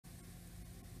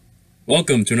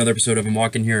Welcome to another episode of I'm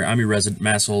Walking Here. I'm your resident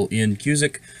masshole, Ian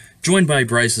Cusick, joined by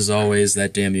Bryce, as always,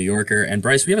 that damn New Yorker. And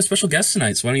Bryce, we have a special guest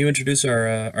tonight, so why don't you introduce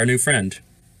our new friend?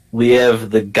 We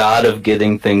have the god of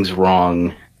getting things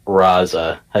wrong,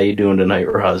 Raza. How you doing tonight,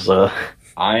 Raza?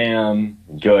 I am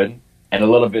good and a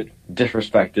little bit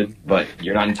disrespected, but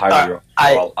you're not entirely wrong.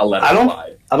 I'll let it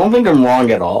slide. I don't think I'm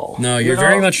wrong at all. No, you're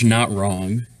very much not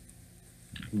wrong.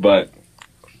 But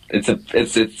it's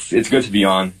good to be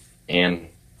on, and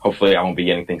hopefully I won't be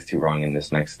getting things too wrong in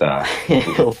this next.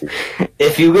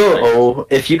 If you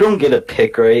don't get a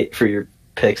pick right for your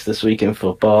picks this week in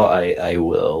football, I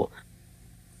will.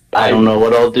 I don't know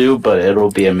what I'll do, but it'll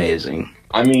be amazing.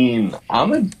 I mean,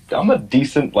 I'm a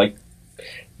decent at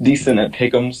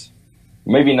pick'ems.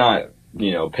 Maybe not,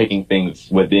 picking things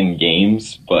within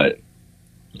games, but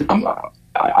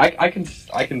I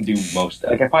can do most.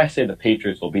 Like if I say the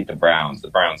Patriots will beat the Browns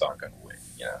aren't going to win.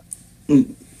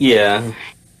 Yeah.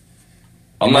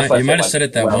 You might have said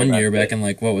it that one year back in,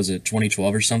 what was it,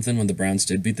 2012 or something, when the Browns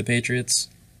did beat the Patriots?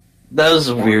 That was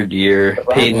a weird year.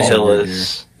 Peyton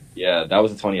Hillis. Yeah, that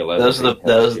was the 2011.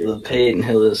 That was the Peyton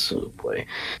Hillis play.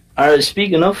 All right,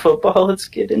 speaking of football, let's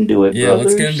get into it. Yeah, brothers.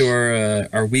 Let's get into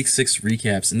our Week 6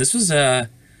 recaps. And this was an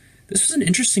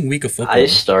interesting week of football. I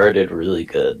started really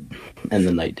good, and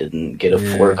then I didn't get a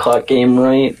 4 o'clock game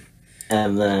right,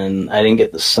 and then I didn't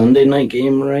get the Sunday night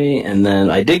game right, and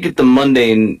then I did get the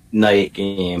Monday night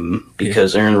game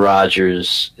because Aaron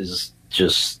Rodgers is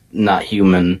just not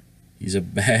human. He's a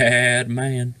bad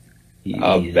man.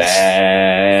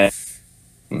 Bad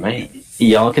man.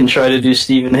 Y'all can try to do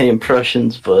Stephen A.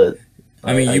 impressions, but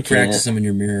I mean, you practice them in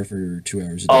your mirror for 2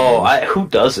 hours a day. Oh, who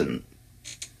doesn't?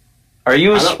 Are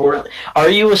you a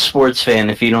sports fan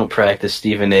if you don't practice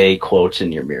Stephen A. quotes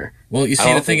in your mirror? Well, you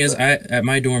see, the thing is, at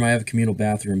my dorm, I have a communal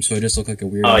bathroom, so I just look like a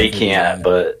weirdo. Oh, you can't,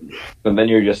 but then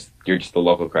you're just the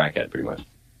local crackhead, pretty much.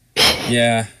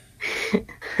 Yeah.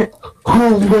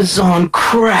 Who was on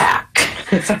crack?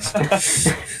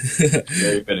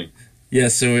 Very fitting. Yeah,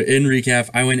 so in recap,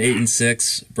 I went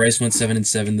 8-6. Bryce went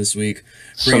 7-7 this week,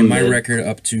 bringing my record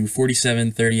up to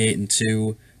 47,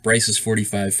 38-2. Bryce is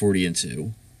 45,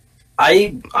 40-2.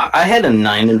 I had a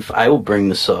 9 I will bring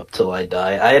this up till I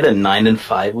die. I had a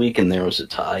 9-5 week, and there was a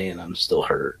tie, and I'm still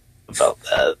hurt about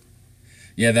that.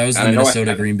 Yeah, that was the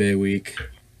Minnesota Green Bay week.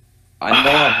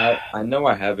 I know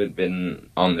I haven't been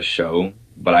on the show,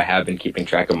 but I have been keeping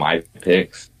track of my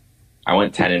picks. I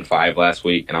went 10-5 last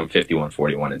week, and I'm 51,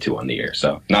 41-2 on the year.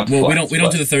 So not the we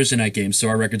don't do the Thursday night games, so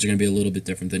our records are going to be a little bit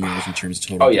different than yours in terms of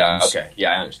total. Oh yeah, games. Okay,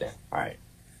 yeah, I understand. All right.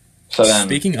 So then,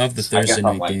 speaking of the Thursday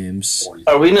night games,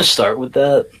 are we going to start with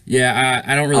that? Yeah,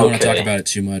 I don't really want to talk about it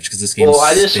too much because this game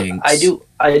stinks.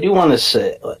 I do want to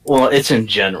say, well, it's in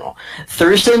general.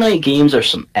 Thursday night games are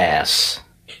some ass.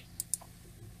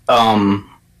 Right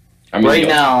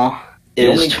now it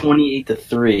is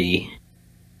 28-3.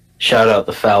 Shout out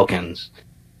the Falcons.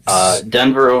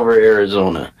 Denver over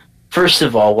Arizona. First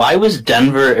of all, why was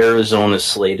Denver, Arizona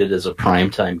slated as a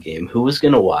primetime game? Who was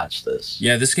going to watch this?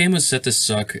 Yeah, this game was set to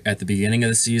suck at the beginning of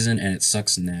the season, and it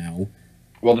sucks now.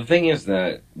 Well, the thing is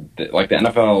that, the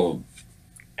NFL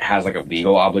has, a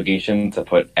legal obligation to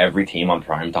put every team on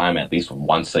primetime at least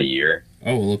once a year.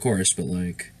 Oh, well, of course, but,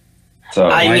 So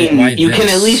you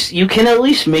can at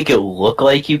least make it look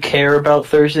like you care about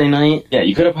Thursday night. Yeah,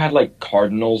 you could have had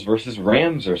Cardinals versus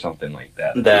Rams or something like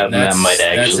that. That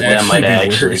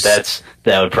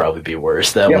would probably be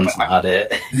worse. That one's not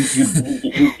it.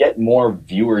 You get more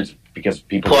viewers because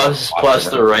people plus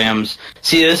the Rams.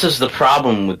 See, this is the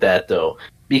problem with that though,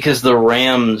 because the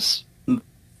Rams,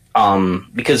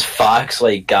 because Fox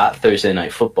got Thursday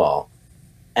Night Football.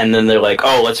 And then they're like,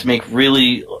 oh, let's make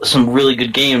some really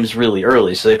good games really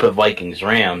early. So they put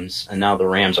Vikings-Rams, and now the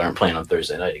Rams aren't playing on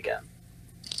Thursday night again.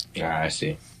 Yeah, I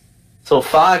see. So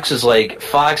Fox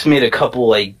made a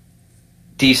couple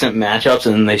decent matchups,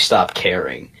 and then they stopped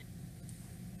caring.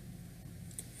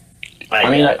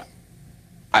 I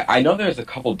know there's a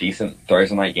couple decent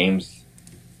Thursday night games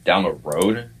down the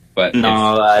road, but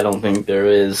no, I don't think there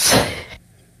is.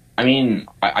 I mean,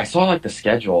 I saw the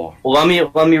schedule. Well, let me. You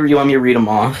want me to read them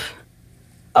off?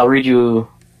 I'll read you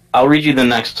the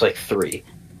next 3.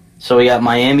 So we got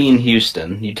Miami and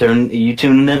Houston. You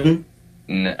tuning in?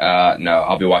 No,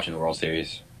 I'll be watching the World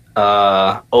Series.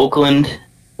 Oakland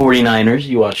 49ers.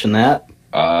 You watching that?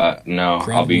 No,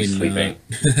 Probably I'll be sleeping.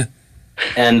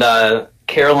 And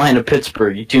Carolina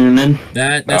Pittsburgh. You tuning in?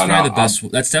 That's probably the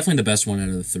best. That's definitely the best one out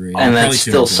of the 3. And that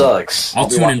still sucks. I'll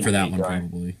tune in for that one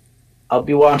probably. I'll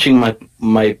be watching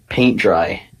my paint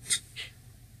dry.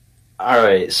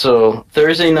 Alright, so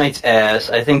Thursday night's ass.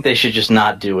 I think they should just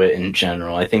not do it in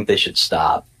general. I think they should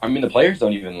stop. I mean, the players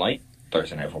don't even like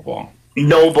Thursday Night Football.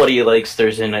 Nobody likes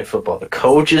Thursday Night Football. The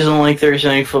coaches don't like Thursday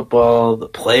Night Football. The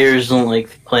players don't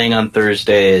like playing on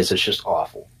Thursdays. It's just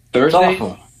awful.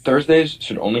 Thursdays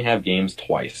should only have games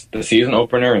twice: the season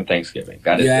opener and Thanksgiving.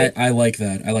 That is it. I like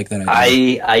that. I like that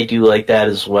idea. I do like that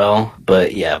as well.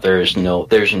 But yeah, there's no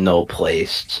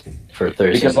place for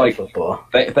Thursday Night Football.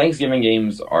 Thanksgiving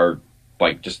games are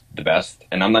like just the best,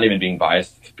 and I'm not even being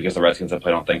biased because the Redskins have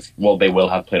played on Thanksgiving. Well, they will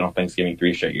have played on Thanksgiving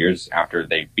 3 straight years after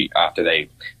they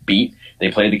played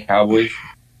the Cowboys.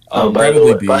 By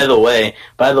the way,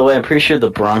 I'm pretty sure the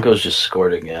Broncos just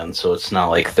scored again, so it's not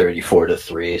like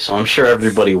 34-3. So I'm sure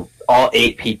everybody, all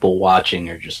 8 people watching,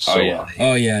 are just so.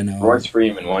 Oh yeah, no. Royce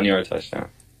Freeman 1-yard touchdown.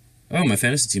 Oh, my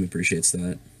fantasy team appreciates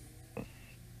that.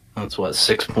 That's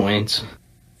 6 points.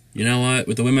 You know what?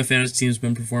 With the way my fantasy team's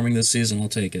been performing this season, I'll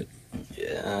take it.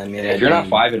 Yeah, I mean, if you're not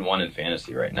 5-1 in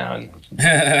fantasy right now,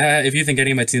 if you think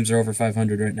any of my teams are over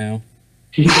 500 right now.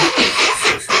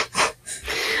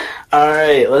 All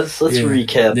right, let's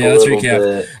recap a little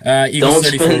bit. Don't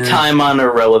spend time on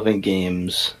irrelevant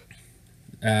games.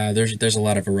 There's a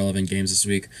lot of irrelevant games this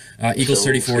week. Eagles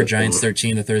 34, Giants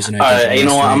 13. The Thursday night. All right, you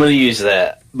know what? I'm going to use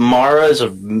that. Mara is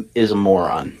a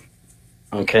moron.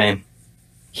 Okay,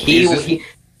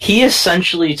 he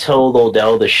essentially told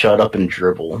Odell to shut up and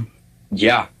dribble.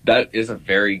 Yeah, that is a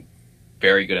very,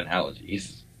 very good analogy.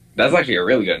 That's actually a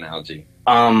really good analogy.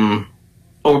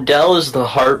 Odell is the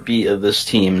heartbeat of this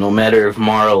team, no matter if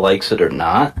Mara likes it or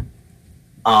not.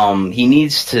 He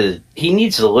needs to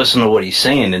listen to what he's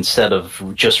saying instead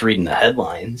of just reading the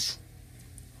headlines.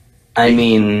 I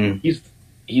mean,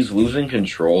 he's losing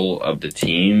control of the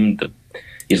team.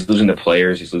 He's losing the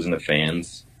players. He's losing the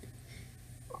fans.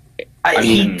 I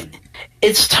mean,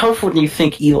 it's tough when you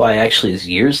think Eli actually has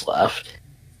years left.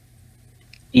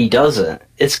 He doesn't.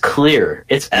 It's clear.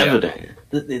 It's evident.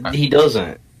 He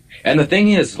doesn't. And the thing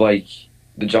is, like,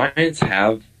 the Giants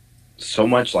have so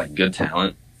much, like, good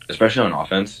talent, especially on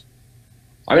offense.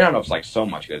 I mean, I don't know if it's, like, so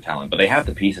much good talent, but they have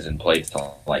the pieces in place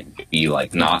to, like, be,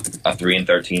 like, not a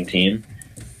 3-13 team.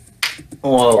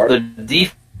 Well, the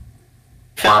defense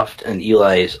and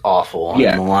Eli is awful,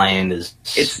 and the line is...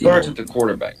 It starts at the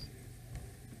quarterback.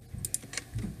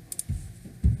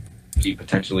 Be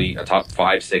potentially a top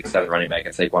 5, 6, 7 running back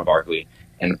in Saquon Barkley,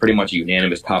 and pretty much a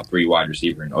unanimous top 3 wide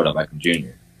receiver in Odell Beckham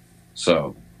Jr.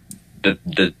 So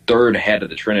the third head of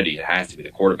the Trinity has to be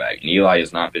the quarterback, and Eli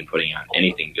has not been putting out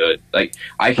anything good. Like,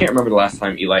 I can't remember the last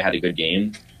time Eli had a good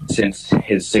game since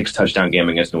his 6-touchdown game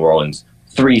against New Orleans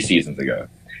 3 seasons ago.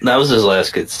 That was his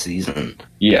last good season.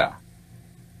 Yeah.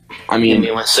 I mean,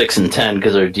 they went 6-10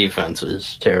 because their defense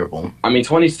was terrible. I mean,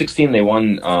 2016 they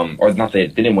won, or not, they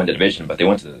didn't win the division, but they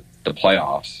went to the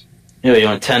playoffs. Yeah, they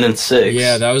went 10-6.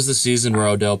 Yeah, that was the season where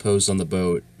Odell posed on the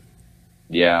boat.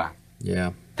 Yeah.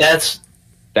 Yeah. That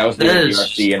was the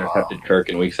DRC intercepted Kirk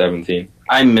in Week 17.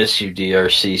 I miss you,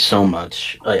 DRC, so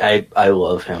much. I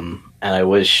love him, and I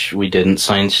wish we didn't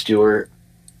sign Stewart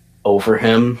over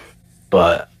him,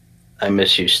 but I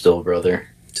miss you still, brother.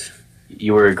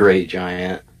 You were a great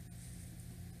Giant.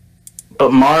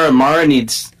 But Mara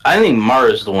needs... I think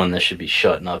Mara's the one that should be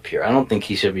shutting up here. I don't think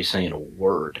he should be saying a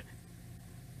word.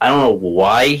 I don't know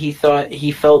why he thought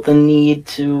he felt the need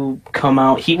to come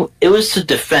out. It was to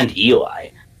defend Eli.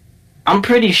 I'm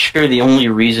pretty sure the only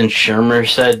reason Shermer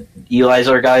said Eli's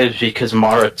our guy is because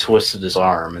Mara twisted his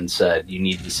arm and said, you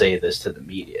need to say this to the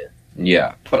media.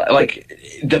 Yeah, but, like,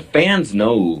 the fans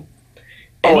know.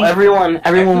 Everyone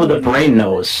with a brain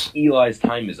knows. Eli's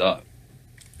time is up.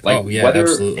 Like,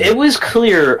 absolutely. It was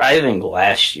clear, I think,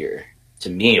 last year. To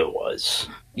me, it was.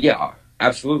 Yeah,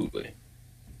 absolutely.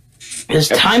 His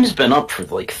time's been up for,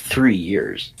 3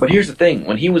 years. But here's the thing.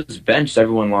 When he was benched,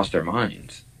 everyone lost their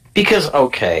minds. Because,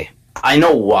 I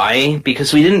know why.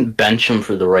 Because we didn't bench him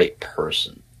for the right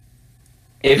person.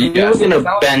 If we were going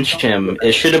to bench him,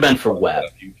 it should have been for Webb.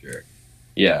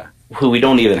 Yeah. Who we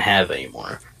don't even have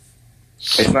anymore.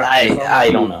 I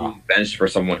don't know. Benched for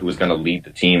someone who was going to lead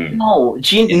the team. No,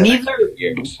 neither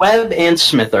Webb and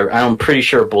Smith I'm pretty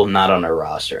sure, both not on our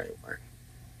roster anymore.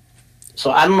 So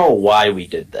I don't know why we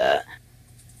did that.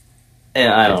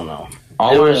 And I don't know.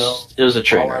 It was a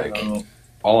train wreck.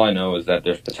 All I know is that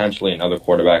there's potentially another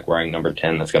quarterback wearing number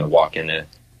 10 that's going to walk into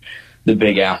the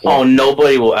Big Apple. Oh,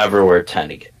 nobody will ever wear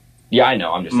 10 again. Yeah, I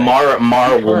know. I'm just saying.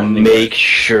 Mara will make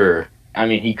sure. I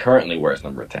mean, he currently wears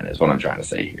number 10 is what I'm trying to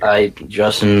say here. I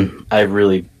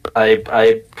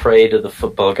pray to the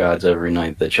football gods every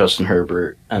night that Justin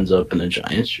Herbert ends up in a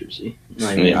Giants jersey.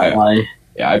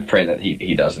 I pray that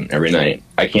he doesn't every night.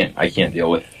 I can't deal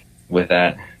with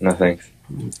that. No thanks.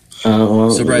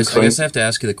 So Bryce, I guess I have to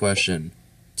ask you the question.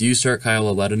 Do you start Kyle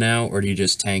Aletta now, or do you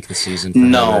just tank the season?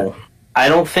 No. I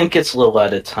don't think it's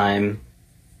Lilletta time.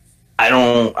 I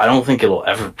don't think it'll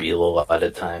ever be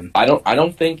Lilletta time. I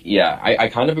don't think. Yeah, I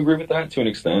kind of agree with that to an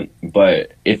extent.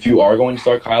 But if you are going to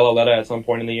start Kyle Lauletta at some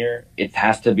point in the year, it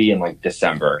has to be in like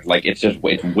December. Like it's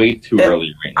way too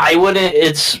early right now. I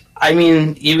wouldn't. I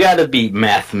mean, you got to be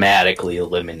mathematically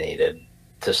eliminated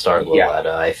to start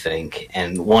Lilletta, I think,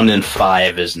 and 1 in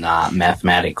 5 is not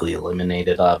mathematically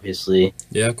eliminated, obviously.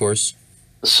 Yeah, of course.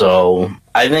 So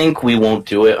I think we won't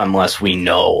do it unless we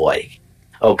know, like,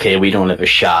 okay, we don't have a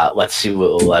shot. Let's see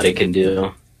what Lilletta can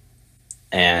do.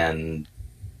 And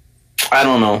I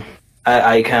don't know.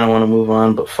 I kind of want to move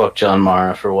on, but fuck John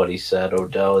Mara for what he said.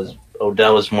 Odell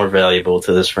is more valuable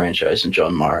to this franchise than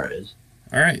John Mara is.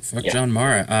 All right, fuck John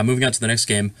Mara. Moving on to the next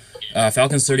game.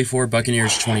 Falcons 34,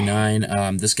 Buccaneers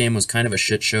 29. This game was kind of a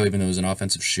shit show, even though it was an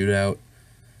offensive shootout.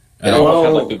 It almost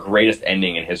had like the greatest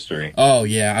ending in history. Oh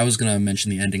yeah, I was gonna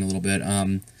mention the ending a little bit.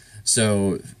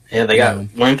 Yeah,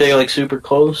 weren't they like super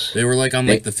close? They were like on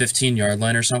like the 15-yard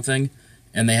line or something,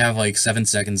 and they have like 7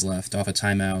 seconds left off a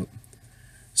timeout.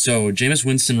 So Jameis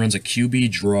Winston runs a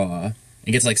QB draw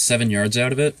and gets like 7 yards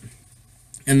out of it,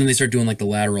 and then they start doing like the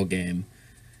lateral game,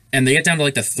 and they get down to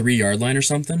like the 3-yard line or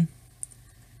something,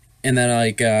 and then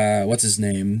like what's his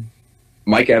name?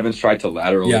 Mike Evans tried to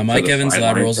lateral. Yeah, Mike Evans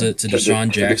laterals it to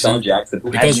Deshaun Jackson.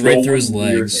 It goes right through his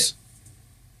legs.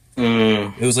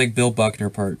 It was like Bill Buckner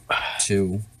part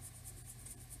 2.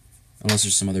 Unless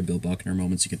there's some other Bill Buckner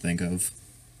moments you could think of.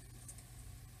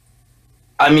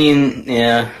 I mean,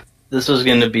 yeah, this was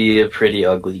going to be a pretty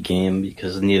ugly game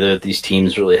because neither of these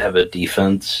teams really have a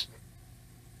defense.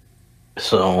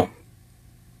 So,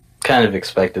 kind of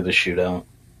expected a shootout.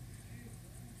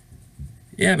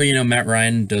 Yeah, but Matt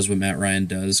Ryan does what Matt Ryan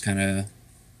does, kind of.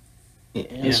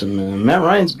 Yeah, Matt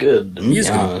Ryan's good. He's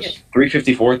good.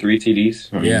 354, 3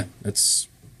 TDs. Yeah, that's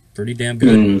pretty damn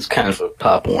good. It's kind of a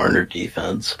Pop Warner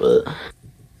defense, but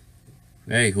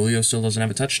hey, Julio still doesn't have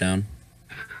a touchdown.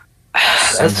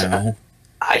 Somehow.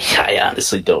 I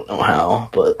honestly don't know how,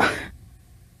 but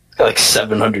he's got like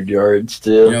 700 yards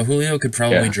too. Julio could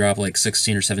probably drop like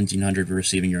 1,600 or 1,700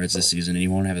 receiving yards this season, and he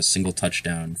won't have a single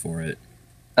touchdown for it.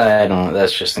 I don't.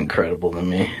 That's just incredible to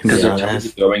me. Because they're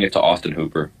throwing it to Austin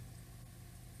Hooper.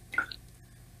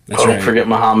 Don't forget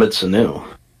Mohamed Sanu.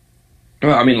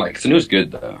 Well, I mean, like Sanu's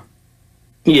good though.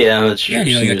 Yeah, that's true.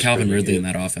 Yeah, you got Calvin Ridley in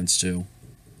that offense too.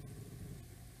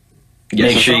 Yeah,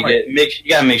 you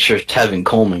gotta make sure Tevin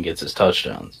Coleman gets his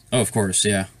touchdowns. Oh, of course,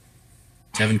 yeah.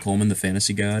 Tevin Coleman, the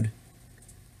fantasy god,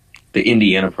 the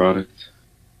Indiana product.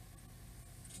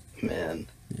 Man.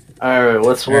 All right,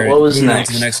 what was next?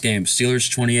 On to the next game.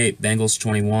 Steelers 28, Bengals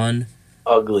 21.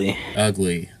 Ugly.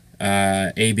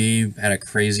 AB had a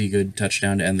crazy good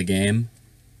touchdown to end the game.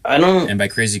 And by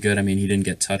crazy good, I mean he didn't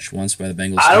get touched once by the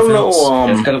Bengals. I don't know.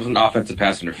 It's kind of an offensive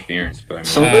pass interference, but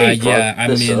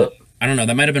I don't know.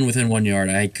 That might have been within 1 yard.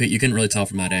 You couldn't really tell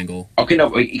from that angle. Okay,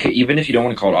 no. Even if you don't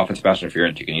want to call it offensive pass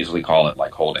interference, you can easily call it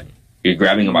like holding. You're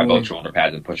grabbing him by both shoulder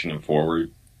pads and pushing him forward.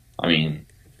 I mean,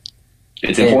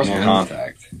 it's enforcement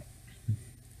contact.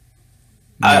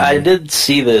 I did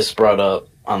see this brought up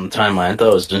on the timeline. I thought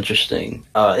it was interesting.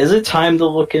 Is it time to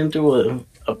look into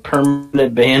a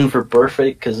permanent ban for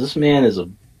Burfict? Because this man is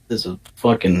a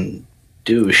fucking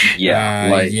douche.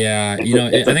 Yeah, I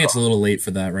think it's a little late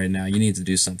for that right now. You need to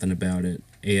do something about it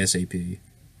ASAP.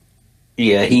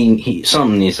 Yeah, he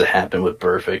something needs to happen with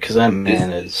Burfict because that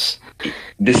man is.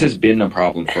 This has been a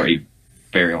problem for a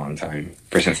very long time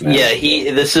for Cincinnati. Yeah,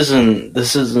 he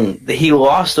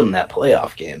lost him that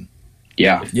playoff game.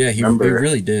 Yeah, he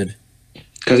really did.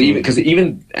 Because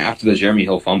even after the Jeremy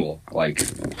Hill fumble, like,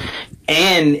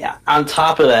 and on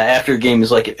top of that, after a game, he's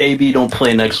like, "If AB don't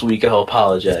play next week, I'll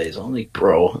apologize." I'm like,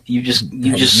 "Bro, you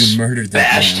murdered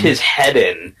bashed his head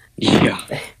in." Yeah,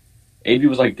 AB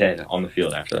was like dead on the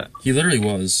field after that. He literally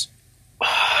was.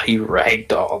 He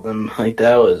ragdolled him. Like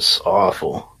that was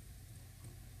awful.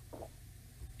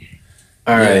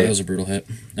 All right, that was a brutal hit.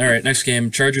 All right, next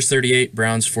game: Chargers 38,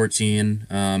 Browns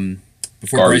 14.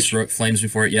 Before Garbage. Bryce flames me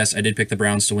for it, yes, I did pick the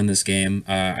Browns to win this game.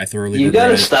 I thoroughly You regret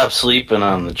gotta it. stop sleeping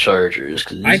on the Chargers.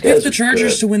 I picked the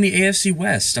Chargers to win the AFC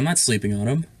West. I'm not sleeping on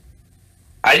them.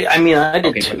 I mean, I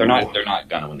did too. But they're not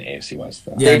gonna win the AFC West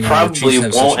though. They probably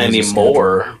won't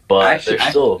anymore, but they're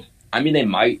still. I mean, they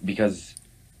might because,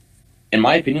 in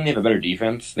my opinion, they have a better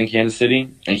defense than Kansas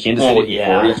City, and Kansas City is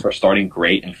notorious for starting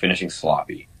great and finishing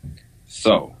sloppy.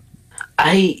 So,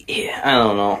 I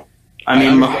don't know. I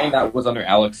mean, I'm saying that was under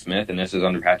Alex Smith, and this is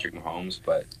under Patrick Mahomes,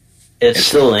 but it's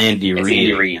still Andy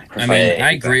Reid. I mean,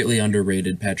 I greatly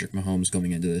underrated Patrick Mahomes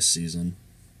going into this season.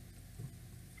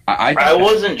 I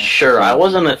wasn't sure. I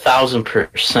wasn't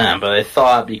 1,000%, but I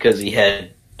thought because he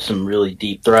had some really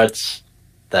deep threats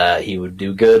that he would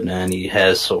do good, and he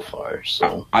has so far.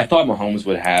 So I thought Mahomes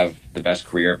would have the best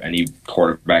career of any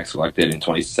quarterback selected in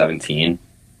 2017.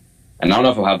 And I don't know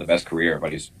if he'll have the best career,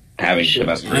 but he's having the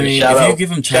best career. I mean, shout if out, you give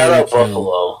him shout out Tyreek Hill,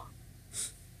 Buffalo.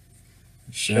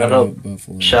 shout out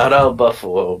Buffalo. Shout out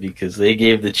Buffalo because they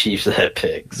gave the Chiefs that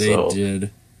pick. They So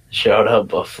did. shout out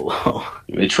Buffalo.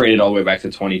 They traded all the way back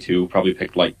to 22. Probably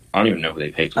picked I don't even know who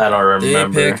they picked. I don't They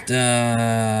remember. picked.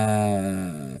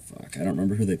 I don't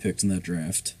remember who they picked in that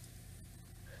draft.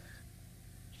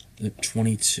 At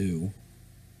 22.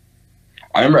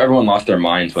 I remember everyone lost their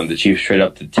minds when the Chiefs traded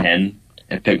up to 10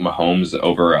 and picked Mahomes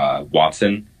over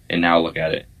Watson, and now look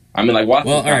at it. I mean, Watson's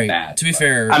Well, all not right. bad. To be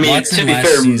fair, I mean, Watson to be last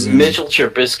fair, season, Mitchell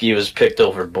Trubisky was picked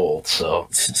over both. So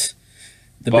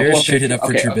the Buffalo Bears traded up for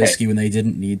okay, Trubisky when they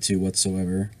didn't need to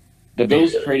whatsoever. The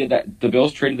Bills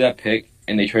traded that pick,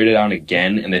 and they traded down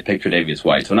again, and they picked Tre'Davious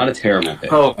White. So not a terrible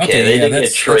pick. okay, Okay, they yeah, did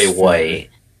that's- get Trey that's fair. White,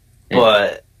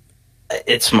 but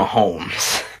it's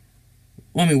Mahomes.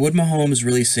 Well, I mean, would Mahomes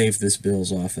really save this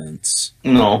Bills offense?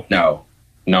 No, No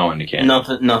one can.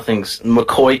 nothing's.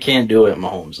 McCoy can't do it.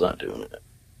 Mahomes not doing it.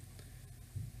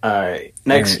 All right,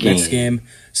 next All right, game. Next game.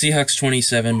 Seahawks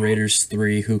 27, Raiders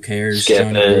 3. Who cares? Skip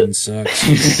John it. Gruden sucks.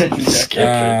 Skip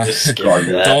it, just skip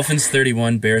that. Dolphins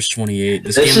 31, Bears 28.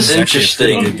 This game is was actually a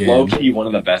interesting. pretty good Low game. key, one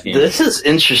of the best games. This is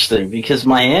interesting because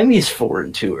Miami's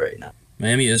 4-2 right now.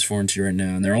 Miami is 4-2 right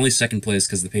now, and they're only second place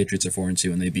because the Patriots are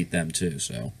 4-2, and they beat them too.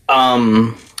 So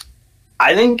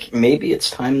I think maybe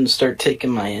it's time to start taking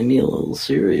Miami a little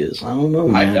serious. I don't know,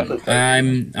 I man. definitely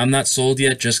I'm not sold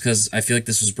yet, just because I feel like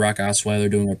this was Brock Osweiler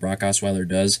doing what Brock Osweiler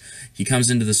does. He comes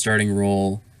into the starting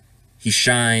role, he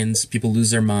shines, people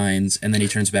lose their minds, and then he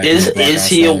turns back. Is into Brock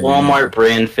he a Osweiler. Walmart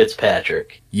brand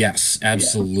Fitzpatrick? Yes,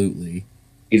 absolutely.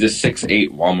 He's a 6'8"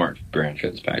 Walmart brand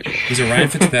Fitzpatrick. He's a Ryan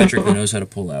Fitzpatrick that knows how to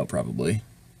pull out, probably.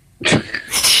 He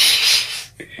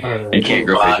can't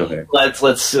grow facial hair. Let's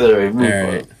move All on.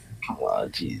 right. Come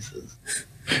on, Jesus.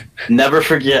 Never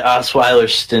forget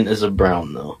Osweiler's stint as a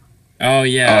Brown, though. Oh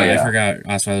yeah, Oh, yeah. I forgot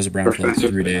Osweiler was a Brown for like Professor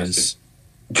 3 days.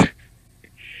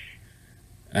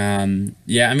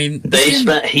 Yeah, I mean,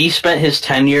 He spent his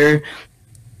tenure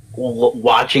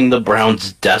watching the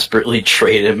Browns desperately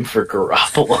trade him for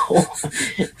Garoppolo.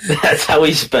 That's how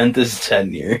he spent his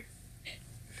tenure.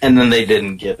 And then they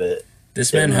didn't give it.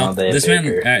 This man Yeah, helped. they This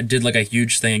Baker. man did like a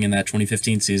huge thing in that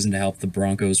 2015 season to help the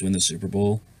Broncos win the Super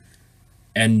Bowl,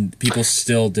 and people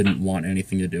still didn't want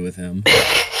anything to do with him.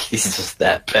 He's just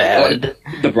that bad.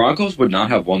 The Broncos would not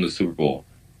have won the Super Bowl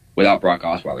without Brock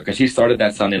Osweiler because he started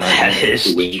that Sunday night That game is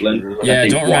against New England. true. that Yeah, they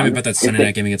don't remind me won. about that Sunday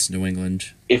night game against New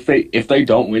England. If they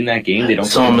don't win that game, they don't.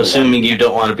 So get I'm the assuming you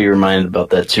don't want to be reminded about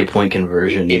that 2-point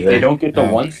conversion If either. they don't get the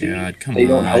Oh, one seed, God, come they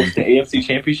don't on. host the AFC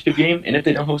Championship game. And if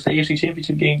they don't host the AFC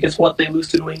Championship game, guess what? They lose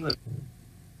to New England.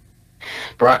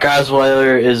 Brock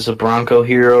Osweiler is a Bronco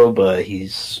hero, but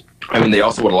he's I mean, they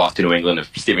also would have lost to New England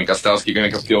if Steven Gostkowski going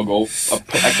to make a field goal,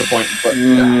 extra point. But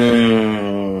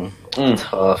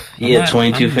tough. He I'm had not-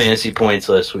 22 I'm- fantasy points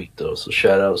last week, though, so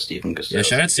shout out Stephen Gostkowski. Yeah,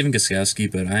 shout out Steven Gostkowski,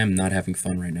 but I am not having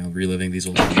fun right now reliving these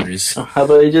old memories. How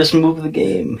about I just move the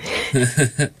game?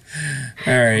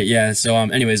 All right, yeah. So,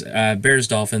 anyways, Bears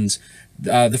Dolphins.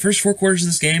 The first 4 quarters of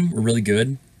this game were really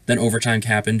good. Then overtime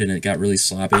happened and it got really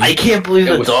sloppy. I can't believe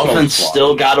It the was so Dolphins sloppy.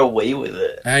 still got away with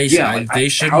it. They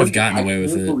shouldn't have gotten away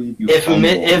with it.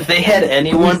 If they had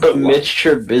anyone but Mitch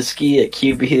Trubisky at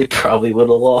QB, they probably would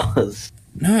have lost.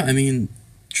 No, I mean,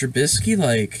 Trubisky,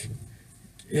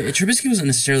 Trubisky wasn't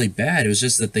necessarily bad. It was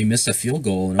just that they missed a field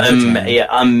goal in overtime.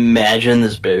 Imagine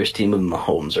this Bears team with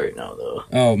Mahomes right now, though.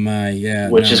 Oh my, yeah.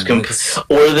 Which no, is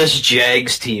or this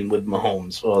Jags team with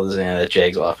Mahomes. Well, that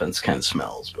Jags offense kind of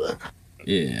smells, but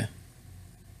yeah.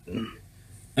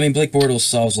 I mean, Blake Bortles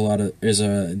solves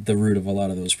the root of a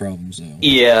lot of those problems, though.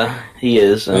 yeah, he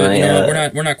is. And But, you know,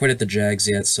 we're not quite at the Jags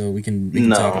yet, so we can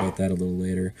No. talk about that a little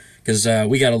later because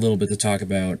we got a little bit to talk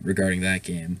about regarding that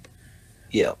game.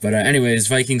 yeah. But anyways,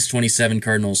 Vikings 27,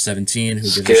 Cardinals 17. Who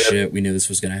gives a Skip. shit? We knew this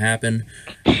was going to happen.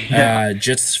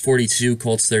 Jets 42,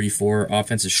 Colts 34.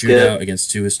 Offensive Skip. shootout against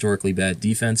 2 historically bad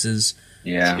defenses.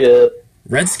 Yeah. Skip.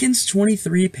 Redskins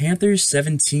 23, Panthers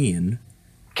 17.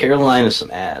 Carolina's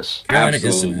some ass. Carolina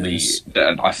is some Absolutely.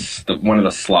 ass. One of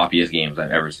the sloppiest games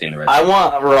I've ever seen. The Red I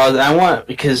want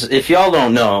because if y'all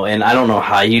don't know, and I don't know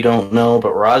how you don't know,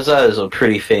 but Raza is a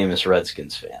pretty famous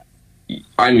Redskins fan,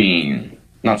 I mean,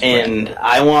 not surprising. and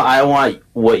I want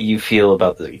what you feel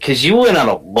about this because you went on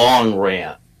a long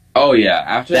rant Oh yeah,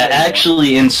 after that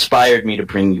actually inspired me to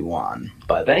bring you on.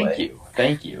 By the way,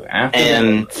 Thank you. After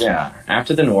And-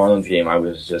 after the New Orleans game, I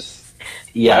was just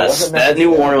Yes, that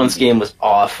New Orleans game was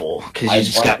awful because you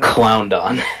just got clowned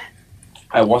on.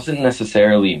 I wasn't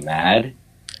necessarily mad.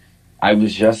 I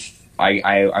was just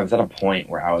I was at a point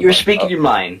where I was. You were speaking your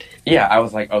mind. Yeah, I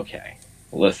was like, okay,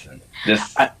 listen,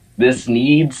 this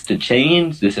needs to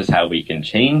change. This is how we can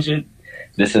change it.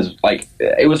 This is like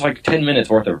it was like 10 minutes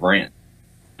worth of rant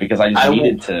because I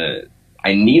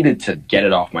needed to get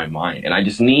it off my mind, and I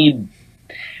just need.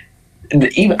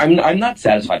 I'm not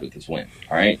satisfied with this win.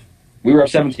 All right, we were up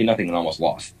 17-0 and almost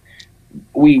lost.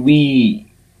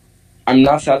 I'm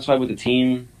not satisfied with the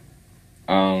team.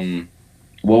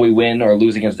 Will we win or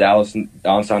lose against Dallas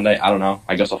on Sunday? I don't know.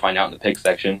 I guess I'll find out in the pick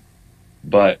section.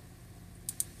 But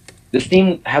this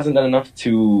team hasn't done enough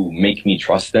to make me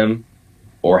trust them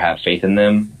or have faith in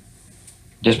them.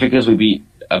 Just because we beat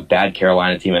a bad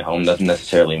Carolina team at home doesn't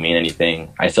necessarily mean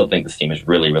anything. I still think this team is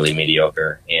really, really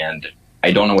mediocre, and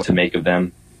I don't know what to make of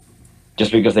them.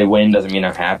 Just because they win doesn't mean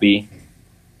I'm happy.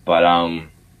 But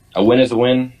a win is a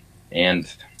win, and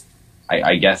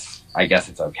I guess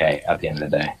it's okay at the end of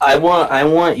the day. I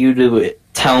want you to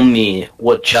tell me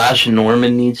what Josh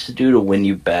Norman needs to do to win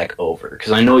you back over,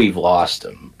 because I know you've lost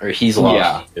him, or he's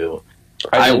lost you.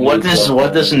 What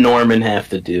does Norman have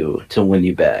to do to win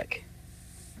you back?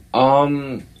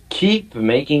 Keep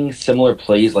making similar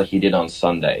plays like he did on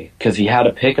Sunday, because he had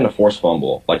a pick and a forced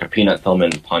fumble, like a Peanut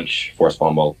Tillman punch forced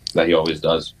fumble that he always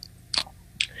does.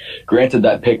 Granted,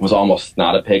 that pick was almost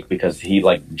not a pick because he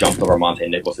jumped over Monte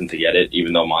Nicholson to get it,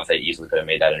 even though Monte easily could have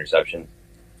made that interception.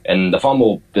 And the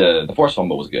fumble, the forced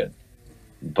fumble was good.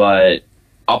 But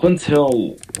up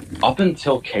until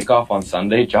kickoff on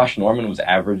Sunday, Josh Norman was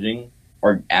averaging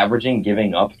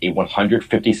giving up a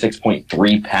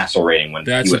 156.3 passer rating when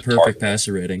that's he was a perfect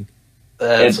passer rating.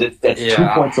 That's 2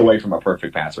 points away from a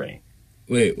perfect pass rating.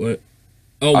 Wait, what?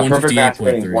 Oh,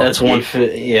 158.3. That's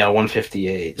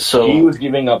 158. So he was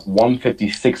giving up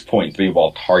 156.3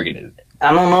 while targeted.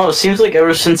 I don't know. It seems like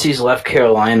ever since he's left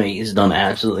Carolina, he's done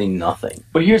absolutely nothing.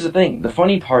 But here's the thing: the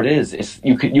funny part is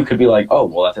you could be like, oh,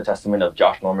 well, that's a testament of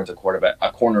Josh Norman's a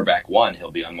cornerback one. He'll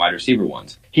be on wide receiver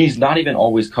ones. He's not even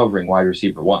always covering wide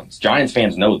receiver ones. Giants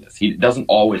fans know this. He doesn't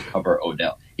always cover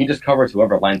Odell. He just covers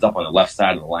whoever lines up on the left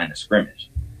side of the line of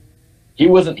scrimmage. He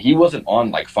wasn't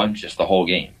on Funchess the whole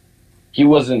game. He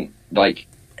wasn't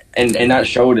and that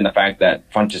showed in the fact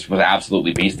that Funchess was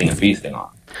absolutely feasting on.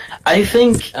 I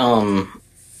think when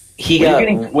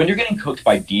you're getting cooked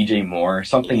by DJ Moore,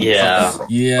 something. Yeah,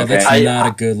 that's not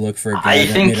a good look for a guy. I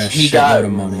think he got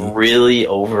really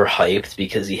overhyped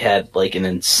because he had an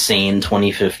insane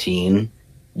 2015.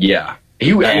 Yeah,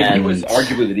 he was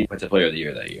arguably the defensive player of the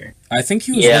year that year. I think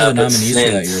he was one of the nominees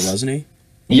for that year, wasn't he?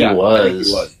 He was. I think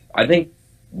he was. I think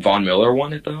Von Miller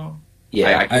won it though.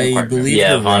 Yeah, I believe.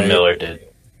 Yeah, Von Miller did.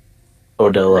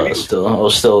 Odell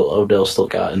still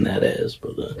got in that ass,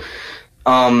 but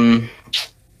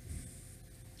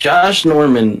Josh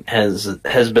Norman has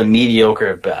been mediocre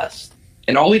at best,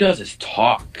 and all he does is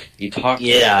talk. He talks.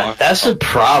 Yeah, that's the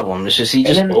problem. It's just he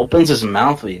opens his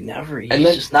mouth, but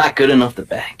he's just not good enough to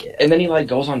back it. And then he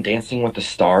goes on Dancing with the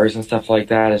Stars and stuff like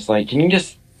that. It's like, can you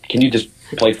just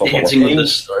play football? Dancing with the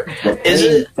Stars.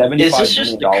 Is this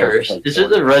just the curse? Is it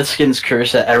the Redskins'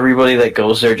 curse that everybody that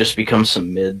goes there just becomes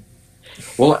some mid?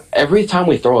 Well, every time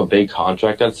we throw a big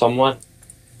contract at someone,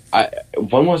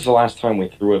 when was the last time we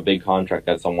threw a big contract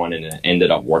at someone and it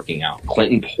ended up working out?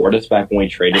 Clinton Portis back when we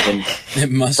traded him.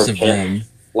 It must have been.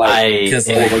 Because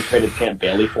we traded Champ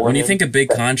Bailey for him. When you think of big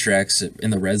contracts in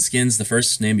the Redskins, the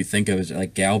first name you think of is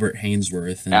Galbert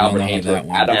Hainsworth. And Albert Hainsworth,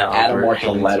 Adam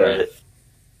Marshall-Letter.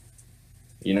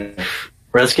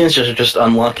 Redskins are just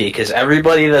unlucky because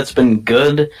everybody that's been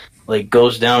good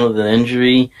goes down with an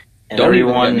injury. And don't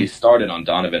even get me started on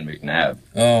Donovan McNabb.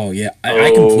 Oh yeah, I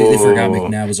completely forgot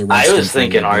McNabb was a Redskin. I was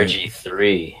thinking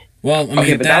RG3. Well, I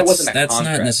mean that's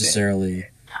not necessarily.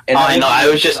 I know.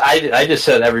 I just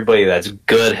said everybody that's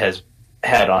good has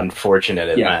had unfortunate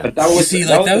events. Yeah, but that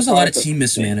was a lot of team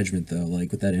mismanagement though,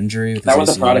 with that injury. That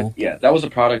was a product. Yeah, that was a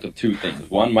product of two things.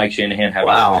 One, Mike Shanahan having.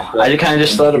 Wow, I kind of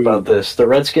just thought about this. The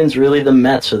Redskins really the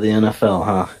Mets of the NFL,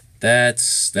 huh?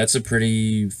 That's a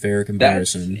pretty fair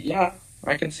comparison. Yeah,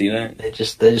 I can see that. They're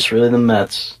just really the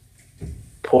Mets.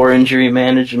 Poor injury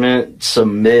management,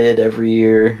 some mid every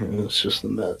year. It's just the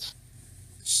Mets.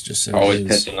 It's just always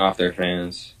pissing off their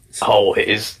fans.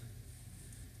 Always.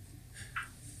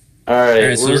 All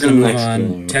right, so we're gonna move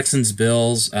on. Texans,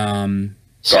 Bills.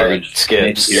 Garbage.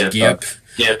 Skip.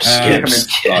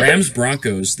 Rams,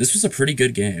 Broncos. This was a pretty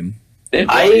good game.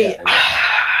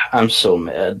 I'm so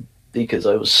mad because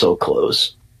I was so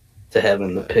close to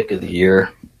having the pick of the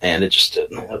year, and it just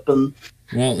didn't happen.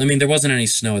 Well, I mean, there wasn't any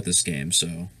snow at this game,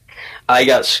 so. I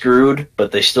got screwed,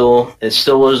 but it still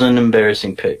was an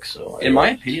embarrassing pick. So In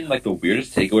my opinion, like the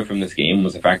weirdest takeaway from this game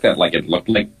was the fact that like it looked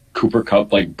like Cooper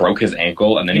Kupp like broke his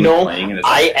ankle and then he was playing in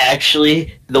his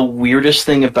the weirdest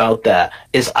thing about that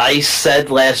is I said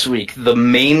last week the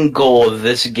main goal of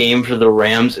this game for the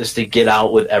Rams is to get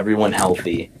out with everyone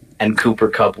healthy, and Cooper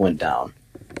Kupp went down.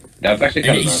 That's actually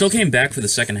kind And of he nuts. still came back for the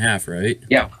second half, right?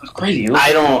 Yeah, it was crazy.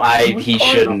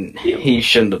 He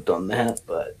shouldn't have done that,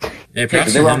 but Yeah, Yeah, props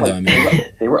 'cause to him, though. I mean,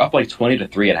 they were up like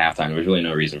 20-3 at halftime. There was really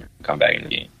no reason to come back in the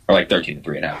game, or like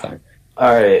 13-3 at halftime.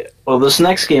 all right. Well, this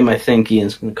next game I think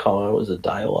Ian's going to call it was a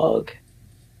dialogue.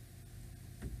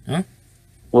 Huh?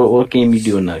 What game you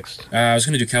doing next? I was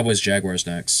going to do Cowboys-Jaguars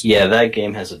next. Yeah, that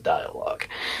game has a dialogue.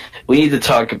 We need to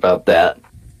talk about that.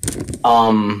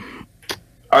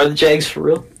 Are the Jags for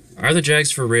real? Are the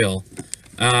Jags for real?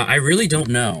 I really don't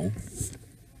know.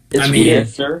 It's I mean-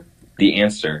 weird. The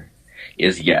answer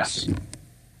is yes.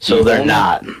 So they're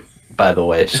not, by the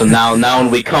way. So now when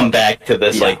we come back to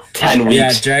this, Yeah. like 10 weeks,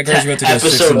 Yeah, Jaguars are about to go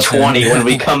episode 6-10. 20, when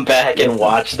we come back and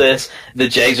watch this, the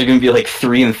Jags are going to be like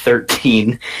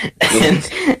 3-13.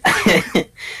 And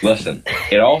Listen,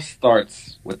 it all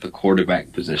starts with the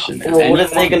quarterback position. If Well, what are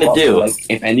they anyone gonna but do?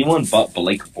 If anyone but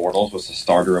Blake Bortles was the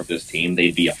starter of this team,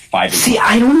 they'd be a 5. see,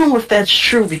 I don't know if that's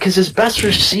true because his best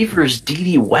receiver is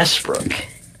D.D. Westbrook.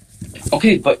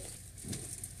 Okay, but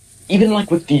even like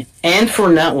with the And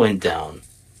Fournette went down.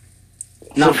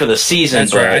 Not for the season,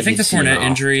 That's but right. I think the he's, you Fournette know.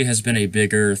 injury has been a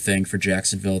bigger thing for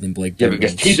Jacksonville than Blake yeah, Bortles.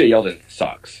 because T.J. Yeldon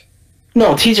sucks.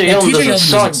 No, T.J. Yeah, Yeldon TJ doesn't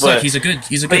suck, but He's a good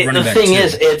but running the back thing too.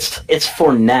 is, it's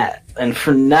Fournette, and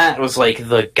Fournette was like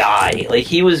the guy. Like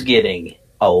he was getting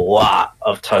a lot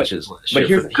of touches last But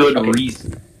year here's for good okay.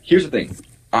 reason. Here's the thing.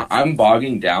 I'm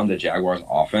bogging down the Jaguars'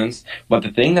 offense, but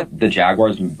the thing that the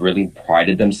Jaguars really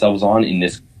prided themselves on in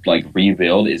this like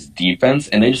rebuild is defense,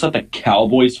 and they just let the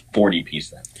Cowboys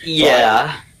 40-piece them.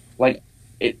 Yeah,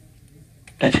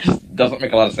 That just doesn't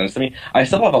make a lot of sense to me. I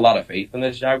still have a lot of faith in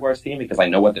this Jaguars team because I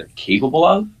know what they're capable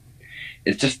of.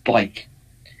 It's just like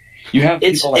you have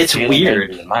It's- people like it's Jalen weird.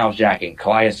 Ramsey and Miles Jack and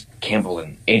Calais Campbell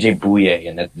and AJ Bouye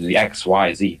and the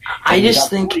XYZ. I And you just got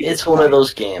think 40 it's one of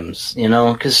those games, you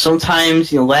know, because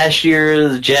sometimes, last year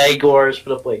the Jaguars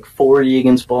put up like 40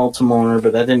 against Baltimore,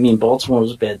 but that didn't mean Baltimore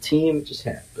was a bad team. It just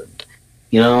happened,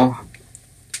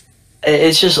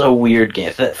 It's just a weird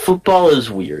game. That football is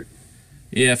weird.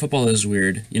 Yeah, football is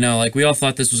weird. Like we all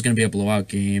thought this was going to be a blowout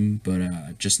game,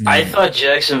 but just not. I thought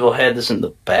Jacksonville had this in the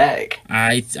bag.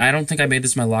 I don't think I made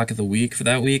this my lock of the week for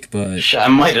that week, but I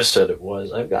might have said it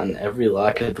was. I've gotten every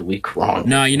lock of the week wrong.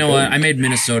 no, you know what? I made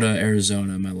Minnesota,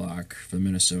 Arizona my lock for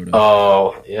Minnesota.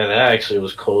 Oh, yeah, that actually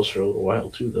was close for a little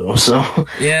while too, though. So,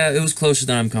 Yeah, it was closer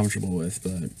than I'm comfortable with,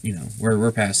 but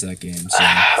we're past that game. So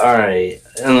all right,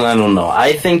 and I don't know.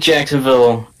 I think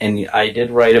Jacksonville, and I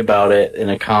did write about it in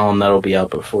a column that'll be out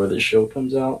before the show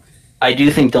comes out. I do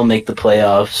think they'll make the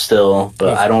playoffs still,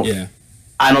 but I don't. Yeah,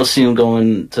 I don't see them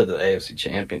going to the AFC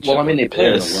Championship. Well, I mean, they play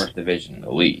in the Yes. worst division in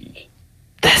the league.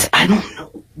 I don't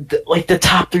know. The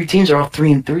top 3 teams are all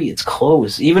 3-3. It's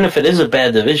close. Even if it is a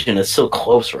bad division, it's still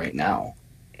close right now.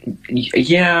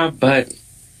 Yeah, but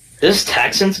This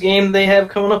Texans game they have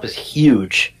coming up is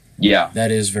huge. yeah,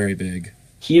 that is very big.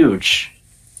 Huge.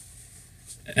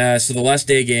 So the last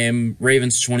day game,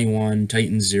 Ravens 21,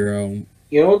 Titans 0.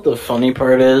 You know what the funny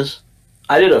part is?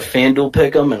 I did a FanDuel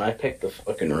pick'em and I picked the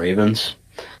fucking Ravens.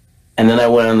 And then I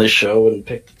went on the show and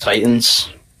picked the Titans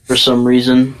for some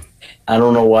reason. I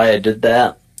don't know why I did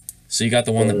that. So you got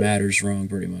the one that matters wrong,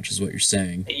 pretty much, is what you're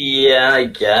saying. Yeah, I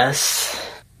guess.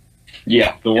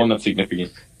 yeah, the one that's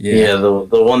significant. Yeah, the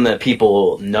one that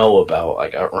people know about I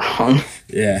got wrong.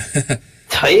 Yeah.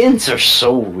 Titans are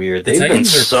so weird. The They've been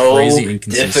Titans are so crazy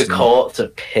inconsistent. difficult to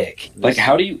pick. Like,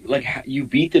 how do you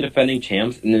beat the defending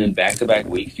champs, and then in back-to-back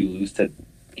weeks you lose to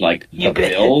like the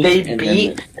Bills? They and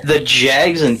beat then, the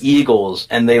Jags and Eagles,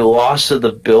 and they lost to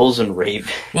the Bills and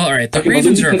Ravens. Well, all right. The Okay, but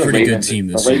Ravens losing are a to the pretty good Ravens- team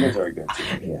this The Ravens year. are a good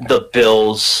team. Yeah. The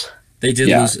Bills. They did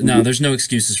Yeah. lose. No, there's no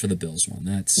excuses for the Bills one.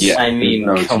 That's Yeah. I mean,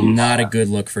 No, come not a on. good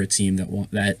look for a team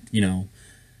that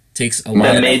takes a lot.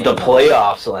 That of made the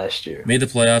playoffs last year. made the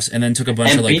playoffs and then took a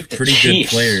bunch And of beat the pretty Chiefs.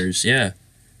 good players. Yeah.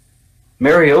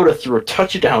 Mariota threw a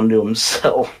touchdown to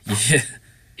himself.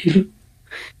 Yeah.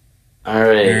 All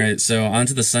right. All right. So on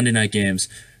to the Sunday night games.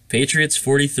 Patriots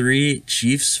 43,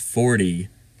 Chiefs 40.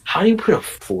 How do you put up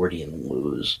 40 and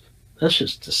lose? That's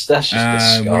just disgusting.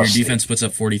 When your defense puts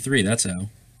up 43, that's how.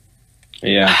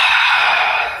 Yeah.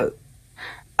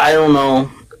 I don't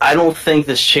know. I don't think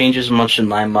this changes much in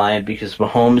my mind because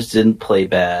Mahomes didn't play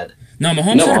bad. No,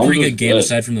 Mahomes No, had a pretty Mahomes good game was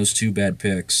good. aside from those 2 bad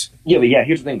picks. Yeah, but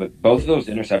here's the thing. But both of those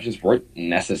interceptions weren't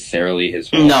necessarily his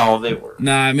fault. No, they were.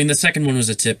 Nah, I mean, the second one was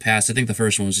a tip pass. I think the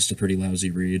first one was just a pretty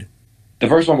lousy read. The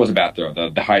first one was a bad throw.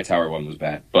 The Hightower one was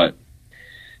bad, but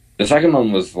the second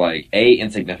one was like A,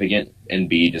 insignificant, and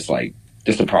B, just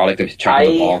a product of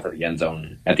chucking the ball into the end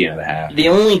zone at the end of the half. The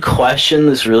only question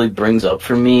this really brings up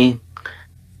for me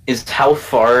is how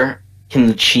far can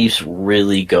the Chiefs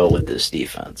really go with this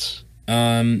defense?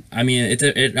 I mean,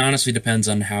 it honestly depends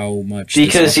on how much. This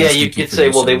Because offense you can keep could say,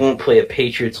 well, they producing. won't play a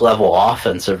Patriots level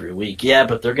offense every week. Yeah,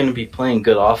 but they're going to be playing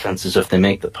good offenses if they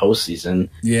make the postseason.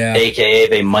 Yeah, AKA,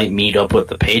 they might meet up with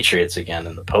the Patriots again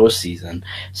in the postseason.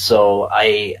 So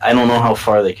I don't know how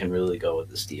far they can really go with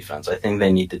this defense. I think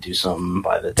they need to do something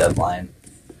by the deadline.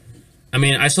 I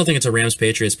mean, I still think it's a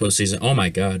Rams-Patriots postseason. Oh my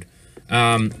god.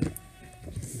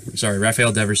 Sorry,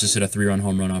 Rafael Devers just hit a 3-run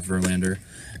home run off Verlander.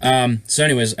 So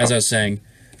anyways, as I was saying,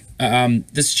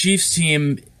 this Chiefs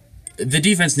team, the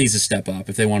defense needs to step up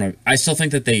if they want to. I still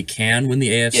think that they can win the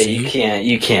AFC. Yeah,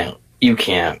 you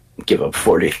can't give up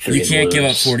 43. You can't and give up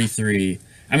lose. 43.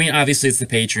 I mean, obviously it's the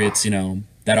Patriots.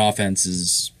 That offense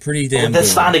is pretty damn That's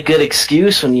good. not a good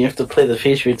excuse when you have to play the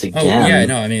Patriots Oh again. yeah,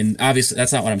 no. I mean, obviously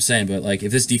that's not what I'm saying. But like,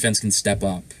 if this defense can step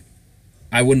up,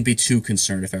 I wouldn't be too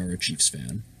concerned if I were a Chiefs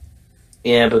fan.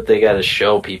 Yeah, but they got to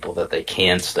show people that they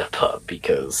can step up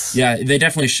because. Yeah, they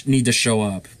definitely need to show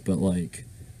up. But like,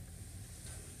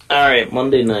 All right,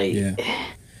 Monday night. yeah,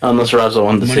 Unless Razo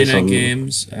wanted to Monday say night something.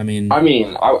 games. I mean,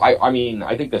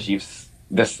 I think the Chiefs.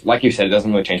 This, like you said, it doesn't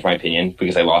really change my opinion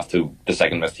because they lost to the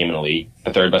second best team in the league,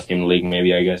 the third best team in the league,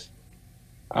 maybe, I guess.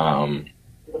 And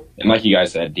like you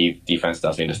guys said, defense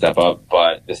does need to step up,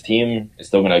 but this team is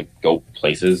still going to go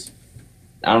places.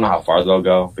 I don't know how far they'll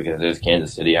go because it is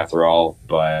Kansas City after all,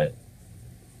 but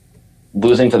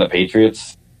losing to the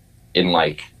Patriots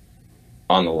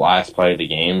on the last play of the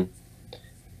game,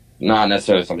 not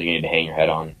necessarily something you need to hang your head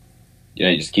on.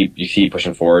 You just keep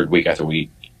pushing forward week after week.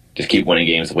 Just keep winning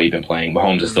games the way you've been playing.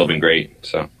 Mahomes has still been great,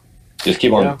 so just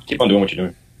keep on doing what you're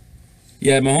doing.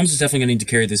 yeah, Mahomes is definitely going to need to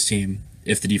carry this team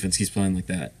if the defense keeps playing like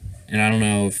that. And I don't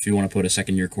know if you want to put a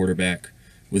second-year quarterback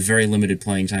with very limited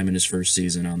playing time in his first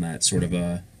season on that sort of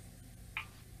a.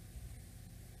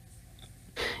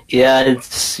 Yeah,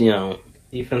 it's,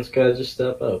 defense got to just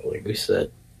step up, like we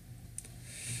said.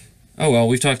 Oh well,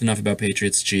 we've talked enough about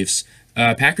Patriots, Chiefs,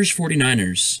 Packers,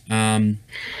 49ers.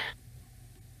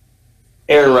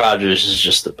 Aaron Rodgers is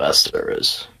just the best there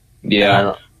is.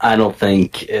 Yeah, I don't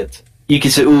think it. You can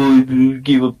say, oh, you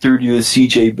gave up 30 to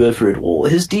CJ Beathard. Well,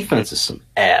 his defense is some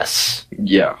ass.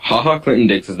 yeah. HaHa Clinton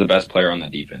Dix is the best player on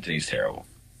that defense, and he's terrible.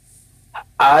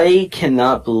 I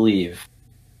cannot believe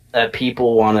that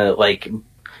people want to,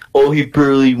 he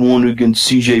barely won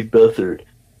against CJ Beathard.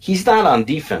 He's not on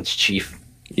defense, Chief.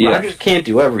 Yeah. Rodgers can't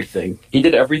do everything. He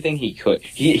did everything he could.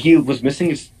 He was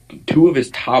missing two of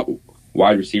his top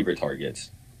wide receiver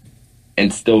targets,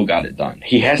 and still got it done.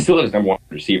 He has still his number one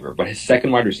receiver, but his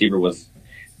second wide receiver was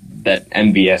that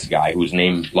MVS guy whose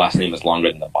last name is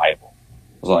longer than the Bible.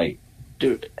 It was like,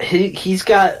 Dude, he's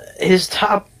got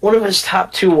one of his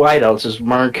top 2 wideouts is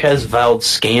Marquez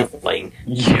Valdes-Scantling.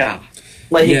 yeah.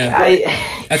 Yeah.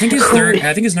 I think his Who-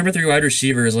 his number 3 wide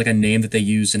receiver is like a name that they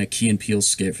used in a Key and Peele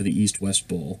skit for the East-West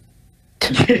Bowl.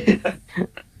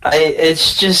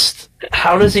 It's just,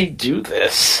 how does he do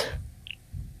this?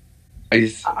 I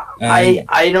just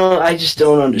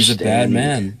don't understand. He's a bad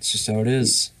man. It's just how it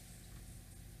is.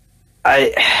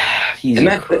 He's And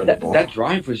incredible. that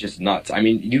drive was just nuts. I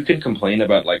mean, you can complain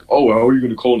about how are you going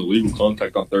to call an illegal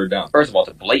contact on third down? First of all,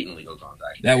 it's a blatant illegal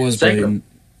contact. That was Second- blatant.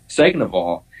 Second of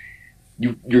all,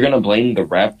 you're going to blame the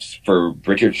refs for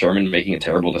Richard Sherman making a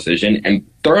terrible decision. And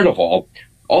third of all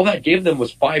that gave them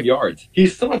was 5 yards. He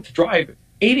still had to drive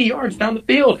 80 yards down the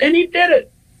field, and he did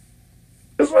it.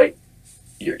 It's like,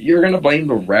 you're going to blame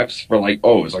the refs for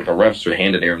it's like the refs who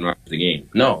handed Aaron Rodgers the game.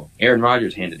 No, Aaron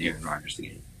Rodgers handed Aaron Rodgers the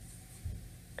game.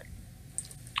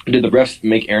 Did the refs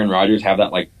make Aaron Rodgers have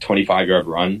that 25-yard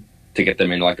run to get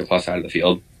them into the plus side of the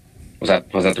field? Was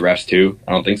that the refs too?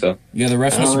 I don't think so. Yeah, the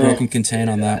refs must have broken contain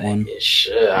on that one.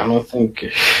 Shit, I don't think the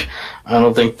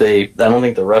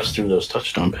refs threw those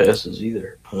touchdown passes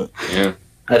either. But Yeah.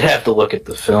 I'd have to look at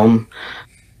the film.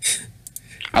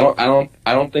 I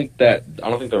don't think the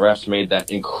refs made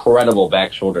that incredible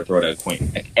back shoulder throw to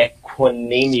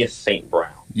Equanimeous St.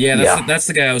 Brown. Yeah, that's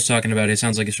the guy I was talking about. It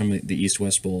sounds like he's from the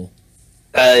East-West Bowl.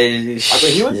 I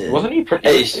mean, wasn't he pretty?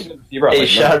 Hey,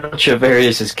 shout out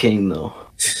Javarius is king though.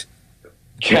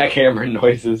 Jackhammer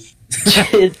noises.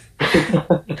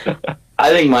 I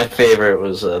think my favorite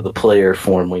was the player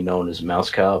formerly known as Mouse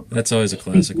Cow. That's always a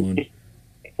classic one.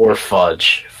 or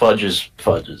fudge.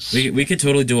 Fudges. We could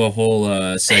totally do a whole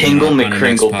segment Hingle on a next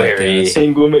McCringleberry. podcast.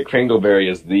 Single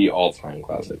McCringleberry is the all-time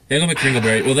classic. Hingle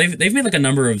McCringleberry. Well, they've made like a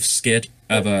number of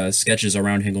sketches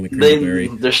around Hingle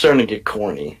McCringleberry. They're starting to get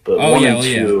corny, but Oh, 1 yeah, and oh,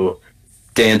 yeah. 2,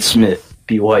 Dan Smith,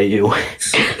 BYU.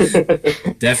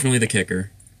 Definitely the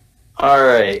kicker. All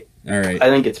right, All right. I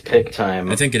think it's pick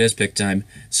time. I think it is pick time.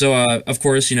 So, of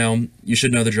course, you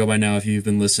should know the drill by now if you've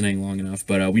been listening long enough.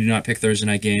 But we do not pick Thursday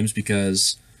night games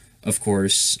because, of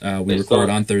course, we They record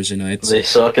suck. on Thursday nights. They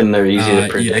suck and they're easy yeah,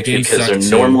 to predict games because suck they're too.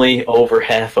 normally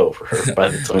half over by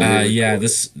the time. we Yeah, record.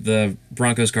 the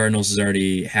Broncos Cardinals is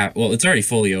already it's already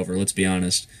fully over. Let's be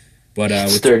honest. But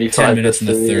It's with 35 10 minutes in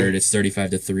to the 3. third, it's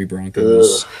 35-3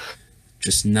 Broncos. Ugh.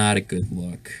 Just not a good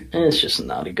look. It's just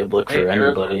not a good look Hey, for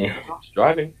Eric, anybody.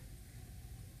 driving.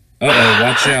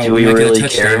 Watch out! Do we might really get a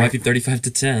touchdown. care? It might be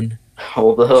 35-10.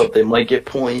 Hold up, they might get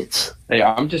points. Hey,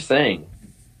 I'm just saying,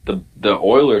 the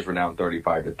Oilers were down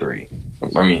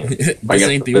 35-3. I mean, I This guess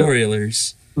ain't the the-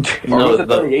 Oilers. or No, was it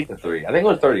the- 38-3? I think it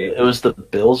was 38. It was the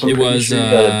Bills. I'm It pretty was, sure you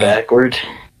got it backward.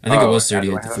 I think it Oh, was do I have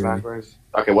it 38-3. backwards?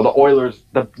 Okay, well the Oilers,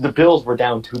 the Bills were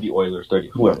down to the Oilers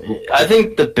 30. Whoever. I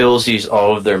think the Bills used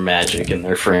all of their magic in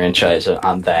their franchise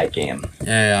on that game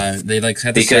Yeah, they had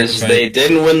to because sacrifice. they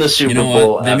didn't win the Super You know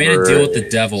Bowl. what? They made a ever. deal with the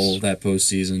devil that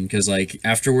postseason because,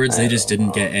 afterwards, they I just don't didn't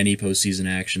know. get any postseason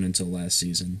action until last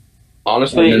season.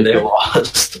 Honestly, And then they if,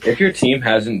 lost. if your team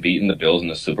hasn't beaten the Bills in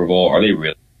the Super Bowl, are they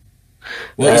really?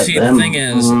 Well, you see, the Them- thing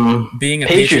is, being a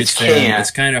Patriots Patriots fan, can't. it's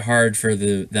kind of hard for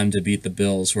them to beat the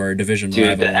Bills, who are a division Dude,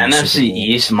 rival. the in the NFC Super Bowl.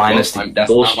 East minus Well, the that's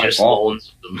Bills not my just fault.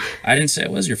 owns them. I didn't say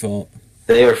it was your fault.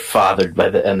 They are fathered by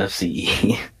the NFC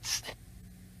East.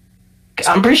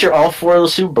 I'm pretty sure all 4 of the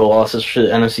Super Bowl losses for the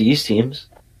NFC East teams.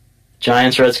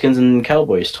 Giants, Redskins, and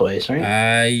Cowboys twice,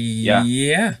 right? Yeah.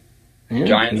 Yeah.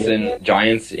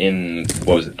 Giants in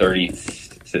what was it 30?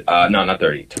 No, not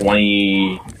 30.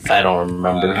 20. I don't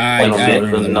remember. I don't don't get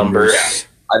remember the the number. numbers.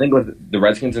 I think it was the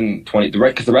Redskins in 20.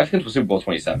 Because the Redskins were Super Bowl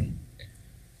 27.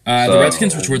 The So-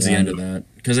 Redskins were towards the end of that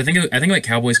because I think like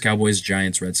Cowboys,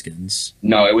 Giants, Redskins.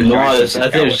 No, it was No, Giants. I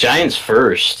think it was Giants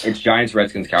first. It's Giants,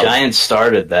 Redskins, Cowboys. Giants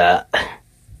started that.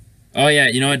 Oh yeah,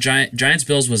 you know what? Giants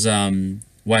Bills was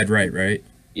wide right?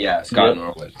 Yeah, Scott Yep.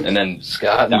 Norwood. And then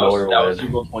Scott that was Norwood.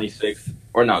 Super Bowl 26.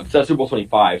 Or no, that's Super Bowl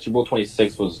 25. Super Bowl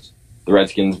 26 was the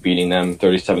Redskins beating them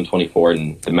 37-24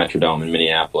 in the Metrodome in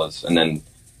Minneapolis. And then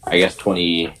I guess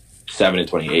 27 and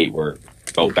 28 were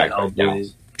both back to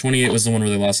Dallas. 28 was the one where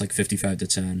they lost like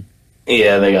 55-10.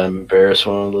 Yeah, they got embarrassed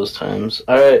one of those times.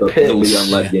 All right, The picks.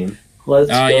 Leon Lett game. Let's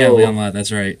Oh go. yeah, Leon Lott,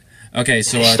 that's right. Okay,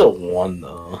 so He still won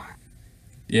though.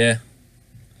 yeah.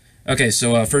 Okay,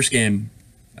 so first game,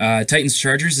 Titans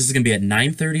Chargers. This is gonna be at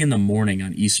 9:30 in the morning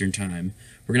on Eastern time.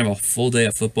 We're gonna have a full day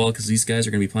of football because these guys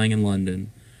are gonna be playing in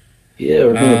London. Yeah,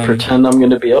 we're gonna Um, pretend I'm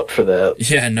gonna be up for that.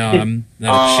 Yeah, no, I'm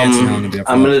not a chance in hell I'm gonna be up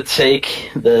for I'm that. gonna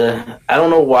take the. I don't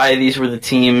know why these were the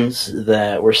teams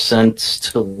that were sent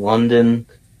to London,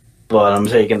 but I'm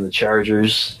taking the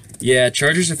Chargers. Yeah,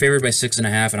 Chargers are favored by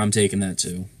 6.5, and I'm taking that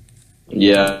too.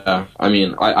 Yeah, I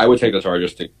mean, I would take the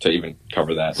Chargers to even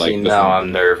cover that. See, this now is-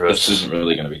 I'm nervous. This isn't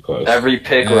really going to be close. Every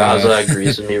pick Raza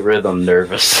agrees with me with. I'm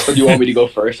nervous. Do you want me to go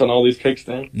first on all these picks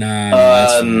then? Nah, no,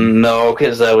 that's fine. No,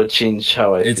 because that would change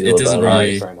how I It feel doesn't about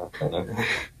really- it. Fair enough, fair enough.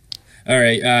 All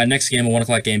right, next game, a 1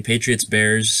 o'clock game, Patriots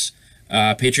Bears.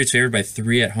 Patriots favored by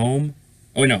 3 at home.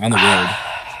 Oh no, on the road.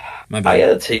 My I bad.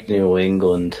 gotta take New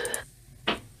England.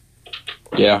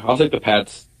 Yeah, I'll take the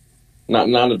Pats.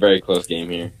 Not a very close game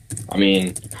here. I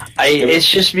mean, It's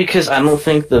just because I don't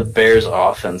think the Bears'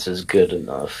 offense is good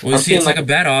enough. Well, you I'm see, it's feeling like a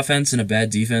bad offense and a bad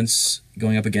defense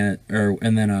going up again,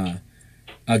 and then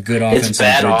a good offense. It's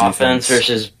bad and a good offense defense.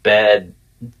 versus bad.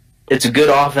 It's a good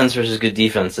offense versus good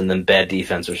defense, and then bad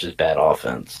defense versus bad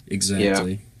offense.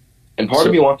 Exactly. and part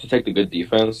of me wants to take the good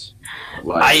defense.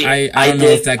 Like, I don't know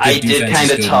if that good I did defense kind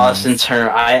is of good toss enough. and turn.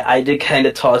 I did kind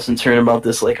of toss and turn about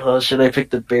this, like, oh, should I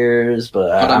pick the Bears? But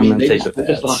but I'm I mean, gonna they take the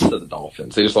just lost Pats. to the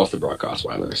Dolphins. They just lost to Brock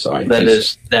Osweiler. So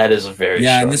That is a very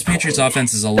Yeah, strong and this Patriots call.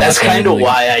 offense is a lot. That's better kind than of the-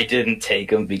 why I didn't take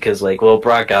them because, like, well,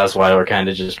 Brock Osweiler kind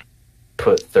of just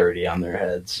put 30 on their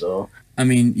heads, so I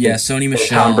mean, yeah, Sony Tom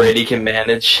Michelle, Brady can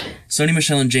manage. Sony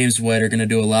Michelle, and James White are going to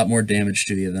do a lot more damage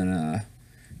to you than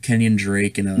Kenyon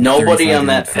Drake and a. Nobody on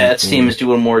that 35-year-old Pats Frank team Gore. is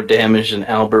doing more damage than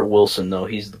Albert Wilson, though.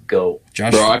 He's the GOAT.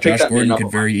 Josh, Bro, I picked Josh that Gordon man up could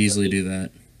on very my easily team. do that.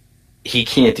 He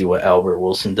can't do what Albert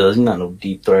Wilson does. He's not no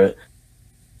deep threat.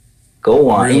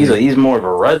 Go on. Really? He's more of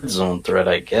a red zone threat,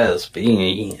 I guess. But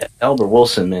Albert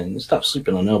Wilson, man, stop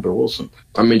sleeping on Albert Wilson.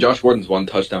 I mean, Josh Gordon's one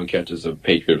touchdown catch as a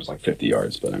Patriot was like 50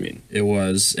 yards, but I mean, It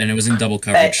was, and it was in double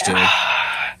coverage too.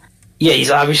 Yeah, he's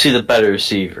obviously the better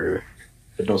receiver.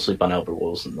 But don't sleep on Albert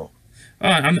Wilson, though.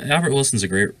 Albert Wilson's a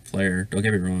great player. Don't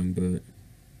get me wrong, but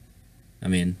I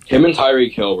mean, Him and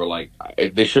Tyreek Hill were like,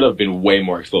 they should have been way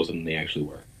more explosive than they actually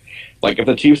were. Like, if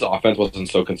the Chiefs' offense wasn't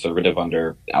so conservative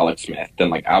under Alex Smith, then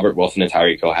like Albert Wilson and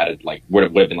Tyreek Hill would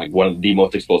have been like one of the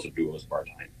most explosive duos of our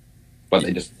time. But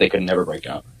they could never break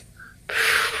out.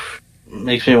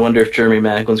 Makes me wonder if Jeremy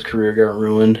Macklin's career got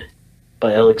ruined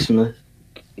by Alex Smith.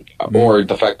 Or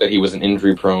the fact that he was an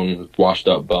injury-prone,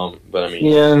 washed-up bum. But I mean,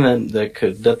 Yeah, and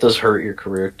that does hurt your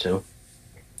career too.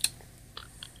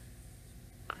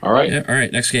 all right. yeah, all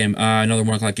right. Next game, another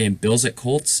 1:00 game. Bills at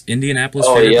Colts. Indianapolis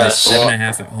Oh, favored by yes.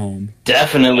 7.5 at home.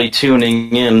 Definitely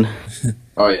tuning in.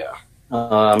 Oh yeah.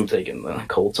 I'm taking the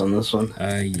Colts on this one.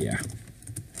 Yeah.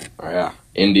 Oh yeah.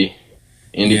 Indy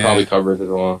Yeah. probably covers it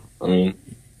all. I mean,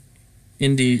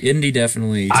 Indy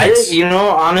definitely.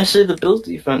 Honestly, the Bills'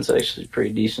 defense actually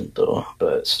pretty decent though,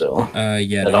 but still.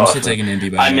 Yeah, That no, I'm still offense- taking Indy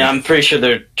by. I mean, I'm pretty sure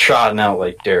they're trotting out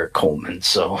like Derek Coleman,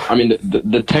 so. I mean,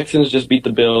 the Texans just beat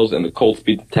the Bills, and the Colts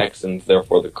beat the Texans.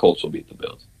 Therefore, the Colts will beat the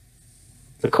Bills.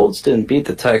 The Colts didn't beat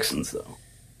the Texans though.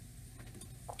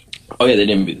 Oh yeah, they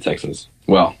didn't beat the Texans.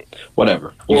 Well,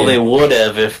 whatever. Well, they would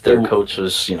have if their They- coach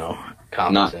was, Not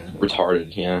competent.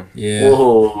 retarded. Yeah. Yeah.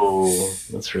 Whoa,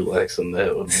 let's relax on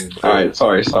that one. All right.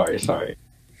 Sorry.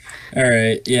 All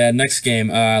right. Yeah. Next game.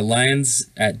 Lions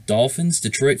at Dolphins.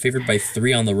 Detroit favored by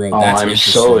 3 on the road. Oh, That's I'm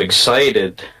interesting. so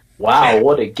excited! Wow,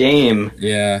 what a game!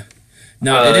 Yeah.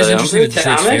 No, it is interesting that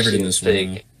Detroit's favored in this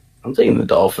one. I'm taking the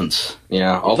Dolphins.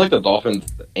 Yeah, I'll take the Dolphins,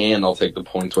 and I'll take the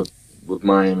points with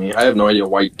Miami. I have no idea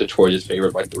why Detroit is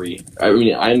favored by 3. I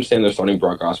mean, I understand they're starting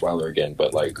Brock Osweiler again,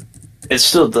 but like, It's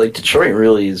still like Detroit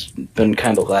really has been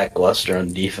kind of lackluster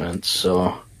on defense, so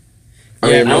Yeah, I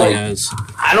it mean, really like, has.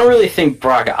 I don't really think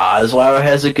Brock Osweiler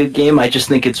has a good game. I just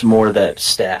think it's more that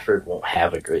Stafford won't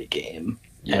have a great game,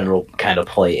 and it'll kind of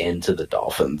play into the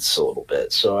Dolphins a little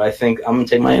bit. So I think I'm gonna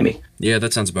take Miami. Yeah,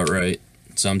 that sounds about right.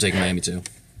 So I'm taking Miami too.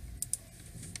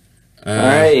 All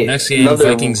right, Next game, another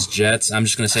Vikings Jets. I'm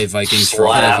just gonna say Vikings for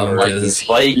all of them because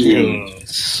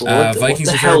Vikings. Vikings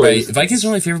the are hell favored is by Vikings are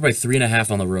only favored by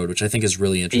 3.5 on the road, which I think is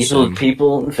really interesting.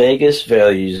 people in Vegas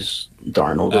values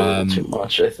Darnold a Um, little too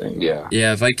much, I think. yeah,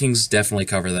 Yeah, Vikings definitely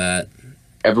cover that.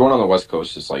 everyone on the West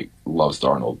Coast just like loves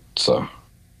Darnold. So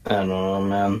I don't know,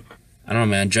 man. I don't know,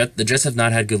 man. The Jets have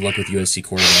not had good luck with USC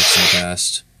quarterbacks in the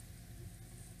past.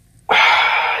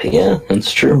 Yeah,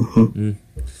 that's true. Mm.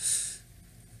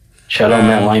 Shout out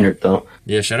Matt Leinart, though.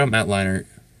 Yeah, shout out Matt Leinart.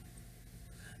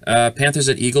 Panthers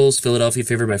at Eagles. Philadelphia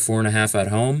favored by 4.5 at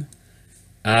home.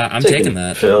 I'm taking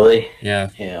that. Philly.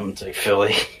 Yeah. Yeah, I'm gonna take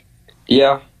Philly.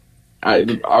 yeah, I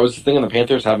was thinking the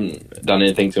Panthers haven't done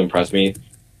anything to impress me.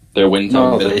 Their win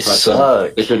No, didn't they impress them.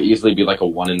 suck. They could easily be like a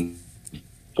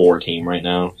 1-4 team right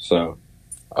now. So,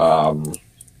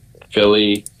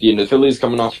 Philly, Philly's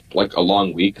coming off like a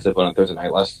long week because they put on Thursday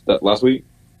night last week.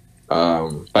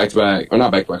 Back to back, or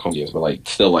not back to back home games, but like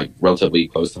still like relatively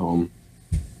close to home.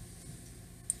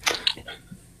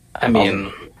 I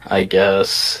mean, I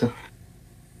guess.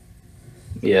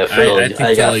 Yeah, I Philly. think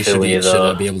I got Philly should Philly,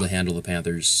 though. be able to handle the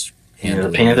Panthers. Yeah, the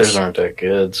handily. Panthers aren't that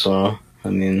good, so, I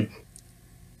mean.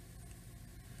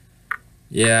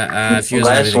 Yeah, if you guys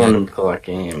have Last anything 1 o'clock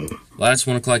game. last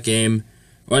 1:00 game.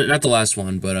 Well, not the last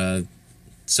one, but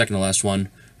second to last one.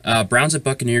 Browns at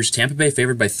Buccaneers. Tampa Bay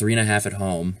favored by 3.5 at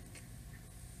home.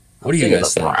 What do you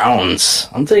guys The think? Browns.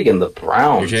 I'm taking the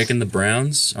Browns. You're taking the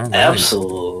Browns? All right.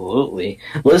 Absolutely.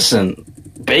 Listen,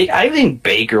 I think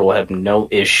Baker will have no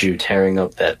issue tearing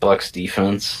up that Bucks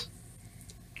defense.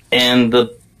 And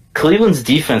the Cleveland's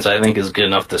defense, I think, is good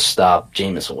enough to stop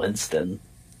Jameis Winston.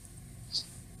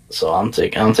 So I'm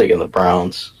taking the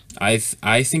Browns. I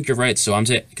think you're right. So I'm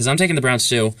taking the Browns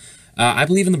too. I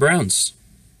believe in the Browns.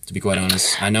 To be quite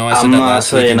honest, I know I said I'm that not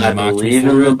last week saying and you I mocked me believe for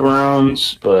in the it.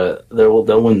 Browns, but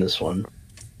they'll win this one.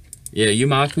 Yeah, you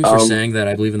mocked me for saying that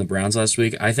I believe in the Browns last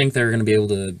week. I think they're going to be able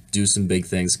to do some big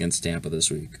things against Tampa this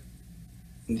week.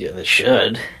 Yeah, they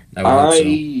should. I would hope so.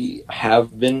 I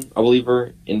have been a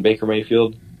believer in Baker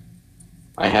Mayfield.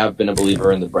 I have been a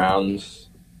believer in the Browns.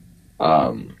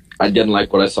 I didn't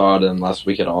like what I saw of them last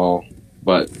week at all,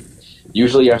 but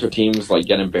usually after teams like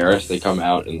get embarrassed, they come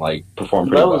out and like perform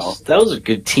pretty well. That was a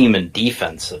good team in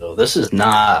defense, though. This is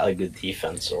not a good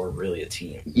defense or really a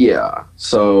team. Yeah,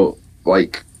 so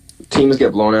like teams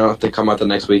get blown out, they come out the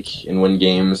next week and win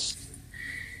games.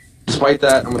 Despite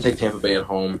that, I'm gonna take Tampa Bay at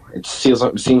home. It seems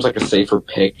like a safer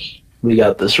pick. We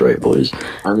got this right, boys.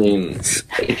 I mean,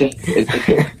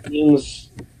 it seems.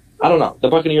 I don't know. The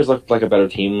Buccaneers looked like a better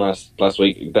team last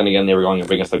week. Then again, they were going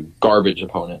up against a garbage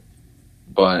opponent.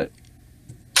 But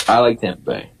I like Tampa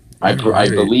Bay. I Alright.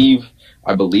 believe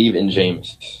in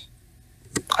Jameis.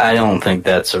 I don't think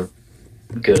that's a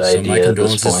good So idea my at this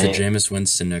condolences to point. Jameis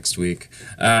Winston next week.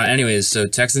 Anyways, so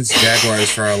Texans Jaguars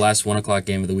for our last 1:00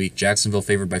 game of the week. Jacksonville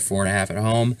favored by 4.5 at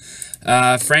home.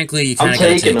 Frankly, you kind I'm of got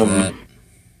to taking take them. that.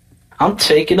 I'm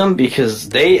taking them because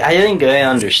I think they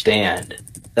understand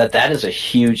that is a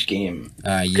huge game.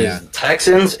 Yeah. Because the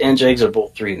Texans and Jags are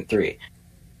both 3-3,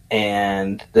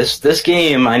 and this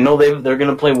game, I know they're going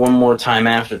to play one more time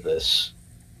after this,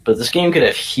 but this game could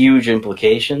have huge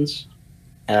implications,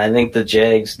 and I think the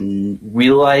Jags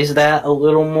realize that a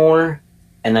little more,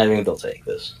 and I think they'll take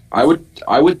this. I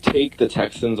would take the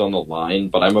Texans on the line,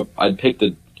 but I'd pick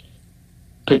the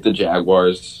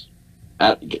Jaguars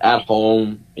at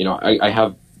home. You know, I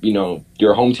have, you know,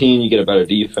 your home team, you get a better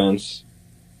defense.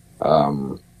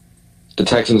 The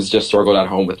Texans just struggled at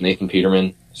home with Nathan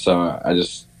Peterman, so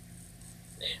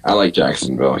I like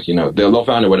Jacksonville. You know, they'll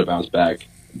find a way to bounce back.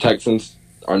 The Texans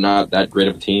are not that great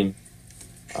of a team.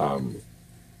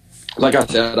 Like I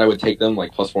said, I would take them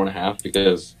like plus 4.5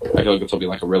 because I feel like this will be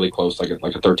like a really close, like a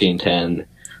 13-10,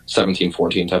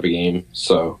 17-14 type of game.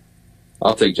 So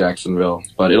I'll take Jacksonville,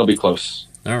 but it'll be close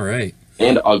All right.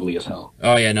 and ugly as hell.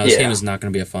 Oh, yeah, no, this Yeah. game is not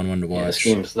going to be a fun one to Yeah, this watch.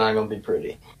 game's not going to be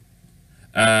pretty.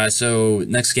 So,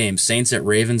 next game, Saints at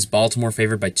Ravens. Baltimore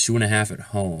favored by 2.5 at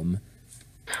home.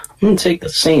 I'm going to take the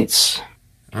Saints.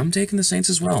 I'm taking the Saints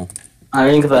as well. I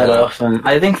think that often.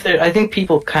 I think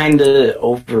people kind of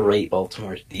overrate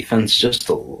Baltimore's defense just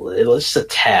a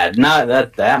tad. Not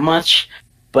that much,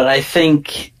 but I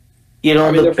think the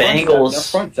their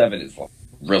Bengals. front seven is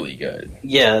really good.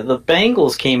 Yeah, the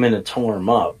Bengals came in and tore them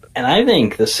up, and I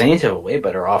think the Saints have a way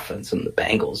better offense than the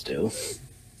Bengals do.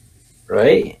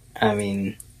 Right? I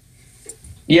mean,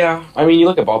 Yeah, I mean, you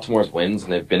look at Baltimore's wins,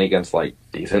 and they've been against like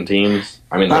decent teams.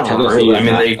 I mean, like not Tennessee. really. I is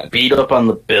mean, not they that- beat up on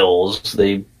the Bills.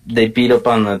 They beat up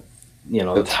on the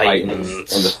the Titans.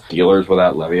 and the Steelers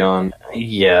without Le'Veon.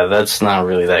 Yeah, that's not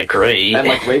really that great. And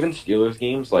like Ravens Steelers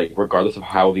games, like regardless of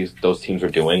how those teams are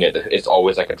doing, it's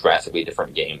always like a drastically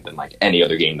different game than like any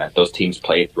other game that those teams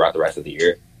play throughout the rest of the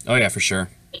year. Oh, yeah, for sure.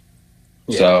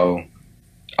 Yeah. So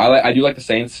I do like the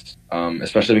Saints,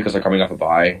 especially because they're coming off a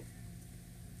bye.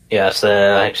 Yes,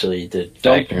 that actually did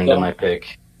factor into my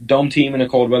pick. Dome team in a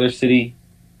cold weather city,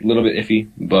 a little bit iffy,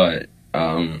 but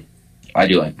I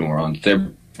do like New Orleans.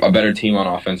 They're a better team on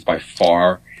offense by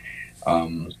far.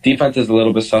 Defense is a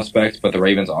little bit suspect, but the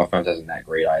Ravens' offense isn't that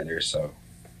great either, so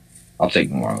I'll take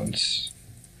New Orleans.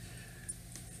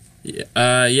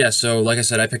 Yeah, so like I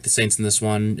said, I picked the Saints in this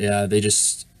one. Yeah, they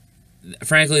just...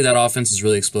 Frankly, that offense is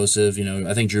really explosive. You know,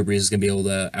 I think Drew Brees is going to be able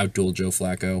to outduel Joe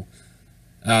Flacco.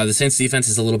 The Saints' defense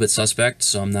is a little bit suspect,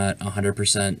 so I'm not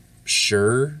 100%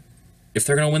 sure if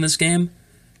they're going to win this game,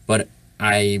 but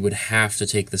I would have to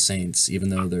take the Saints, even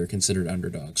though they're considered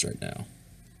underdogs right now.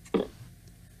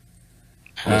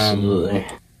 Absolutely.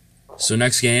 So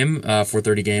next game,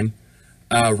 4:30 game,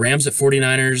 Rams at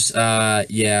 49ers.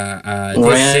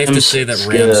 It's safe to say that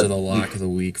Rams are the lock of the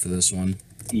week for this one.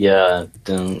 Yeah,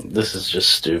 then this is just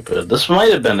stupid. This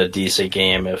might have been a decent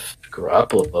game if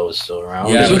Garoppolo was still around.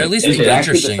 Yeah, This but was- at least this it'd be was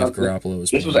actually interesting the if Garoppolo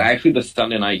was This was playing. actually the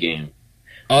Sunday night game.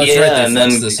 Oh, that's Yeah, right, they and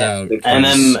flexed then- this out.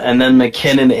 and then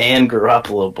McKinnon and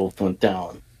Garoppolo both went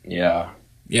down. Yeah.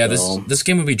 Yeah, So- this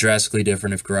game would be drastically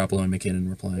different if Garoppolo and McKinnon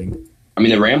were playing. I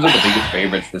mean, the Rams are the biggest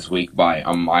favorites this week by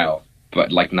a mile,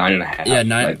 but like 9.5. Yeah,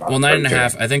 Like,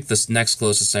 9.5. I think the next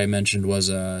closest I mentioned was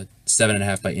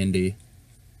 7.5 by Indy.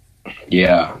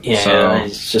 Yeah. Yeah, So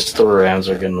it's just the Rams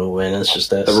are going to win. It's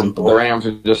just that the simple. Rams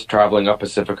are just traveling up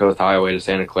Pacific Coast Highway to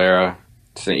Santa Clara.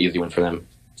 It's an easy win for them.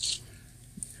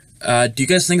 Do you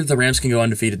guys think that the Rams can go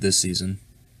undefeated this season?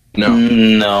 No.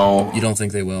 No, You don't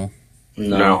think they will?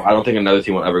 No, I don't think another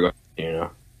team will ever go. You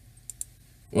know.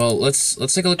 Well, let's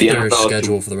take a look The at their NFL is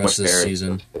schedule too for the rest of much this fair.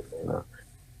 season.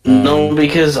 No,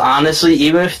 because honestly,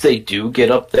 even if they do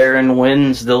get up there and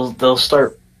wins, they'll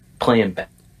start playing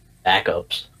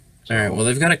backups. All right. Well,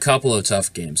 they've got a couple of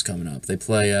tough games coming up. They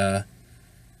play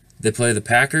the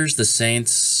Packers, the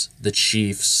Saints, the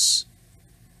Chiefs.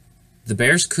 The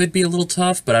Bears could be a little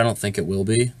tough, but I don't think it will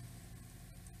be.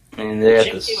 I mean, they got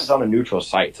Chiefs game is this. on a neutral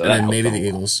site, so And that then helps maybe them the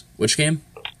a lot. Eagles. Which game?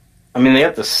 I mean, they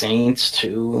got the Saints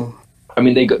too. I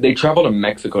mean, they travel to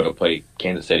Mexico to play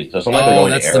Kansas City, so it's not like they're Oh,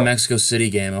 going that's to the Arrow. Mexico City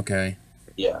game. Okay.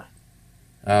 Yeah.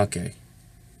 Okay.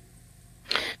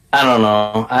 I don't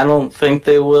know. I don't think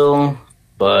they will,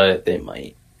 but they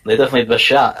might. They definitely have a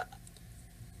shot.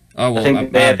 Oh well, I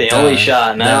think they have the only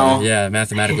shot now. Yeah,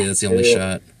 mathematically, that's the only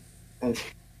Yeah. shot.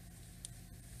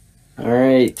 All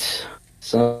right.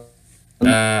 So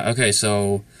Okay,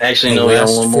 so Actually, the no, we have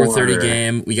last one 4:30 more.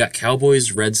 game, we got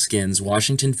Cowboys Redskins.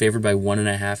 Washington favored by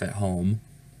 1.5 at home.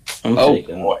 I'm Oh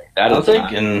taking, boy, that I'm is not-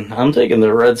 taking, I'm taking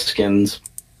the Redskins.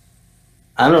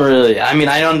 I don't really. I mean,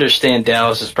 I understand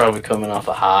Dallas is probably coming off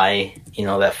a high,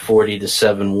 that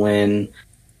 40-7 win,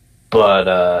 but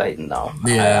no,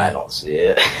 Yeah. I don't see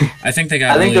it. I think they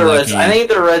got I think really the lucky. I think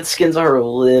the Redskins are a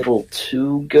little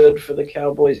too good for the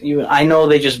Cowboys. Even I know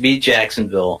they just beat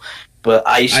Jacksonville, but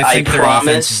I think their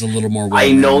offense is promise. a little more.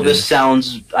 I know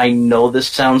well-rounded. this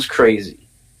sounds crazy,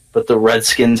 but the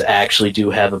Redskins actually do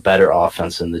have a better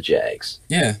offense than the Jags.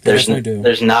 Yeah, they definitely do.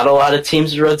 There's not a lot of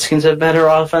teams the Redskins have better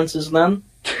offenses than,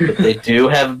 but they do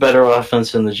have a better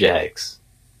offense than the Jags.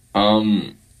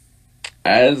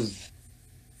 As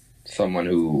someone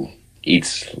who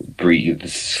eats,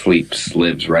 breathes, sleeps,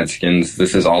 lives Redskins,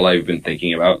 this is all I've been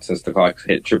thinking about since the clock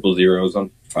hit 000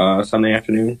 on Sunday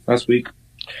afternoon last week.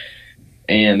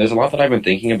 And there's a lot that I've been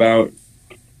thinking about.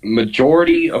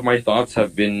 Majority of my thoughts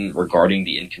have been regarding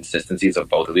the inconsistencies of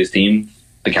both of these teams.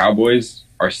 The Cowboys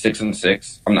are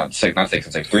 6-6. I'm not 6-6,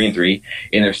 3-3.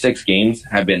 In their 6 games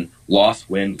have been loss,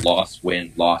 win, loss,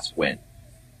 win, loss, win.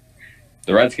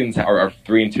 The Redskins are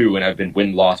 3-2 and have been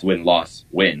win, loss, win, loss,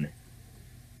 win.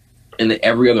 And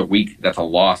every other week that's a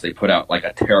loss, they put out like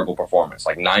a terrible performance,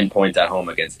 like 9 points at home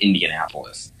against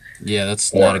Indianapolis, Yeah,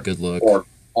 that's not a good look.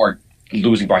 or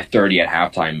losing by 30 at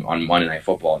halftime on Monday Night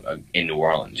Football in New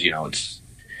Orleans. It's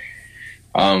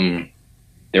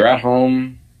they're at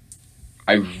home.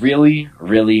 I really,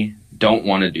 really don't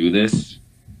want to do this,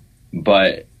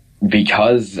 but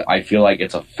because I feel like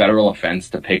it's a federal offense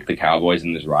to pick the Cowboys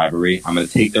in this rivalry, I'm going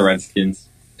to take the Redskins.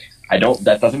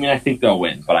 That doesn't mean I think they'll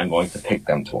win, but I'm going to pick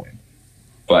them to win.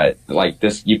 But like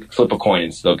this, you flip a coin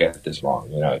and still get this wrong.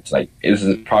 It's like this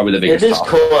is probably the biggest. It is toss.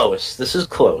 close. This is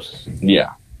close,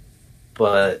 Yeah.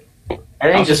 but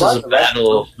I think this is a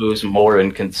battle of who's more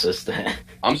inconsistent.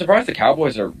 I'm surprised the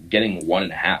Cowboys are getting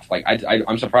 1.5. Like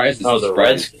I'm surprised. The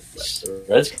Redskins. The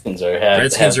Redskins are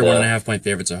Redskins are 1.5 point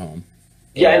favorites at home.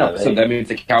 Yeah, I know. So that means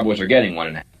the Cowboys are getting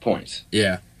 1.5 points.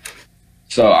 Yeah.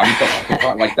 So I'm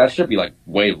surprised, like that should be like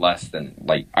way less than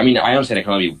like. I mean, I understand it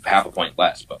can only be half a point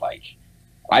less, but like,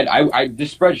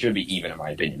 this spread should be even in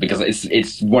my opinion because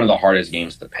it's one of the hardest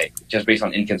games to pick just based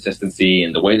on inconsistency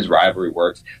and the way this rivalry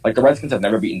works. Like the Redskins have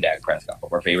never beaten Dak Prescott,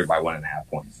 but we're favored by 1.5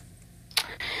 points.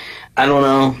 I don't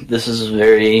know. This is a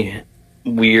very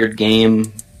weird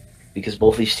game because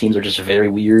both these teams are just very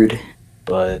weird,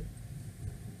 but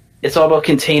it's all about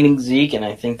containing Zeke, and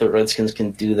I think the Redskins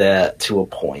can do that to a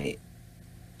point.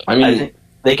 I mean, I think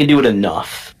they can do it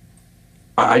enough.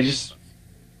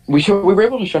 We were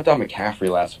able to shut down McCaffrey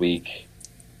last week.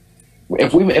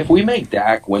 If we make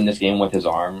Dak win this game with his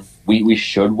arm, we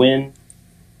should win.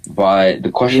 But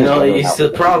the question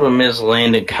the problem is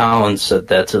Landon Collins said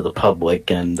that to the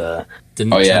public, and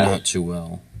Didn't turn out too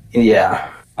well.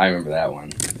 yeah, I remember that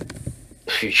one.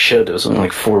 he should. It was only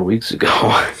like 4 weeks ago.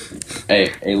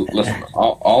 Hey, listen.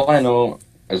 All I know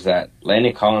is that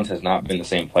Landon Collins has not been the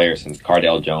same player since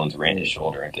Cardale Jones ran his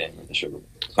shoulder into him in the Sugar Bowl.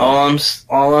 So,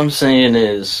 All I'm saying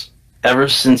is, ever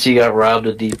since he got robbed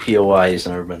of DPOI, he's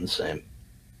never been the same.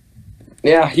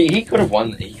 yeah, he could have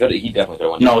won. He definitely could have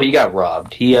won. No, he got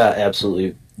robbed. He got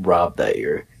absolutely robbed that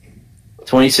year.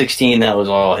 2016, that was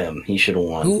all him. He should have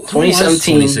won. Who was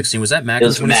 2017 was that Mac it in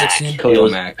was 2016? Mac. Khalil It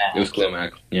was Mack. Mack. It was Khalil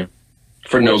Mack. Yeah,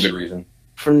 for no good reason.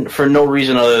 for no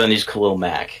reason other than he's Khalil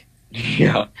Mack.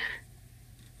 Yeah.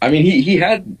 I mean, he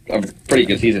had a pretty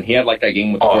good season. He had like that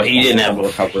game with the He didn't have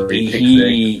recovery.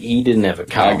 he didn't have a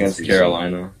Collins against season.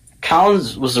 Carolina.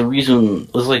 Collins was the reason.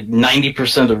 Was like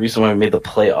 90% of the reason why we made the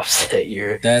playoffs that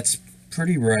year. That's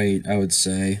pretty right, I would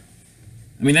say.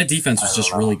 I mean, that defense was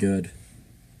just really good.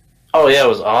 Oh yeah, it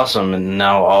was awesome, and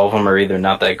now all of them are either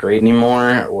not that great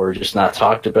anymore, or just not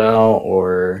talked about,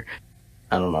 or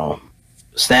I don't know.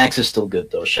 Snacks is still good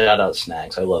though. Shout out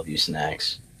Snacks. I love you,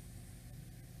 Snacks.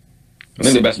 I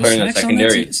think the best player in the Snacks on that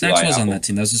secondary. team? Snacks Eli was on Apple. that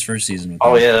team. That was his first season. With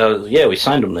Oh them. yeah, we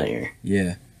signed him that year.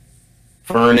 Yeah.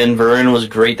 Vernon was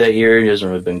great that year. He hasn't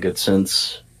really been good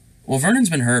since. Well, Vernon's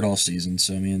been hurt all season,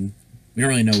 so I mean, we don't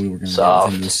really know we were going to get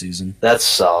Soft. him this season. That's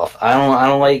soft. I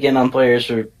don't like getting on players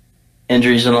for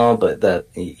injuries and all, but that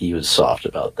he was soft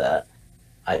about that.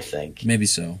 I think Maybe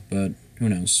so, but who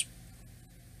knows?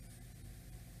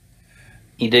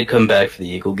 he did come back for the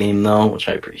Eagle game though, which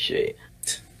I appreciate.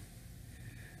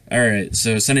 All right,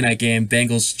 so Sunday night game,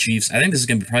 Bengals Chiefs. I think this is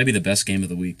going to probably be the best game of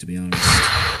the week, to be honest.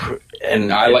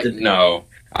 And I like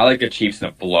the Chiefs in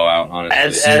a blowout. Honestly, at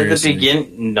the Seriously.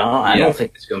 beginning. No, I Yeah. don't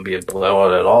think it's going to be a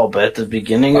blowout at all. But at the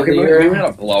beginning of okay, the maybe year, not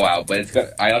a blowout, but it's got.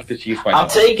 I like the Chiefs by. I'm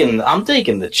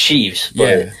taking the Chiefs. But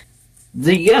Yeah.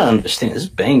 You gotta understand, this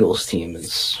Bengals team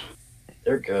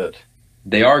they're good.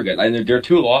 They are good. And there are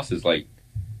 2 losses. Like,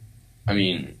 I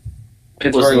mean,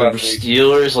 Pittsburgh Was last the week.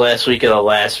 Steelers last week at a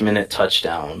last-minute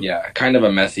touchdown. Yeah, kind of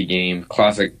a messy game.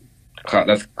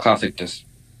 That's classic. Just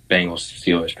Bengals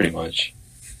Steelers, pretty much.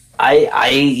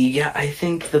 I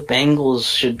think the Bengals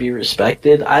should be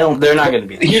respected. They're not going to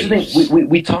be the Here's the Chiefs. thing.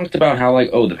 We talked about how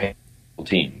the Panthers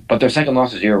team, but their second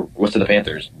loss this year was to the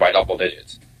Panthers by double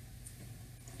digits.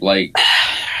 Like,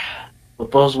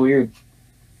 Football's weird.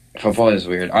 football is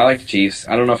weird. I like the Chiefs.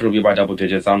 I don't know if it'll be by double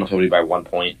digits. I don't know if it'll be by 1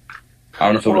 point. I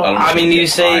don't know if it'll. Well, I don't know if you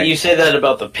it'll be say that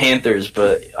about the Panthers,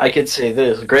 but I could say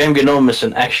this: Graham Gano missed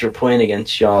an extra point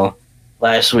against y'all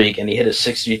last week, and he hit a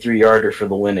 63-yarder for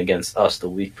the win against us the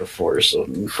week before. So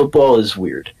football is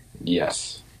weird.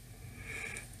 Yes.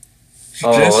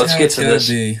 Oh, Just let's how get it's to gotta this.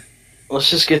 be. Let's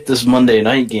just get this Monday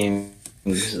night game.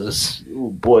 Oh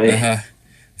boy.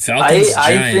 Falcons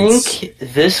I Giants. think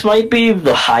this might be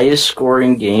the highest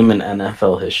scoring game in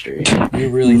NFL history. You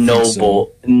really think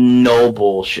so? No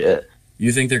bullshit.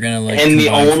 You think they're gonna And the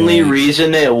combine for, only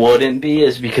reason it wouldn't be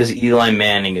is because Eli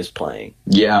Manning is playing.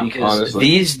 Yeah. Because honestly.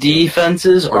 these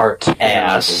defenses are terrible.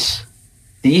 ass.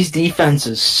 These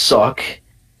defenses suck.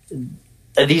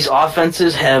 These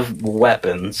offenses have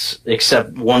weapons,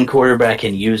 except one quarterback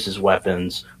can use his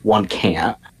weapons, one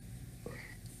can't.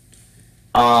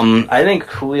 I think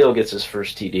Julio gets his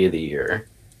first TD of the year.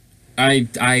 I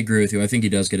agree with you. I think he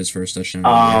does get his first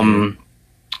touchdown.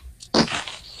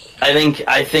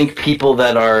 I think people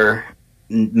that are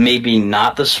maybe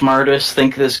not the smartest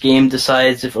think this game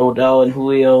decides if Odell and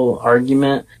Julio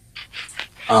argument.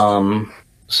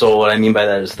 So what I mean by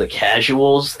that is the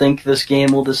casuals think this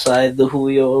game will decide the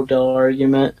Julio Odell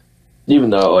argument. Even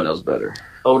though Odell's better.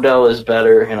 Odell is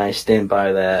better, and I stand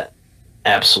by that.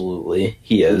 Absolutely,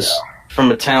 he is. Yeah. From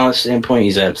a talent standpoint,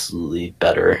 he's absolutely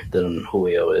better than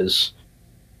Julio is.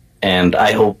 And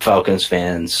I hope Falcons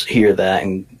fans hear that,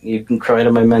 and you can cry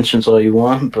to my mentions all you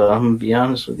want, but I'm going to be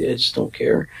honest with you, I just don't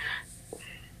care.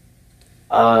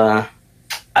 I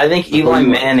think Eli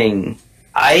Manning...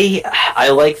 I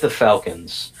like the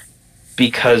Falcons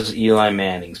because Eli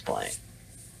Manning's playing.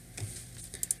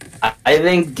 I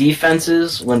think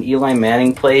defenses, when Eli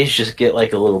Manning plays, just get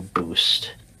like a little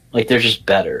boost. Like they're just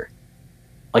better.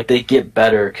 Like they get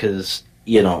better because,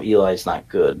 Eli's not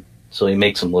good. So he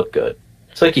makes them look good.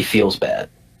 It's like he feels bad.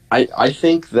 I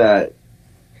think that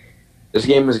this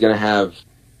game is going to have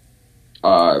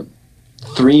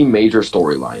 3 major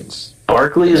storylines.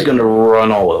 Barkley is going to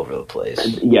run all over the place.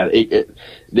 Yeah,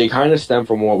 they kind of stem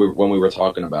from when we were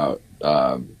talking about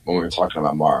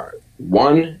Mara.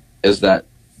 One is that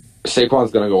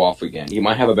Saquon's going to go off again. He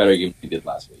might have a better game than he did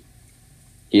last week.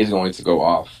 He's going to go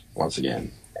off once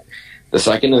again. The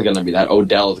second is going to be that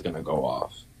Odell is going to go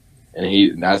off, and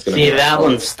that's going to See, that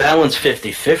one's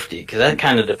 50-50 because that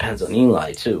kind of depends on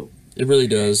Eli too. It really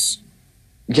does.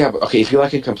 Yeah, but okay, if Eli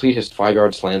can complete his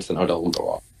 5-yard slants, then Odell will go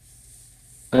off.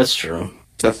 That's true.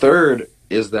 The third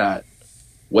is that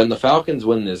when the Falcons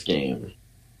win this game,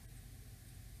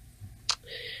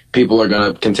 people are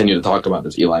going to continue to talk about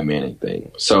this Eli Manning thing.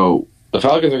 So the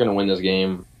Falcons are going to win this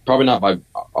game, probably not by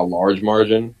a large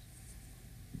margin,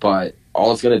 but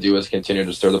all it's going to do is continue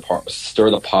to stir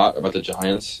the pot about the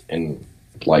Giants, and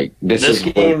this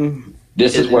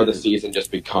is where the season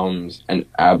just becomes an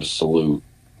absolute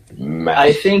mess.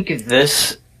 I think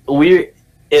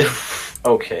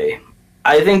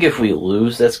I think if we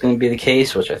lose, that's going to be the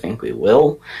case, which I think we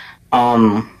will.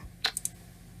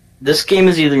 This game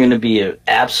is either going to be an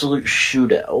absolute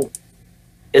shootout.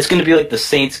 It's going to be like the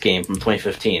Saints game from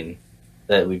 2015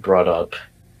 that we brought up,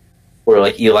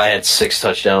 where Eli had 6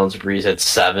 touchdowns, Breeze had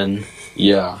 7.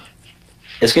 Yeah.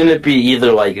 It's going to be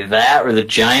either like that, or the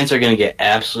Giants are going to get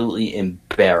absolutely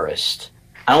embarrassed.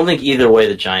 I don't think either way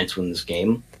the Giants win this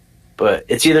game, but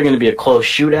it's either going to be a close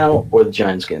shootout or the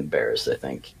Giants get embarrassed, I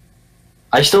think.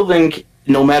 I still think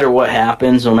no matter what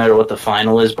happens, no matter what the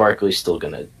final is, Barkley's still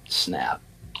going to snap.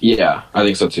 Yeah, I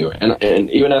think so too. And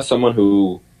even as someone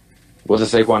who was a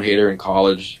Saquon hater in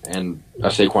college and a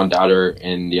Saquon doubter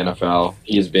in the NFL,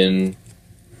 he's been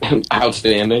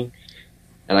outstanding.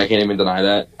 And I can't even deny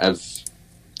that as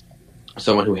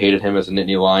someone who hated him as a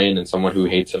Nittany Lion and someone who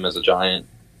hates him as a Giant.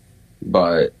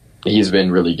 But he's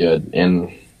been really good.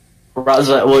 And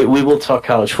Raza, we will talk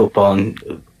college football,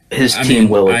 and his team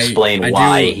will explain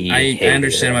why he hated I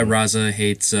understand him. why Raza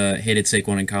hated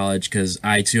Saquon in college, because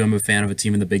I, too, am a fan of a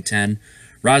team in the Big Ten.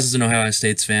 Raza's an Ohio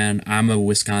State's fan. I'm a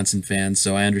Wisconsin fan,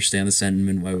 so I understand the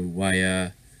sentiment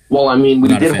why well, I mean, we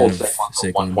not a did fan hold of Saquon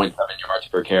to Saquon. 1.7 yards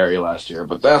per carry last year,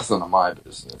 but that's none of my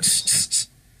business.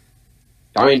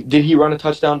 I mean, did he run a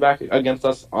touchdown back against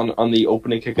us on the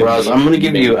opening kick? Roz, I'm gonna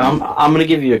give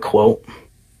you a quote.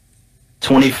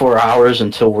 24 hours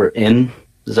until we're in.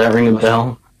 Does that ring a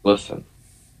bell? Listen,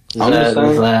 Does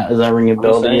that ring a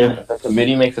bell to you? if the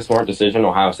committee makes a smart decision,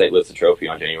 Ohio State lifts the trophy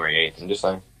on January 8th. I'm just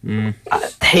saying.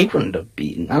 They wouldn't have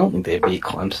beaten. I don't think they beat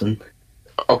Clemson.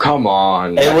 Oh, come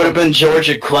on. It would have been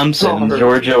Georgia Clemson.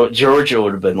 Georgia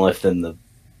would have been lifting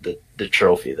the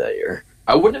trophy that year.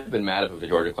 I wouldn't have been mad if it was the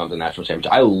Georgia Clemson national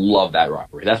championship. I love that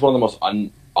rivalry. That's one of the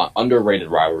most underrated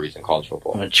rivalries in college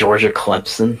football. Georgia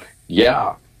Clemson.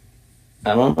 Yeah,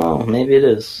 I don't know. Maybe it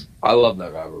is. I love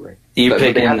that rivalry. Who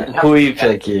are you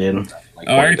picking?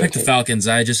 I already picked the Falcons.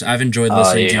 I've enjoyed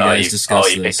listening to you guys discuss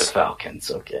this. You picked the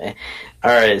Falcons. Okay.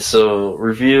 All right. So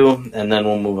review, and then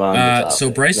we'll move on. So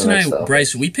Bryce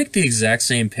we picked the exact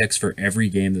same picks for every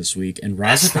game this week, and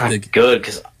Raza That's not good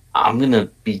because I'm gonna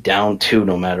be down 2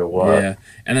 no matter what. Yeah,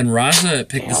 and then Raza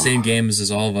picked the same games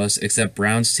as all of us, except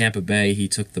Browns Tampa Bay. He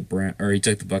took the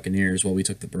Buccaneers, while we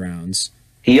took the Browns.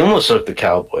 He almost took the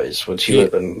Cowboys, which he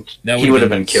would have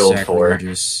been killed for.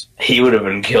 He would have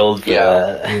been killed for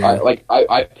that. Yeah.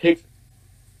 I picked.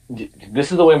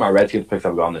 This is the way my Redskins picks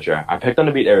have gone this year. I picked them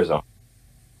to beat Arizona.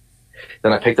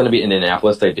 Then I picked them to beat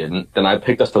Indianapolis. They didn't. Then I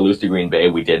picked us to lose to Green Bay.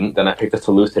 We didn't. Then I picked us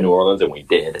to lose to New Orleans, and we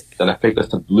did. Then I picked us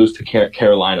to lose to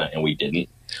Carolina, and we didn't.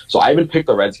 So I haven't picked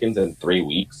the Redskins in 3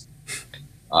 weeks.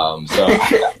 So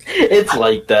it's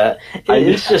like that.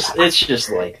 It's just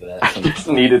like that. I just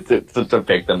needed to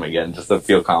pick them again just to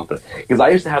feel confident. Because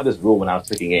I used to have this rule when I was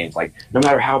picking games, like, no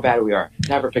matter how bad we are,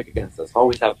 never pick against us.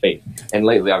 Always have faith. And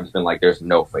lately I've just been like, there's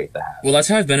no faith to have. Well, that's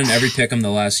how I've been in every pick 'em the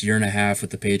last year and a half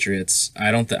with the Patriots.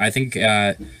 I think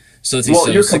so. Let's see, well,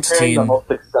 so you're 16. comparing the most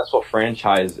successful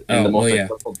franchise in the most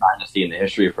successful dynasty in the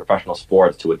history of professional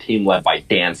sports to a team led by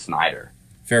Dan Snyder.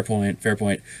 Fair point.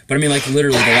 But I mean, like,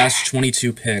 literally the last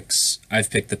 22 picks, I've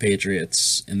picked the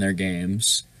Patriots in their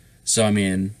games. So, I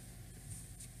mean...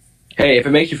 Hey, if it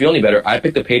makes you feel any better, I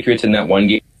picked the Patriots in that one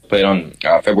game played on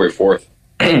February 4th.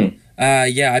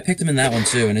 Yeah, I picked them in that one,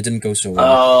 too, and it didn't go so well.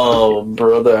 Oh,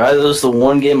 brother. That was the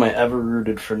one game I ever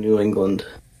rooted for New England.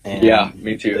 And yeah,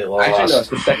 me too. Actually, no, it's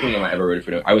the lost. second game I ever rooted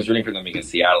for them. I was rooting for them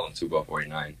against Seattle in Super Bowl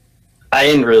 49. I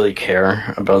didn't really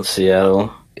care about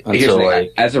Seattle.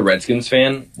 As a Redskins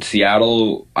fan,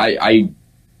 Seattle, I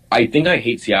think I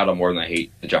hate Seattle more than I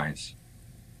hate the Giants.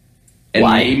 And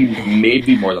why?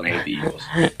 Maybe more than I hate the Eagles.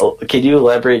 Oh, can you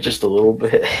elaborate just a little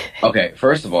bit? Okay,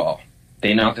 first of all,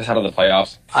 they knocked us out of the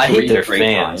playoffs. I hate their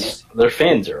fans. Times. Their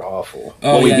fans are awful.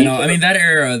 Oh, yeah, no, I mean, that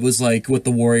era was like what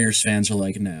the Warriors fans are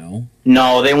like now.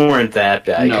 No, they weren't that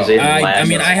bad. No. They didn't last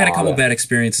I had a couple long. bad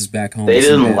experiences back home. They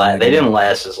didn't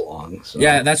last as long. So.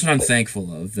 Yeah, that's what I'm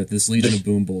thankful of, that this Legion of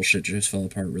Boom bullshit just fell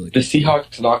apart really quickly. The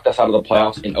Seahawks knocked us out of the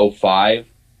playoffs in 05,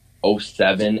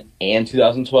 07, and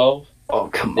 2012. Oh,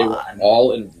 come They were on.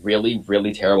 all in really,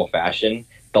 really terrible fashion.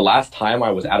 The last time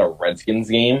I was at a Redskins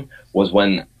game was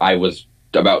when I was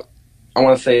about, I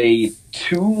want to say,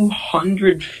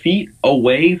 200 feet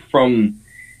away from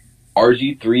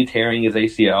RG3 tearing his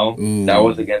ACL. Ooh. That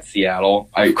was against Seattle.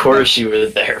 Of course you were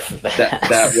there for that.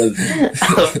 That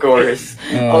was... Of course.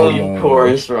 Oh. Of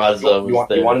course Raza was You want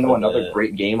there. to know for another that.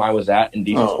 great game I was at in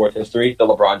DC sports history? The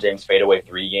LeBron James fadeaway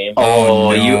 3 game. Oh,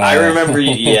 Oh, no. I remember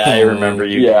you. Yeah, I remember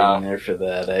you Yeah. being there for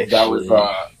that. Actually,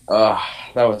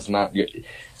 That was not good.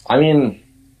 I mean,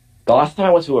 the last time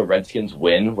I went to a Redskins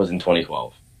win was in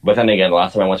 2012. But then again, the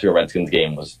last time I went to a Redskins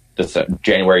game was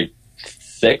January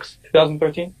 6th,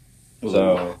 2013.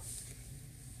 So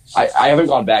I haven't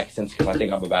gone back since because I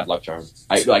think I'm a bad luck charm.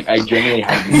 I genuinely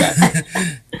haven't been back.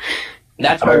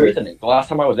 That's my reasoning. The last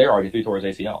time I was there, RG3 tore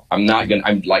his ACL. I don't plan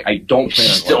on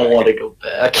don't want to go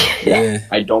back. Yeah.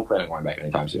 I don't plan on going back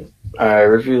anytime soon. All right,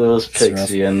 review those That's picks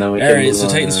rough. again. Then we All can right, move so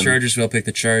on. Titans, Chargers, we'll pick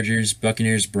the Chargers.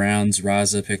 Buccaneers, Browns,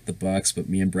 Raza picked the Bucks, but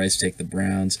me and Bryce take the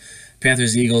Browns.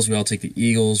 Panthers, Eagles, we all take the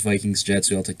Eagles. Vikings, Jets,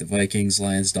 we all take the Vikings.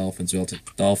 Lions, Dolphins, we all take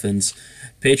the Dolphins.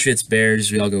 Patriots,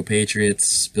 Bears, we all go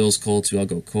Patriots. Bills, Colts, we all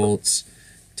go Colts.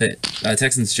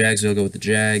 Texans, Jags, we all go with the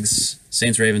Jags.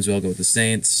 Saints, Ravens, we all go with the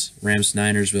Saints. Rams,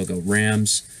 Niners, we all go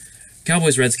Rams.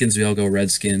 Cowboys, Redskins, we all go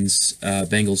Redskins.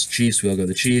 Bengals, Chiefs, we all go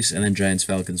the Chiefs. And then Giants,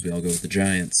 Falcons, we all go with the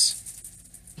Giants.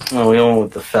 Oh, we went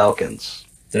with the Falcons.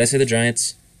 Did I say the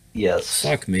Giants? Yes.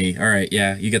 Fuck me. All right,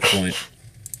 yeah, you get the point.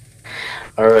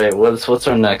 All right, what's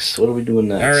our next? What are we doing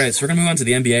next? All right, so we're gonna move on to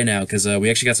the NBA now because we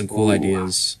actually got some cool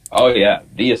ideas. Oh yeah,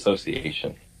 the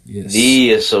association. Yes.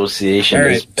 The association All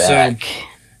is right, back.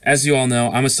 As you all know,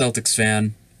 I'm a Celtics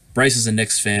fan. Bryce is a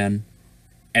Knicks fan,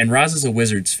 and Roz is a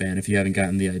Wizards fan. If you haven't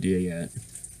gotten the idea yet.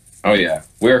 Oh yeah,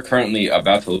 we're currently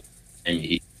about to lose the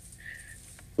Heat.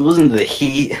 It wasn't the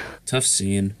Heat. Tough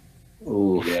scene.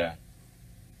 Oof. Yeah.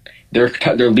 Their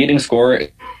leading scorer,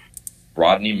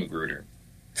 Rodney Magruder.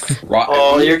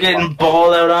 Oh, you're getting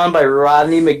balled out on by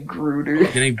Rodney Magruder.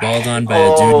 Getting balled on by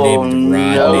a dude named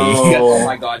Rodney. no. Oh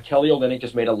my God! Kelly Olynyk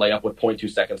just made a layup with 0.2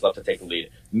 seconds left to take the lead.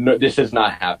 No, this is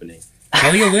not happening.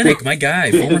 Kelly Olynyk, my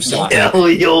guy, former Celtic.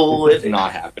 Kelly It's Olynyk.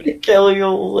 not happening. Kelly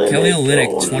Olynyk. Kelly Olynyk,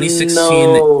 Oh,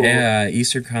 2016 no.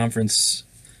 Eastern Conference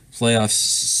playoff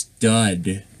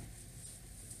stud.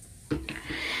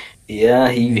 Yeah,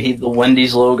 he the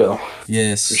Wendy's logo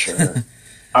Yes. for sure.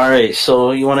 All right,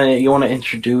 so you wanna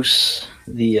introduce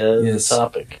the Yes.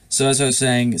 topic? So as I was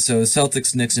saying,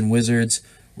 Celtics, Knicks, and Wizards,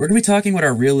 we're going to be talking what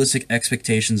our realistic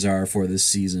expectations are for this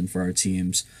season for our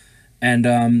teams. And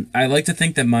I like to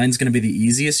think that mine's going to be the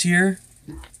easiest here.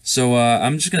 So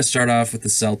I'm just going to start off with the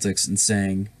Celtics and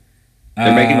saying...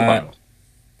 They're making the finals.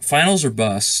 Finals or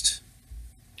bust?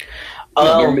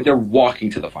 They're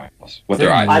walking to the finals with their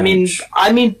They're- eyes.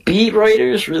 I mean, beat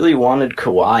writers really wanted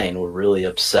Kawhi and were really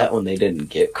upset when they didn't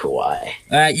get Kawhi.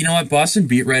 You know what? Boston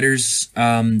beat writers,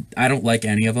 I don't like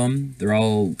any of them. They're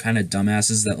all kind of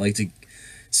dumbasses that like to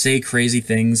say crazy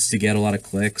things to get a lot of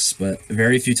clicks, but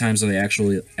very few times are they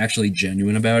actually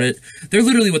genuine about it. They're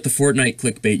literally what the Fortnite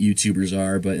clickbait YouTubers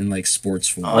are, but in like sports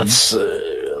form. It's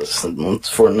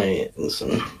Fortnite.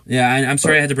 Listen, Yeah, I'm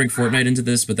sorry I had to bring Fortnite into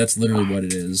this, but that's literally what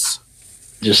it is.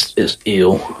 just is ew.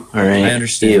 All right, I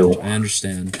understand. Ew. I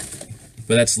understand.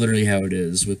 But that's literally how it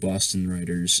is with Boston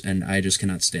writers, and I just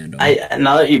cannot stand them.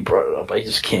 Now that you brought it up, I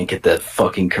just can't get that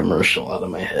fucking commercial out of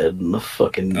my head and the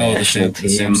fucking the national team.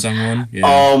 Samsung one? Yeah.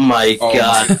 Oh my Oh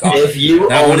god! my God. If you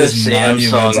That own one a is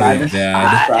Samsung, monumentally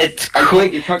bad. it's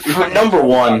quick. For number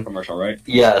one, commercial, right?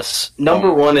 yes.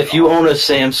 Number one, if you own a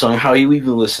Samsung, how are you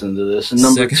even listening to this? And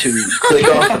number Second. two, click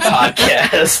off the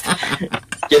podcast.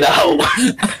 Get out.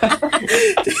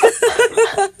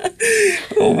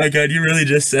 Oh my god, you really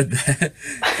just said that.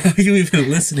 How are you even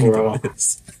listening Bro. to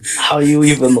this? How are you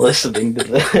even listening to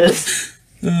this?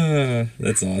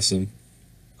 That's awesome.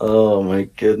 Oh my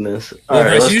goodness. Well, All right,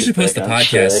 Bryce, let's you usually get post the back on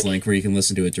podcast track. link where you can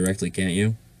listen to it directly, can't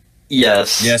you?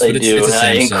 Yes, Yes, I but it's do. a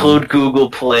I Samsung. include Google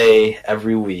Play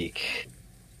every week.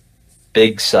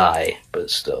 Big sigh, but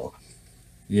still.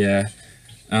 Yeah.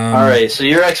 All right, so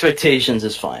your expectations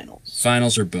is finals.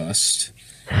 Finals or bust.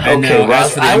 And Okay, now,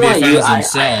 as for the I NBA want you.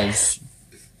 finals themselves,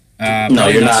 No,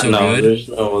 probably you're not not. so No,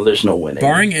 good. there's no winning.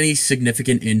 Barring any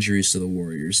significant injuries to the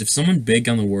Warriors, if someone big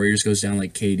on the Warriors goes down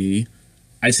like KD,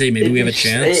 I'd say maybe we have a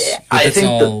chance. But I that's think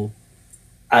all.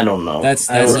 I don't know. That's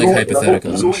I don't like know.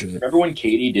 hypotheticals and shit. Remember when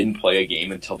Katie didn't play a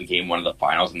game until the game one of the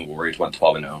finals and the Warriors went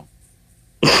 12-0?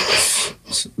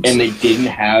 And they didn't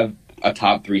have a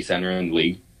top 3 center in the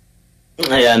league.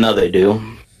 Yeah, no, they do.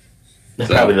 They're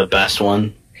So- probably the best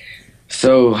one.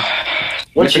 So,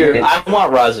 What's your? I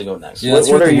want Roz to go next. Yeah, that's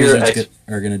what what are the your Wizards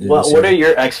are going to do. what this are year.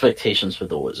 your expectations for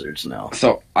the Wizards now?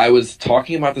 So I was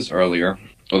talking about this earlier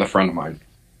with a friend of mine,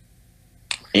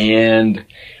 and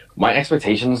my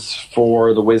expectations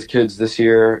for the Wiz Kids this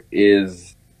year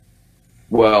is,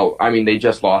 well, I mean, they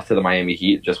just lost to the Miami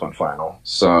Heat, just went final.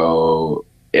 So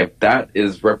if that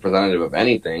is representative of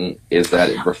anything, is that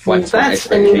it reflects my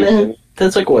expectations.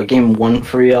 That's like what, game one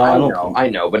for y'all? I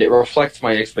know, but it reflects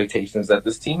my expectations that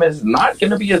this team is not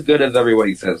going to be as good as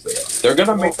everybody says they are. They're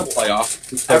going to make the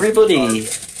playoffs.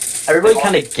 Everybody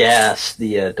kind of gassed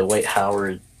the Dwight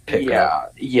Howard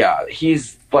pickup. Yeah,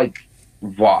 he's like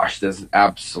washed as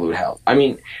absolute hell. I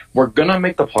mean, we're gonna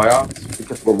make the playoffs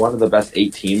because we're one of the best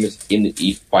 8 teams in the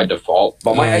East by default.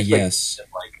 But my yes.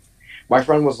 like, my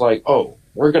friend was like, "Oh,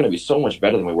 we're gonna be so much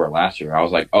better than we were last year." I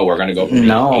was like, "Oh, we're gonna go from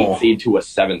No. an 8 seed to a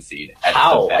 7 seed." at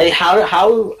How? the best.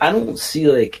 How? I don't see,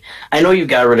 like, I know you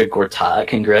got rid of Gortat.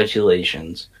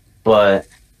 Congratulations, but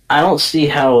I don't see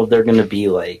how they're going to be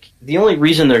like. The only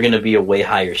reason they're going to be a way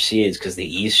higher seed is because the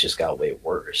East just got way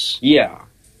worse. Yeah.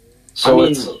 So I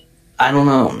mean- it's. I don't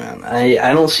know, man.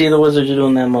 I don't see the Wizards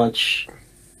doing that much.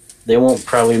 They won't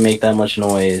probably make that much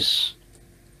noise.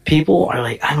 People are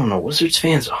like, I don't know, Wizards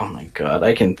fans. Oh my god,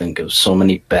 I can think of so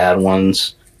many bad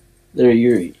ones.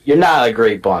 You're not a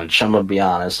great bunch. I'm gonna be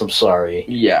honest. I'm sorry.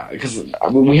 Yeah, because I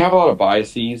mean, we have a lot of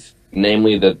biases,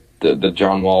 namely the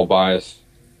John Wall bias.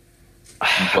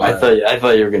 I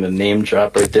thought you were gonna name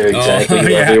drop right there exactly who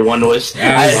yeah. everyone was.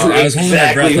 I was holding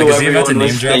my breath. Like, is he about to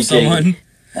name drop someone?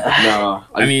 No,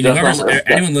 I mean, that's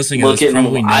anyone listening to Look this at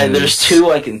probably knows. there's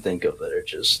 2 I can think of that are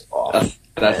just off.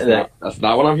 that's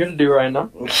not what I'm here to do right now.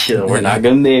 We're not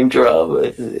gonna name drop.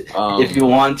 If you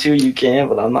want to, you can,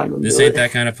 but I'm not gonna. This do ain't it.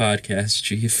 that kind of podcast,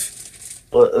 Chief.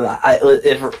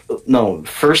 No,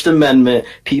 First Amendment.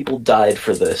 People died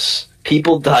for this.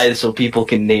 People die so people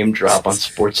can name drop on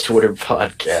sports Twitter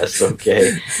podcasts,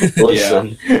 okay?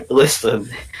 Listen.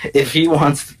 If he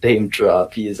wants to name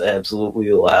drop, he is absolutely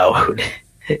allowed.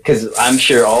 Because I'm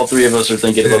sure all three of us are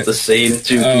thinking about the same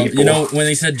two people. You know, when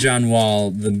they said John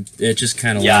Wall, it just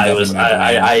kind of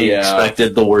I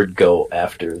expected the word "go"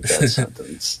 after that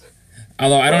sentence.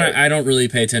 Although I don't really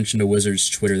pay attention to Wizards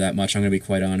Twitter that much. I'm gonna be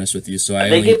quite honest with you. So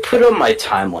they get put on my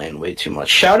timeline way too much.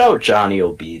 Shout out Johnny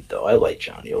Obeid though. I like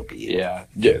Johnny Obeid. Yeah,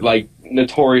 like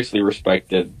notoriously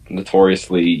respected,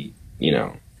 notoriously, you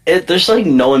know. There's like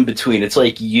no in between. It's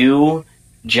like you,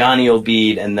 Johnny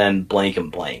Obeid, and then blank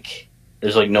and blank.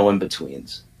 There's like no in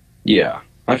betweens. Yeah,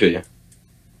 I feel you.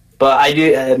 But I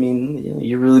do. I mean,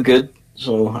 you're really good,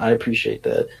 so I appreciate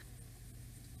that.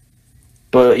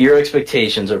 But your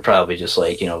expectations are probably just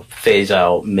like, phase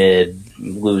out mid,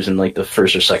 losing like the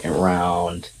first or second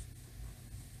round,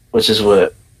 which is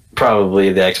what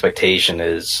probably the expectation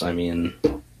is. I mean,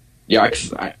 yeah.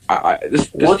 What's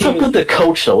up with the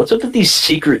coach though? What's up with these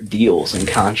secret deals and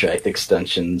contract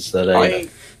extensions that I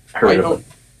heard of?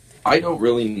 I don't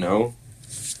really know.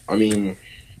 I mean,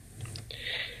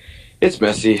 it's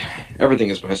messy. Everything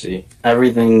is messy.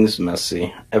 Everything's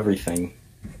messy. Everything.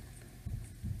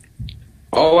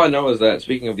 All I know is that,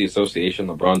 speaking of the association,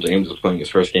 LeBron James is playing his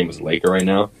first game as a Laker right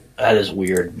now. That is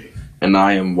weird. And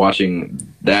I am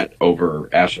watching that over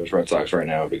Astros Red Sox right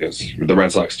now because the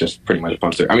Red Sox just pretty much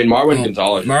punched their... I mean, Marwin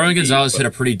Gonzalez hit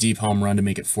a pretty deep home run to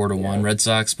make it 4-1 Red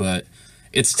Sox, but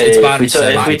it's bottom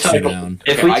seven.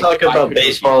 If we talk about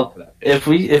baseball, if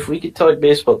we could talk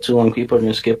baseball too long, people are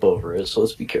going to skip over it, so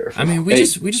let's be careful. I mean, we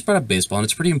just brought up baseball, and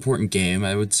it's a pretty important game,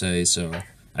 I would say, so...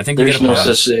 I think there's no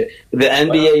such thing. The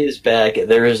NBA is back.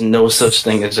 There is no such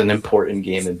thing as an important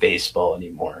game in baseball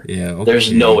anymore. Yeah, okay.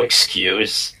 There's no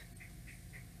excuse.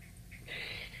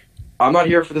 I'm not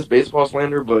here for this baseball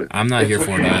slander, but I'm not here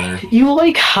for it either. You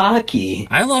like hockey.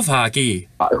 I love hockey.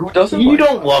 Who doesn't? You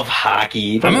don't love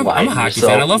hockey. I'm a hockey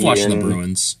fan. I love watching the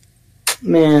Bruins.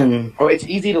 Man. Oh, it's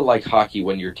easy to like hockey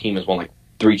when your team has won like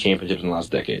 3 championships in the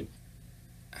last decade.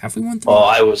 Have we won 3? Oh,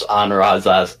 I was on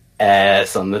Raz's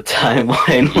ass on the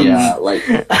timeline. Yeah, like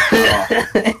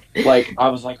I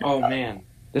was like, oh man,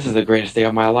 this is the greatest day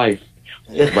of my life.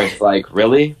 But it's like,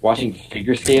 really? Watching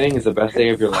figure skating is the best day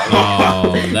of your life?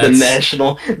 Oh,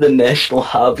 the National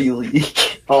Hobby League.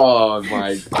 Oh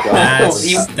my god.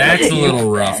 That's a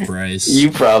little rough, Bryce. You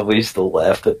probably still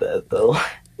laughed at that though.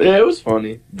 Yeah, it was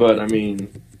funny, but I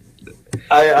mean,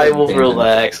 I will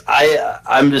relax.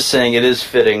 I'm just saying it is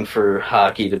fitting for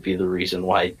hockey to be the reason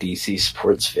why DC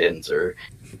sports fans are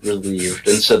relieved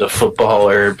instead of football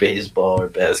or baseball or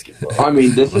basketball. I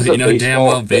mean, this is damn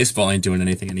well baseball ain't doing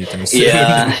anything anytime soon.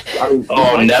 Yeah. I mean,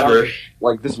 never.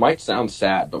 This might sound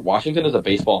sad, but Washington is a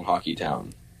baseball and hockey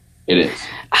town. It is.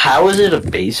 How is it a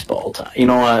baseball town? You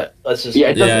know what? Let's just.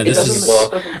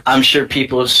 I'm sure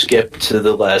people have skipped to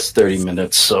the last 30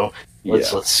 minutes, so.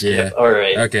 Let's skip. Yeah. All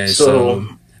right. Okay, so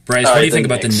Bryce, what do you think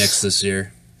about the Knicks this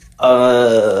year?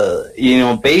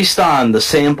 Based on the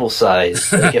sample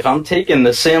size, like if I'm taking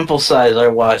the sample size I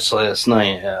watched last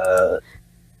night,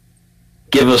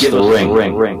 give us the ring.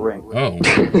 Oh.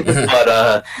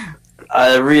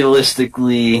 But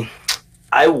realistically,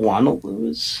 I want to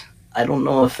lose. I don't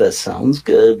know if that sounds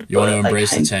good. You want to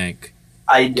embrace the tank?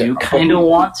 I do kind of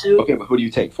want to. Okay, but who do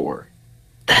you take for?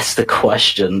 That's the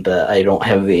question that I don't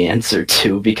have the answer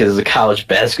to because the college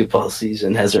basketball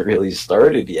season hasn't really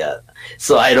started yet.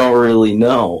 So I don't really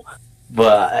know.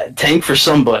 But tank for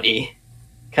somebody.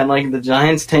 Kind of like the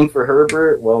Giants tank for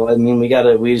Herbert. Well, I mean, we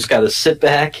just gotta sit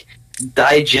back,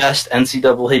 digest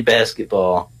NCAA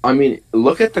basketball. I mean,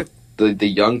 look at the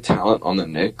young talent on the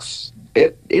Knicks.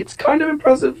 It's kind of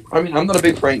impressive. I mean, I'm not a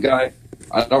big Frank guy.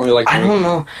 I don't really like Frank. I don't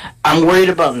know. I'm worried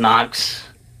about Knox.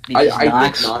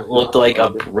 Knox looked like a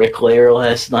bricklayer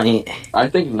last night. I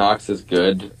think Knox is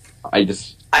good. I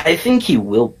think he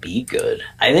will be good.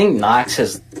 I think Knox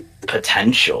has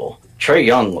potential. Trae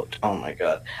Young looked... Oh, my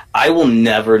God. I will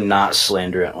never not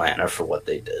slander Atlanta for what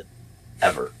they did.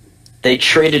 Ever. They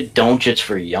traded Doncic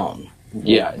for Young.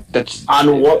 Yeah, that's...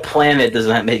 On what planet does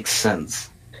that make sense?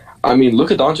 I mean,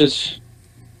 look at Doncic.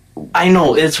 I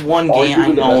know, it's one game. I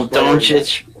know,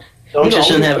 Doncic... Doncic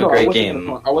didn't have a great game.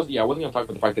 I wasn't going to talk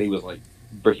about the fact that he was,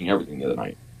 breaking everything the other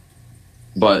night.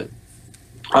 But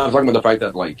I was talking about the fact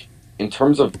that, in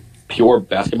terms of pure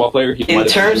basketball player, in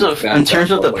terms of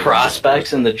the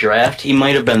prospects in the draft, he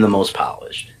might have been the most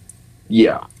polished.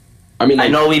 Yeah. I mean, I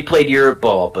know he played Europe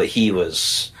ball, but he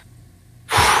was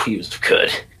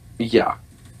good. Yeah.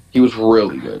 He was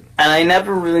really good. And I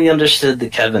never really understood the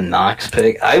Kevin Knox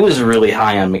pick. I was really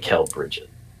high on Mikal Bridges.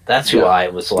 That's who I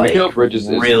was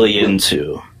really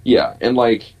into. Yeah, and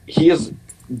like he is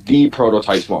the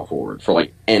prototype small forward for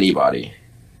like anybody.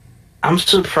 I'm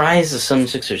surprised the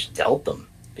 76ers dealt them,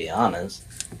 to be honest.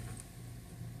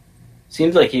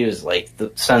 Seems like he was like, the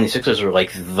 76ers were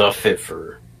like the fit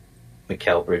for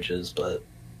Mikal Bridges, but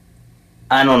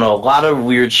I don't know. A lot of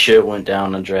weird shit went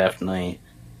down on draft night.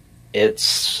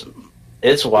 It's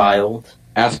wild.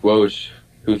 Ask Woj,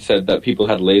 who said that people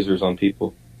had lasers on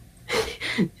people.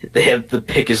 They have the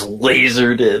pick is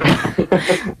lasered in.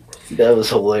 That was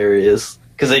hilarious.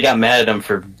 Because they got mad at him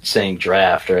for saying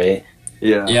draft, right?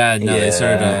 Yeah. Yeah, no, Yeah.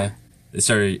 he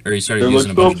started They're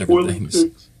using a like, bunch of "Stop different spoiling things.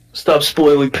 picks." Stop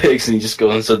spoiling picks, and he just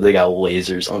goes and said they got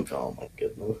lasers. Oh my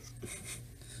goodness.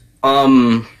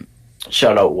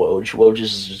 Shout out Woj.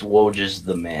 Woj is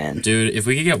the man. Dude, if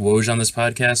we could get Woj on this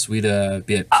podcast, we'd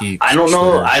be at peak. I don't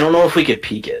know. Twitter. I don't know if we could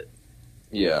peak it.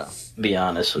 Yeah. To be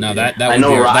honest with No, you. that I would know.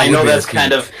 be- that I would know be that's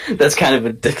our kind of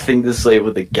a dick thing to say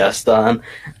with a guest on,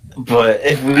 but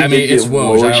if we I could mean, get it's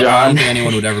Woj. I don't on, think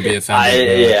anyone would ever be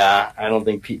offended. yeah, I don't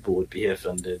think people would be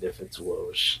offended if it's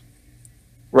Woj.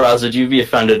 Roz, would you be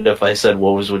offended if I said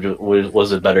Woj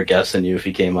was a better guest than you if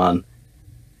he came on?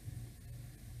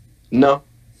 No.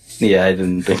 Yeah, I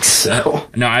didn't think so.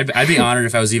 No, I'd be honored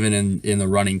if I was even in the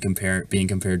running being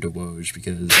compared to Woj,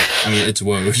 because I mean it's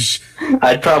Woj.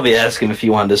 I'd probably ask him if he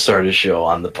wanted to start a show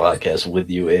on the podcast with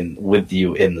you in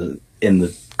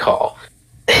the call.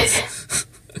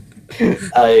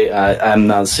 I'm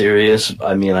not serious.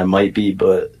 I mean, I might be,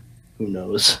 but who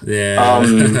knows?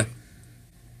 Yeah.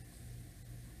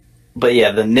 But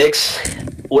yeah, the Knicks.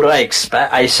 What do I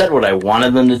expect? I said what I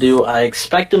wanted them to do. I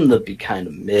expect them to be kind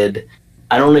of mid.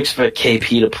 I don't expect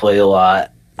KP to play a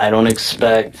lot. I don't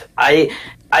expect. I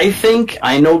think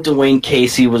I know Dwayne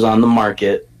Casey was on the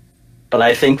market, but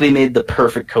I think they made the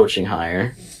perfect coaching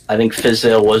hire. I think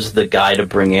Fizdale was the guy to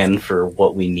bring in for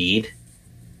what we need.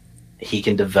 He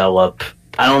can develop.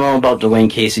 I don't know about Dwayne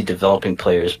Casey developing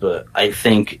players, but I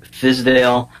think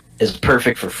Fizdale is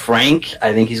perfect for Frank.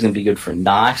 I think he's going to be good for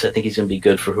Knox. I think he's going to be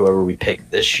good for whoever we pick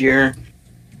this year.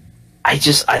 I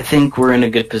think we're in a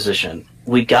good position.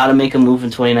 We got to make a move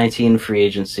in 2019 free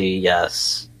agency,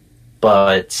 yes.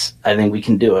 But I think we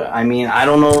can do it. I mean, I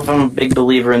don't know if I'm a big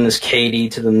believer in this KD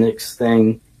to the Knicks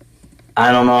thing.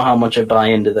 I don't know how much I buy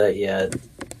into that yet.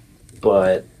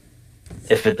 But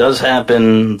if it does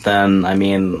happen, then, I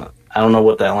mean, I don't know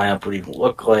what that lineup would even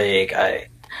look like.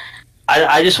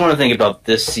 I just want to think about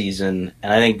this season,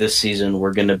 and I think this season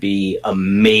we're going to be a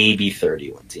maybe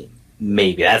 30-win team.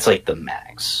 Maybe. That's like the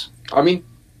max. I mean,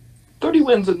 30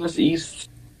 wins in this East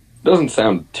doesn't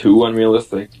sound too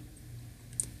unrealistic.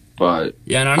 But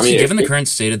Yeah, and honestly, I mean, given the if- current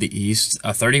state of the East, a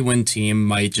 30-win team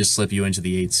might just slip you into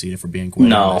the 8th seed if we're being quite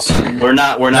No, honest. we're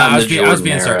not. We're not I in was the being- Jordan I was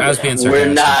being era. sar- I was being We're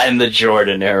sarcastic. not in the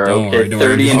Jordan era. Don't Okay, worry, don't worry,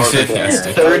 30 and I'm being 50,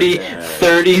 sarcastic.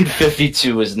 30 and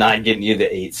 52 is not getting you the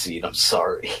 8th seed. I'm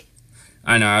sorry.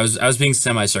 I know, I was being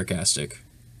semi-sarcastic.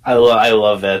 I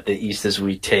love that the East is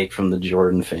we take from the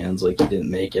Jordan fans. Like, he didn't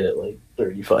make it at like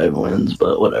 35 wins,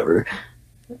 but whatever.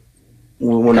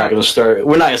 We're not going to start.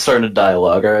 We're not going to start a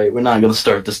dialogue. All right, we're not going to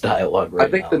start this dialogue right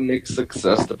I think now. the Knicks'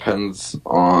 success depends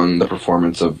on the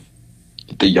performance of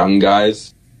the young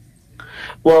guys.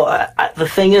 Well, the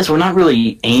thing is, we're not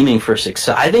really aiming for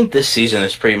success. I think this season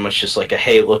is pretty much just like a,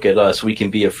 hey, look at us, we can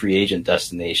be a free agent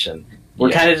destination. We're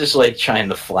Yeah. kind of just like trying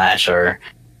to flash our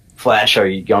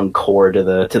young core to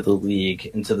the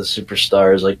league and to the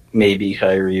superstars, like maybe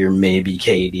Kyrie or maybe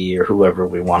KD or whoever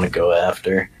we want to go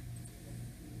after.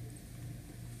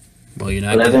 Well, you're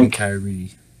not But I getting think-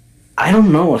 Kyrie. I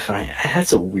don't know if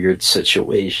that's a weird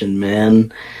situation,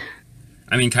 man.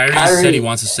 I mean, Kyrie Kyrie- said he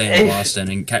wants to stay in if- Boston,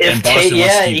 and If Boston Ta- wants to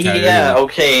yeah, keep Kyrie.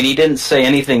 okay, and he didn't say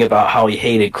anything about how he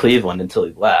hated Cleveland until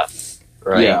he left,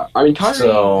 right? Yeah, I mean, Kyrie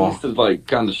So- needs to like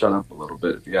kind of shut up a little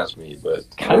bit, if you ask me. But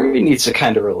Kyrie needs to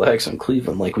kind of relax on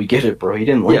Cleveland. Like, we get it, bro. He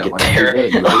didn't like Yeah, it like, there. we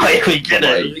get it, Like, we get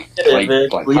it. We get it, like- man.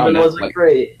 like, Cleveland calm wasn't down, like-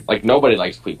 great. like nobody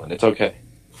likes Cleveland. It's okay.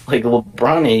 Like,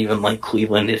 LeBron ain't even like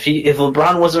Cleveland. If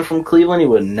LeBron wasn't from Cleveland, he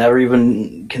would never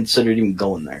even considered even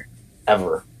going there.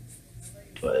 Ever.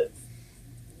 But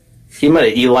he might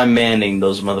have Eli Manning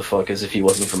those motherfuckers if he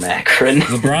wasn't from Akron.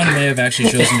 LeBron may have actually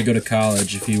chosen to go to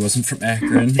college if he wasn't from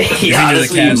Akron. He If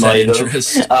honestly knew the Cavs had might have.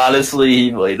 interest. Honestly,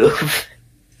 he might have.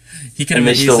 He could And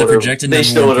have they been still the would projected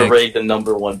have number one pick. ranked the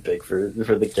number one pick for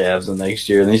the Cavs the next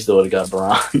year, and they still would have got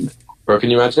Bron. Bro,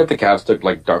 can you imagine if the Cavs took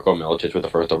like Darko Milicic with the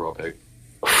first overall pick?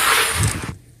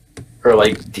 Or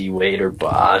like D Wade or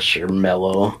Bosch or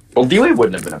Melo. Well, D-Wade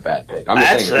wouldn't have been a bad pick. I'm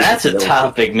just saying, That's a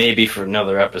topic maybe for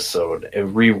another episode.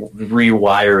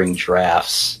 Rewiring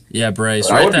drafts. Yeah, Bryce,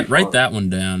 That would be write fun. that one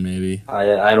down, maybe.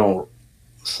 I don't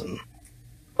listen.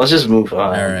 let's just move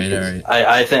on. All right.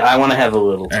 I think I want to have a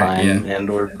little All right, time, and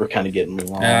we're kind of getting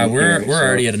along. We're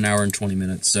already at an hour and 20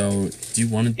 minutes. So do you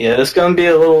want to? Yeah, it's gonna be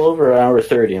a little over an hour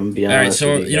 30. I'm gonna be honest. All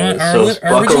right. So with you know what? guys. Our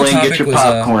buckle original in, topic get your was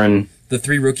popcorn. the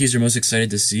 3 rookies you're most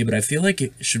excited to see. But I feel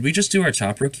like should we just do our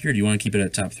top rookie, or do you want to keep it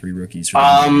at top 3 rookies?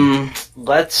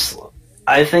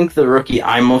 I think the rookie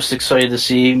I'm most excited to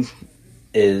see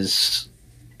is.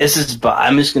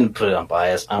 I'm just going to put it on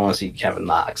bias. I want to see Kevin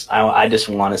Knox. I just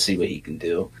want to see what he can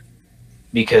do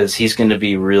because he's going to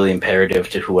be really imperative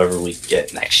to whoever we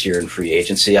get next year in free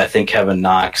agency. I think Kevin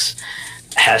Knox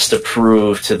has to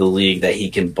prove to the league that he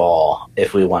can ball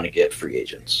if we want to get free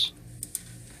agents.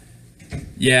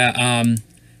 Yeah.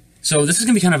 So this is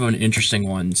going to be kind of an interesting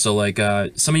one. So like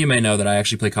some of you may know that I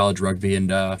actually play college rugby,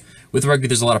 and with rugby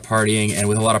there's a lot of partying, and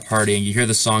with a lot of partying you hear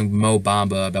the song Mo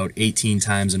Bamba about 18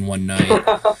 times in one night.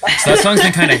 So that song's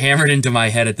been kind of hammered into my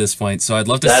head at this point, so I'd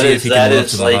love to see if he can live up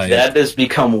to the hype. That has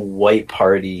become white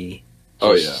party.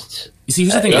 Oh yeah. You see,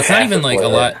 here's the thing, it's not even like a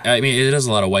lot, I mean it is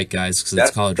a lot of white guys because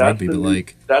it's college rugby, but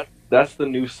like... That's the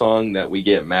new song that we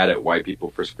get mad at white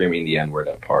people for screaming the N-word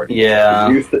at parties.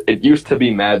 Yeah. It used to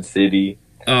be Mad City.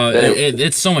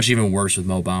 It's so much even worse with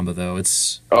Mo Bamba, though.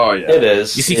 Oh, yeah. It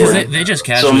is. You see, because they just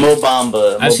casually... So Mo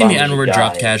Bamba... I've seen the N-word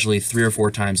dropped casually 3 or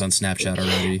 4 times on Snapchat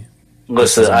already.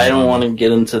 Listen, I don't want to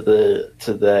get into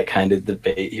that kind of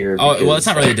debate here. Oh, well, it's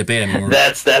not really a debate anymore.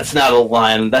 That's not a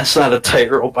line. That's not a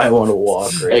tightrope I want to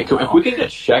walk right now. If we can get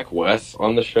Sheck Wes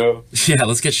on the show... Yeah,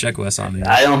 let's get Sheck Wes on there.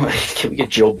 Can we get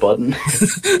Joe Budden?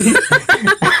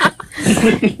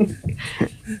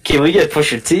 Can we get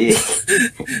Pusha T?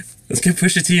 Let's get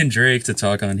Pusha T and Drake to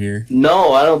talk on here.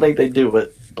 No, I don't think they do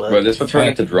it. But this will turn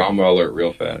into drama alert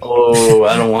real fast. Oh,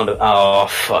 I don't want to. Oh,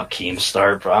 fuck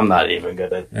Keemstar, bro. I'm not even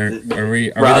gonna. Are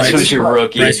we who's your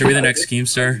rookie? Bryce, are we the next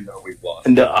Keemstar? No, we've lost.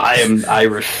 No, I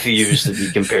refuse to be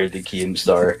compared to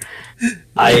Keemstar.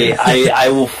 I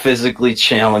will physically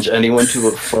challenge anyone to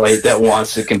a fight that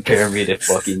wants to compare me to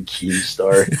fucking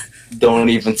Keemstar. Don't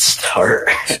even start.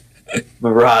 But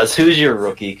Roz, who's your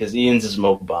rookie? Because Ian's is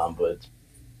Mo Bamba.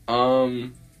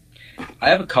 I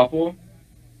have a couple.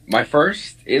 My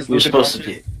first is Luka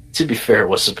Doncic. To be fair, it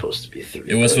was supposed to be 3.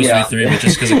 It was supposed to be 3, but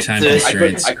just because of time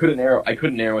constraints. I couldn't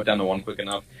narrow it down to 1 quick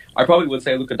enough. I probably would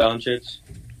say Luka Doncic.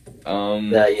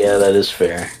 That is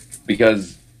fair.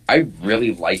 Because I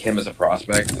really like him as a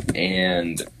prospect,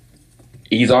 and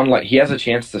he has a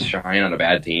chance to shine on a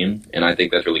bad team, and I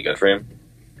think that's really good for him.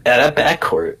 Yeah, that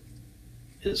backcourt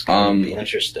is going to be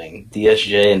interesting.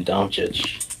 DSJ and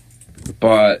Doncic.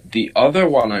 But the other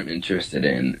one I'm interested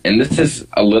in, and this is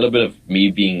a little bit of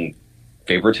me being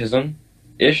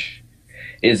favoritism-ish,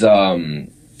 is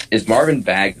Marvin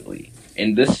Bagley.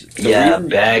 And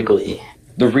Bagley.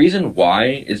 The reason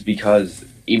why is because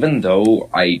even though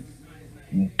I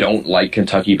don't like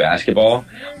Kentucky basketball,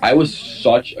 I was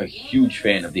such a huge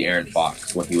fan of the Aaron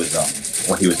Fox when he was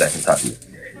at Kentucky,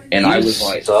 and I was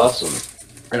like, he's awesome.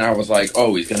 And I was like,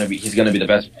 oh, he's gonna be the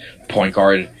best point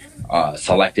guard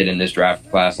selected in this draft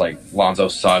class. Like Lonzo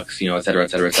sucks, et cetera,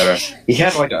 et cetera, et cetera. He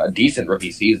had like a decent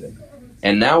rookie season,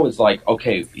 and now it's like,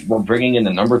 okay, we're bringing in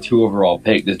the number 2 overall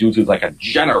pick. This dude who's like a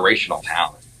generational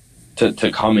talent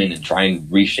to come in and try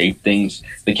and reshape things.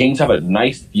 The Kings have a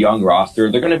nice young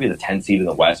roster. They're going to be the 10th seed in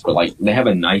the West, but like they have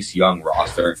a nice young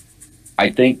roster.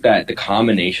 I think that the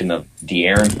combination of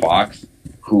De'Aaron Fox,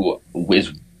 who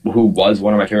was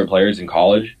one of my favorite players in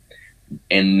college,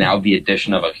 and now the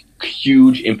addition of a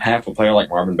huge, impactful player like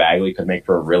Marvin Bagley could make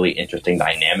for a really interesting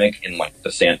dynamic in like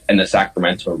the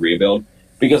Sacramento rebuild.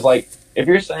 Because like if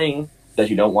you're saying that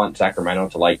you don't want Sacramento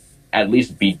to like at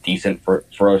least be decent for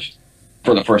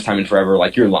the first time in forever,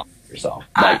 like you're lying to yourself.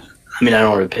 Like, I mean, I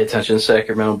don't really pay attention to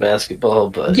Sacramento basketball,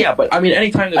 but yeah, but I mean,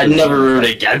 anytime I'd never root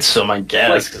against them, I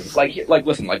guess. Like,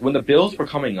 listen, like when the Bills were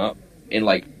coming up, and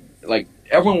like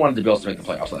everyone wanted the Bills to make the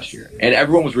playoffs last year, and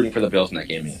everyone was rooting for the Bills in that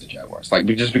game against the Jaguars. Like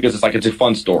just because it's a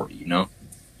fun story,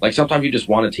 Like sometimes you just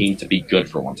want a team to be good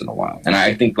for once in a while, and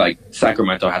I think like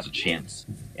Sacramento has a chance,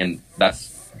 and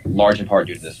that's large in part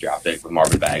due to this draft pick with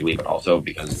Marvin Bagley, but also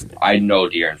because I know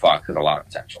De'Aaron Fox has a lot of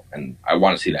potential, and I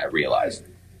want to see that realized.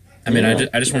 I mean,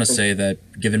 I just want to say that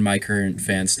given my current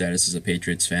fan status as a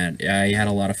Patriots fan, I had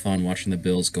a lot of fun watching the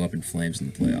Bills go up in flames in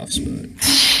the playoffs.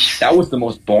 But that was the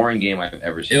most boring game I've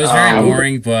ever seen. It was very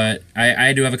boring, but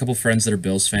I do have a couple friends that are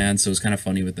Bills fans, so it was kind of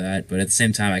funny with that. But at the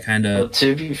same time, I kind of...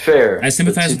 to be fair... I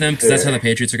sympathize with them because that's how the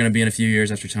Patriots are going to be in a few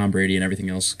years after Tom Brady and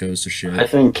everything else goes to shit. I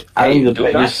think the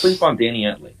do not sleep on Danny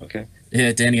Etling, okay?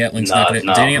 Yeah, Danny Etling's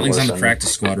Danny Etling's on the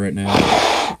practice squad right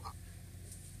now.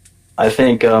 I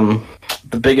think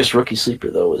the biggest rookie sleeper,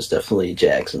 though, is definitely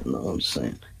Jackson, though, I'm just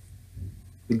saying.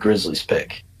 The Grizzlies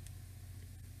pick.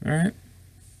 All right.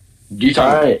 Utah.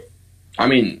 All right. I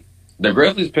mean, the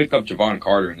Grizzlies picked up Javon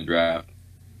Carter in the draft.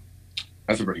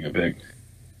 That's a pretty good pick.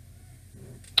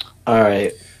 All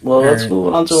right. Well, let's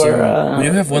move on to our. We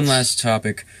do have one last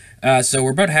topic. So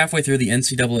we're about halfway through the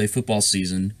NCAA football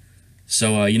season.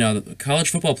 So, the college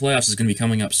football playoffs is going to be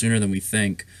coming up sooner than we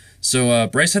think. So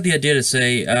Bryce had the idea to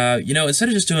say, instead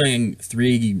of just doing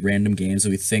 3 random games that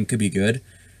we think could be good,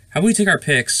 how about we take our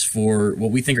picks for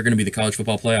what we think are going to be the college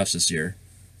football playoffs this year?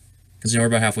 Because, we're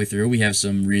about halfway through. We have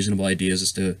some reasonable ideas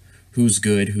as to who's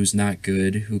good, who's not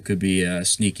good, who could be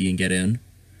sneaky and get in.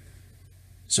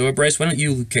 So, Bryce, why don't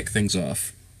you kick things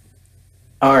off?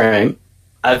 All right.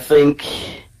 I think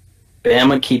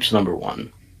Bama keeps number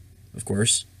 1. Of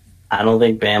course. I don't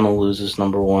think Bama loses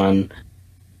number 1.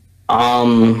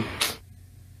 I'm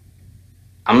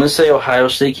going to say Ohio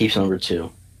State keeps number 2.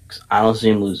 Because I don't see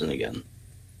him losing again.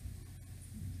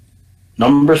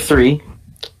 Number 3,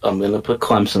 I'm going to put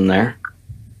Clemson there.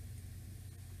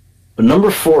 But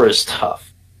number 4 is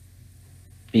tough.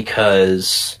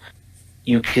 Because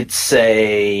you could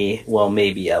say, well,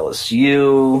 maybe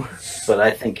LSU, but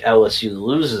I think LSU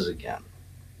loses again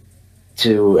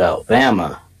to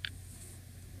Alabama.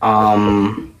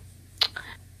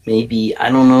 Maybe,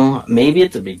 I don't know, maybe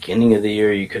at the beginning of the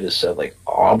year you could have said, like,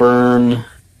 Auburn,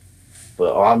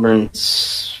 but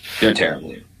Auburn's... They're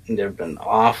terrible. They've been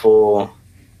awful.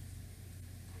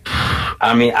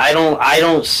 I mean, I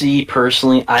don't see,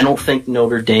 personally, I don't think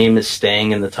Notre Dame is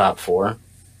staying in the top 4.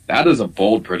 That is a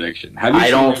bold prediction. Have you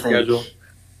seen their schedule?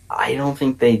 I don't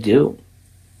think they do.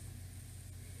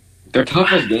 Their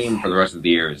toughest game for the rest of the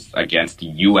year is against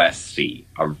USC,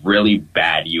 a really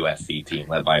bad USC team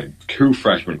led by a true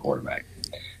freshman quarterback.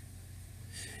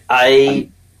 I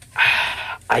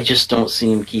just don't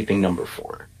see him keeping number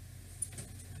 4.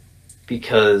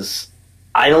 Because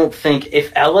I don't think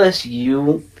if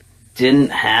LSU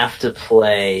didn't have to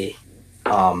play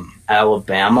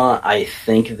Alabama, I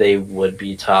think they would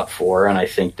be top 4, and I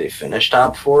think they finished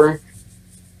top 4.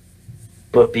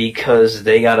 But because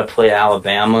they got to play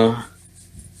Alabama,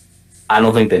 I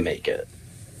don't think they make it.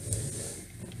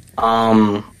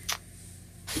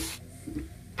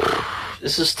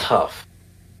 This is tough.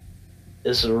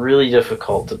 It's really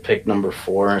difficult to pick number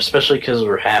 4, especially because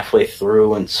we're halfway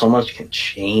through and so much can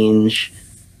change.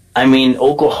 I mean,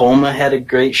 Oklahoma had a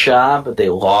great shot, but they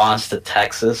lost to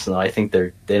Texas, and I think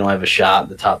they don't have a shot at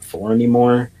the top 4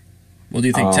 anymore. Well, do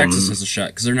you think Texas has a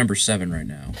shot? Because they're number 7 right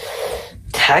now.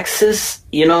 Texas,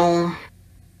 they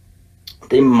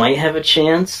might have a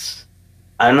chance.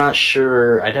 I'm not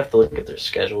sure. I'd have to look at their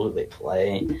schedule, who they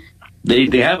play. They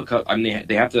have a couple. I mean,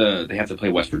 they have to play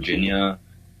West Virginia.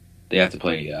 They have to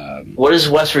play. What does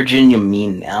West Virginia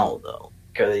mean now, though?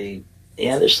 Because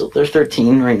they're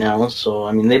 13 right now. So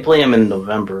I mean, they play them in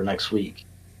November next week.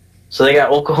 So they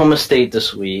got Oklahoma State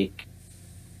this week,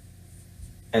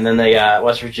 and then they got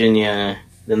West Virginia.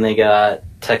 Then they got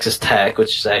Texas Tech,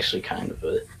 which is actually kind of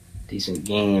a decent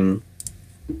game,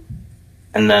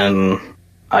 and then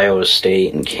Iowa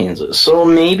State and Kansas. So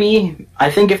maybe,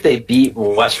 I think if they beat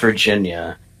West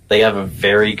Virginia, they have a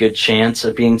very good chance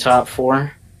of being top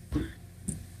 4.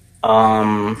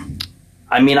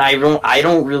 I mean, I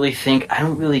don't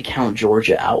really count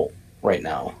Georgia out right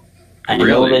now. I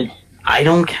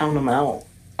don't count them out.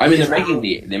 I mean,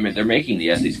 they're making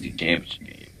the SEC championship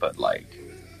game, but like,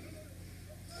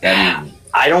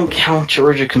 I don't count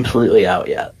Georgia completely out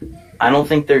yet. I don't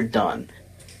think they're done.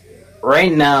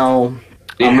 Right now,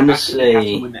 I'm going to say... They have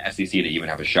to win the SEC to even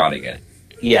have a shot again.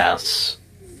 Yes,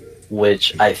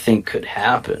 which I think could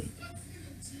happen.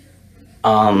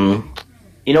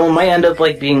 It might end up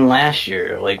like being last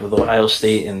year, like with Ohio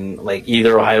State and like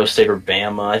either Ohio State or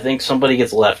Bama. I think somebody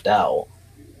gets left out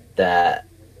that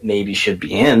maybe should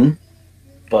be in,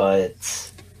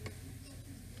 but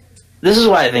this is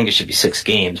why I think it should be 6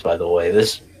 games, by the way.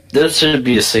 This should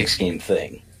be a 6-game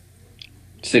thing.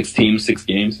 6 teams, 6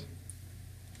 games?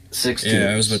 6 teams.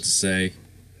 Yeah, I was about to say.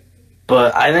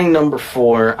 But I think number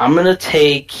 4, I'm going to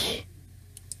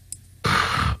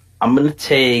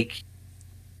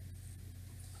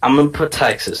put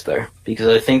Texas there because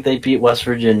I think they beat West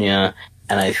Virginia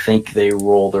and I think they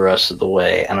roll the rest of the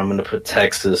way. And I'm going to put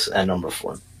Texas at number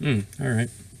 4. All right.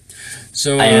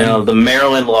 So I know the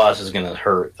Maryland loss is going to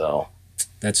hurt, though.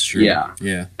 That's true. Yeah.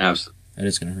 Absolutely. That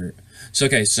is going to hurt. So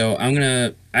I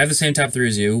have the same top 3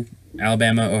 as you: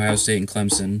 Alabama, Ohio State, and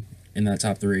Clemson in that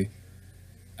top 3.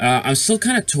 I'm still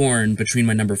kind of torn between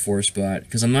my number 4 spot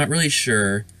because I'm not really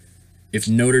sure if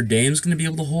Notre Dame's going to be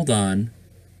able to hold on.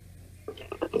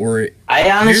 Or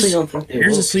I honestly don't think they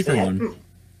here's will. a sleeper one.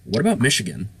 What about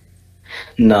Michigan?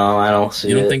 No, I don't see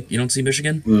You don't see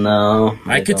Michigan? No,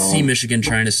 I could see don't. Michigan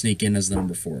trying to sneak in as the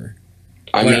number 4.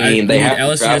 I But mean, they need have to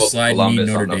LSU to travel to slide, need Columbus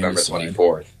Notre on Dame to November slide.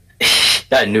 24th.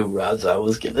 I knew Raza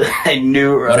was gonna. I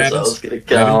knew What Raza happens? was gonna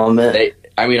comment.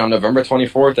 On November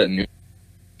 24th at noon.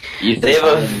 They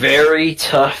have a very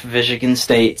tough Michigan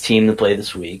State team to play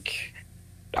this week.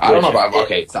 I don't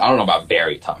know about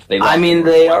very tough. They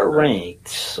are ranked,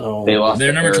 so They lost. They're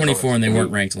to number Arizona 24 and they State.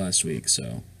 weren't ranked last week,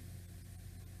 so.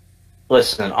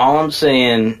 Listen, all I'm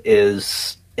saying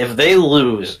is if they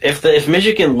lose, if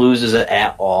Michigan loses it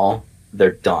at all,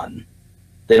 they're done.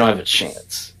 They don't have a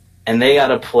chance, and they got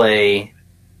to play.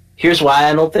 Here's why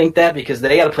I don't think that, because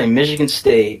they got to play Michigan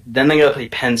State, then they got to play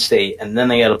Penn State, and then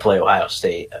they got to play Ohio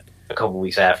State a couple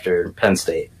weeks after Penn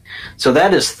State. So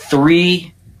that is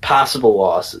 3 possible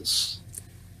losses,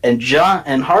 and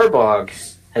Harbaugh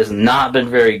has not been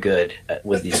very good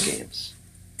with these games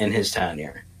in his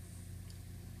tenure.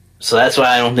 So that's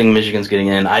why I don't think Michigan's getting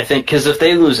in. I think because if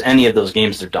they lose any of those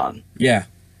games, they're done. Yeah.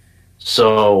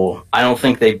 So I don't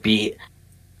think they beat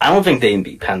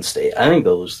Penn State. I think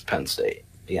they'll lose to Penn State.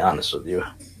 To be honest with you.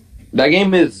 That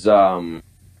game is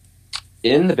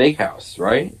in the Big House,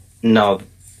 right? No.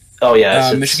 Oh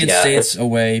yeah. Michigan State's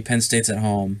away, Penn State's at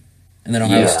home, and then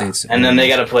Ohio State's at home. And then they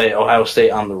got to play Ohio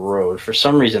State on the road. For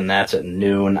some reason, that's at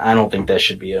noon. I don't think that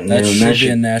should be at That noon. should be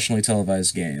a nationally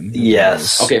televised game.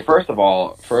 Yes. Okay, first of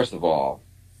all,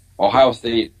 Ohio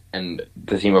State and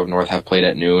the team up north have played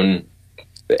at noon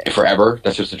forever.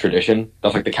 That's just a tradition.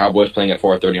 That's like the Cowboys playing at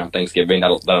 4:30 on Thanksgiving.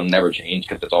 That'll never change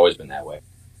because it's always been that way.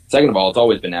 Second of all, it's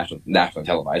always been nationally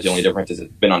televised. The only difference is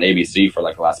it's been on ABC for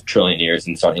like the last trillion years,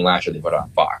 and starting last year they put it on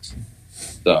Fox.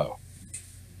 So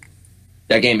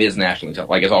that game is nationally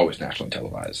it's always nationally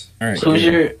televised. All right.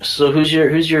 So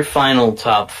who's your final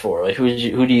top 4? Like who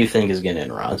do you think is getting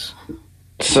in, Roz?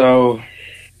 So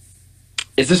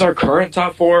is this our current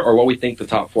top 4 or what we think the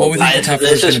top 4? What we think the top 4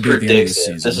 is going to be at the end of the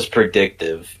season. This is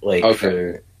predictive,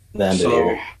 for the end of the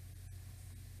year.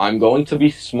 I'm going to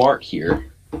be smart here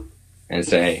and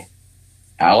say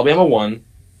Alabama 1,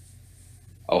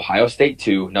 Ohio State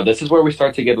 2. Now, this is where we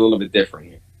start to get a little bit different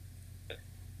here.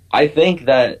 I think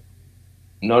that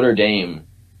Notre Dame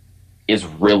is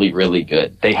really, really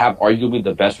good. They have arguably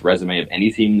the best resume of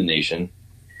any team in the nation.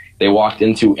 They walked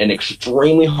into an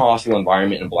extremely hostile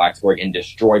environment in Blacksburg and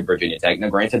destroyed Virginia Tech. Now,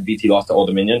 granted, BT lost to Old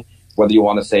Dominion. Whether you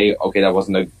want to say, okay, that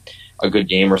wasn't a good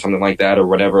game or something like that or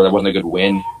whatever, that wasn't a good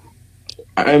win.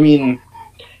 I mean,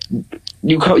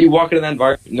 you walk into that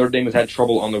environment, Notre Dame has had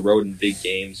trouble on the road in big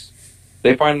games.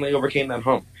 They finally overcame that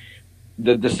hump.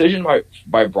 The decision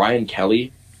by Brian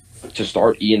Kelly to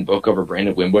start Ian Book over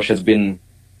Brandon Wimbush has been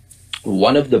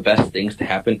one of the best things to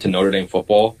happen to Notre Dame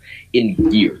football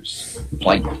in years.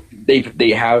 Like,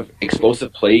 they have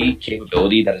explosive play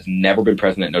capability that has never been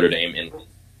present at Notre Dame in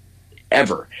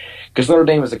ever. Because Notre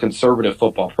Dame is a conservative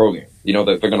football program. You know,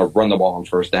 they're going to run the ball on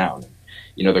first down.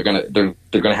 You know,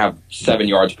 they're gonna have 7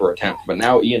 yards per attempt. But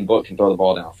now Ian Book can throw the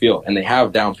ball downfield, and they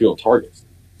have downfield targets.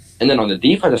 And then on the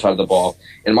defensive side of the ball,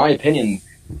 in my opinion,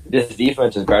 this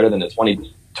defense is better than the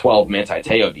 2012 Manti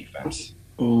Te'o defense.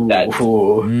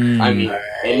 I mean,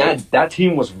 and that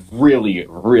team was really,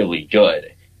 really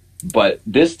good. But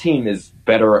this team is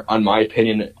better, in my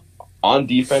opinion, on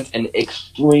defense and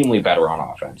extremely better on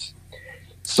offense.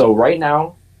 So right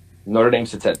now, Notre Dame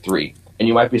sits at 3. And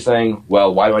you might be saying,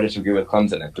 well, why do I disagree with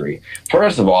Clemson at 3?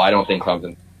 First of all, I don't think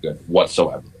Clemson is good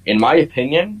whatsoever. In my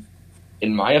opinion,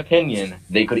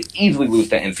 they could easily lose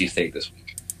to NC State this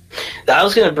week. I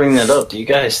was going to bring that up. Do you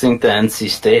guys think that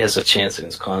NC State has a chance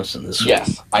against Clemson this week?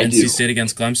 Yes, I do. NC State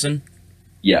against Clemson?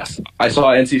 Yes. I saw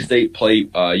NC State play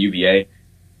UVA.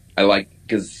 I like,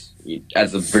 because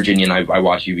as a Virginian, I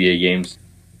watch UVA games.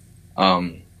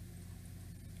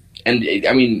 And,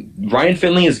 I mean, Ryan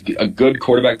Finley is a good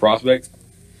quarterback prospect.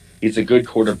 He's a good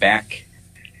quarterback.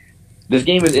 This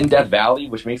game is in Death Valley,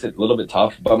 which makes it a little bit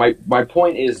tough. But my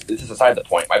point is, this is aside the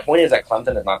point. My point is that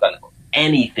Clemson has not done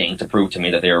anything to prove to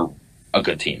me that they're a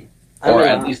good team. Or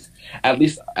at least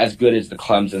as good as the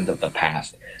Clemsons of the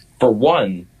past. For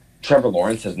one, Trevor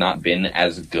Lawrence has not been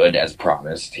as good as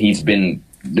promised.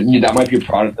 That might be a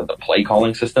product of the play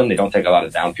calling system. They don't take a lot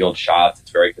of downfield shots.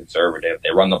 It's very conservative. They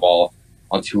run the ball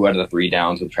on 2 out of the 3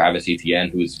 downs with Travis Etienne,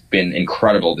 who's been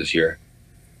incredible this year.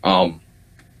 But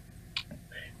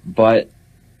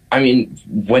I mean,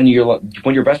 when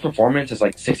your best performance is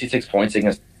like 66 points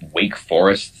against Wake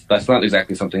Forest, that's not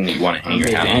exactly something that you want to hang your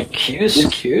hat on.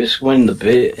 Cuse win the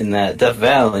bit in that Death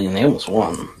Valley, and they almost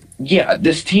won. Yeah,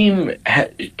 this team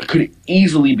could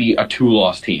easily be a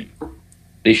 2-loss team.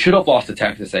 They should have lost to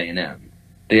Texas A&M.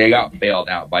 They got bailed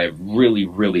out by a really,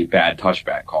 really bad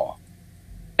touchback call.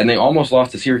 and they almost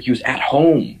lost to Syracuse at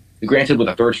home. Granted, with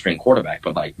a third-string quarterback,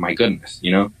 but like, my goodness,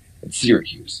 it's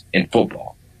Syracuse in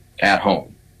football at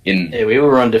home. Hey, we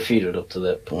were undefeated up to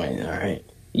that point. All right.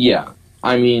 Yeah,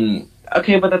 I mean,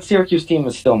 okay, but that Syracuse team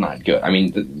is still not good. I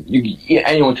mean,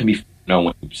 anyone can be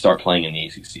when you start playing in the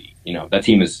ACC. That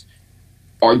team is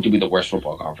arguably the worst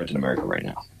football conference in America right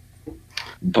now.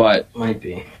 But might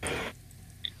be.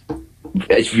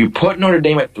 If you put Notre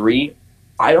Dame at 3,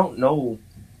 I don't know.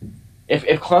 If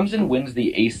Clemson wins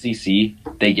the ACC,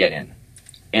 they get in.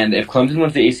 And if Clemson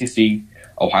wins the ACC,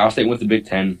 Ohio State wins the Big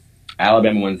Ten,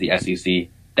 Alabama wins the SEC,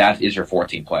 that is your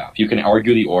 14 playoff. You can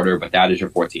argue the order, but that is your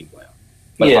 14 playoff.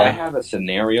 But I have a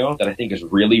scenario that I think is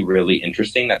really, really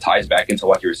interesting that ties back into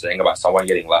what you were saying about someone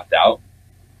getting left out.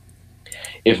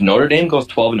 If Notre Dame goes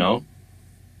 12-0,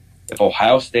 if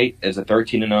Ohio State is a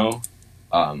 13-0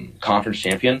 conference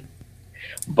champion,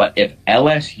 but if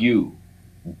LSU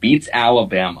beats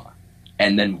Alabama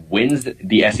and then wins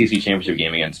the SEC championship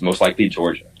game against most likely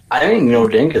Georgia, I think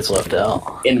Notre Dame gets left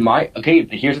out.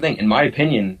 Here's the thing. In my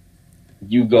opinion,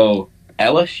 you go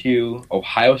LSU,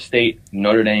 Ohio State,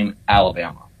 Notre Dame,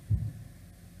 Alabama.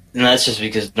 And that's just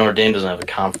because Notre Dame doesn't have a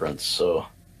conference, so.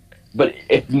 But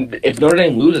if Notre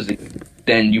Dame loses,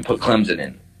 then you put Clemson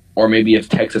in. Or maybe if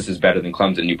Texas is better than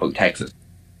Clemson, you put Texas.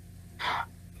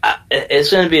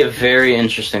 It's going to be a very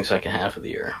interesting second half of the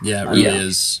year. Yeah, it really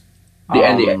is.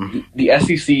 The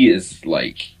SEC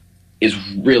is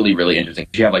really, really interesting.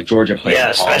 You have Georgia playing Auburn.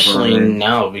 Yeah, especially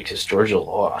now because Georgia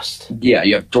lost. Yeah,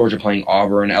 you have Georgia playing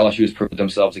Auburn. LSU has proved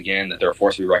themselves again that they're a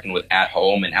force to be reckoned with at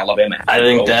home, and Alabama. I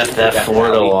think that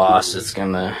Florida loss is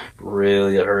going to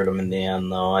really hurt them in the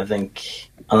end, though. I think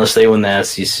unless they win the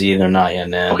SEC, they're not yet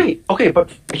in. Okay, but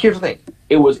here's the thing: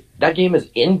 that game is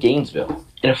in Gainesville,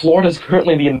 and Florida's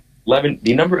currently the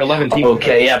number 11 team.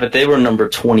 Okay, yeah, but they were number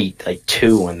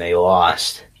 22 when they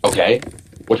lost. Okay,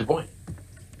 what's your point?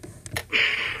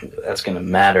 That's going to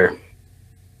matter.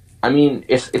 I mean,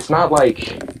 it's not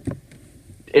like,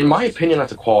 in my opinion,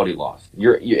 that's a quality loss.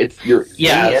 Yes,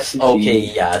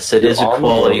 it is a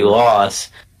quality loss.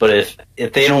 But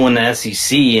if they don't win the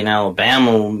SEC in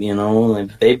Alabama,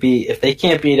 if they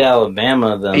can't beat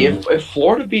Alabama, then if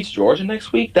Florida beats Georgia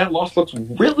next week, that loss looks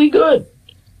really good.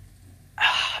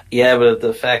 Yeah, but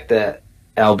the fact that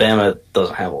Alabama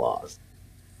doesn't have a loss,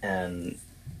 and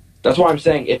that's why I'm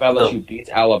saying if LSU beats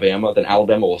Alabama, then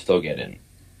Alabama will still get in.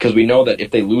 Because we know that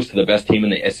if they lose to the best team in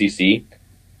the SEC,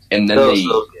 and then they'll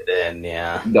still get in,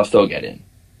 yeah. They'll still get in.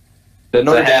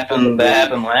 That happened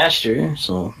last year,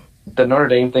 so. The Notre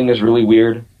Dame thing is really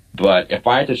weird, but if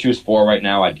I had to choose 4 right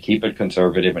now, I'd keep it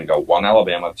conservative and go 1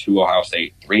 Alabama, 2 Ohio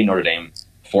State, 3 Notre Dame,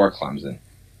 4 Clemson.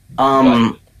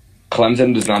 But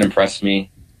Clemson does not impress me.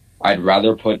 I'd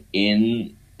rather put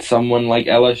in someone like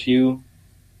LSU,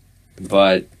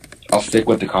 but I'll stick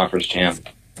with the conference champ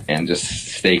and just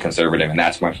stay conservative, and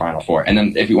that's my final 4. And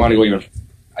then if you want to go even,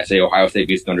 I say Ohio State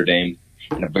beats Notre Dame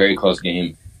in a very close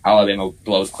game. Alabama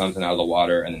blows Clemson out of the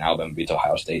water, and then Alabama beats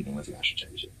Ohio State and wins the national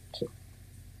championship. So,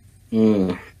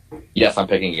 yes, I'm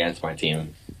picking against my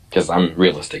team because I'm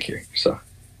realistic here. So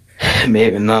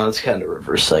maybe no, it's kind of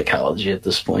reverse psychology at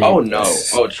this point. Oh no!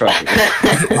 Oh, trust me.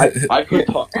 I could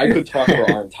talk for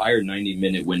our entire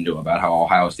 90-minute window about how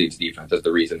Ohio State's defense is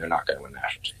the reason they're not going to win the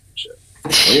national championship.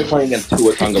 When you're playing against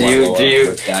Tua Tagovailoa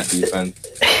with that defense,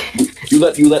 you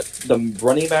let the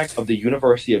running back of the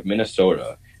University of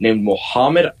Minnesota named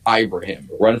Mohammed Ibrahim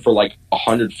run for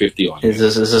 150 on you. Is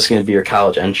this going to be your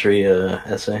college entry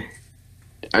essay?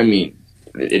 I mean,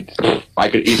 I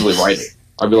could easily write it.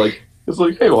 I'd be like,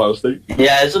 hey, Ohio State.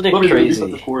 Yeah, isn't it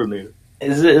crazy? Coordinator.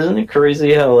 Isn't it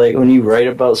crazy how when you write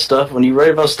about stuff you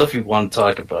want to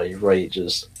talk about, you write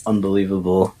just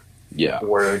unbelievable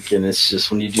work, and it's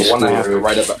just when you do when I have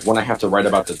to write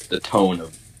about the tone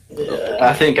of. Yeah,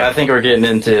 I think we're getting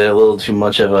into a little too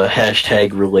much of a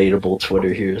hashtag relatable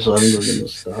Twitter here, so I think we're gonna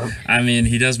stop. I mean,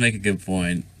 he does make a good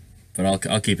point, but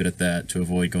I'll keep it at that to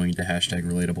avoid going into hashtag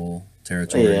relatable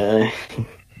territory. Yeah.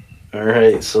 All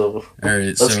right, so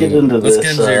let's get into this. Let's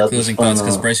get into your closing thoughts,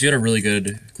 because Bryce, you had a really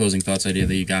good closing thoughts idea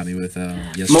that you got me with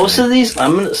yesterday. Most of these,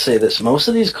 I'm going to say this, most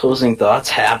of these closing thoughts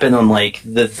happen on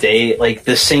the day,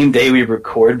 the same day we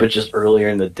record, but just earlier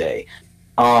in the day.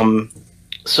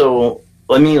 So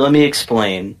let me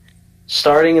explain.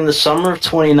 Starting in the summer of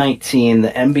 2019, the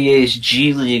NBA's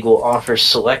G League will offer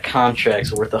select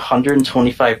contracts worth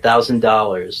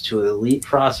 $125,000 to elite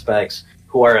prospects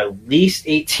who are at least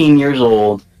 18 years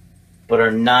old but are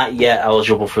not yet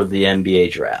eligible for the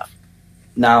NBA draft.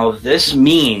 Now, this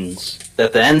means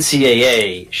that the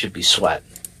NCAA should be sweating.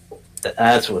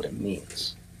 That's what it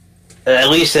means. At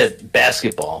least at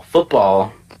basketball.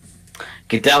 Football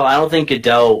Goodell, I don't think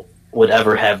Goodell would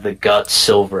ever have the guts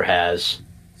Silver has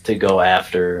to go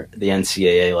after the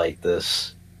NCAA like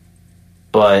this.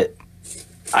 But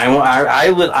I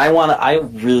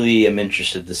really am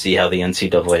interested to see how the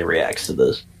NCAA reacts to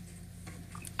this.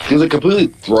 Because it completely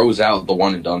throws out the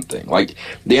one and done thing. Like,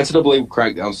 the NCAA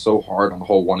cracked down so hard on the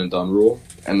whole one and done rule,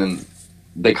 and then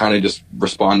they kind of just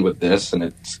respond with this, and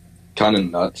it's kind of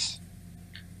nuts.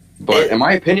 But in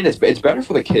my opinion, it's better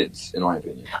for the kids, in my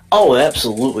opinion. Oh,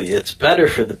 absolutely. It's better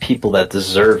for the people that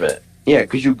deserve it. Yeah,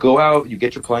 because you go out, you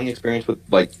get your playing experience with,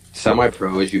 like,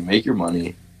 semi-pros, you make your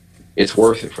money. It's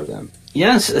worth it for them.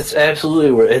 Yes, it's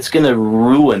absolutely worth it. It's going to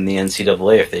ruin the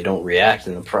NCAA if they don't react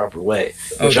in the proper way,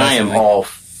 which I am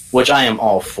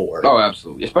all for. Oh,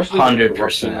 absolutely. Especially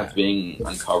 100% that's being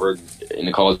uncovered in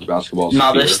the college basketball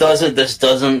No, sphere. this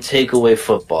doesn't take away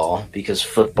football, because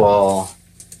football,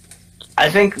 I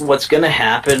think what's going to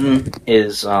happen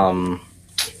is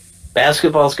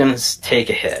basketball's going to take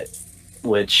a hit,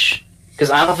 because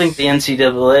I don't think the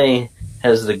NCAA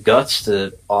has the guts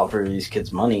to offer these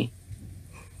kids money.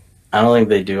 I don't think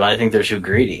they do. I think they're too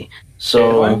greedy.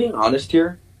 So, if I'm being honest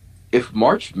here, if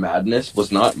March Madness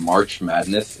was not March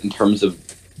Madness in terms of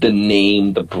the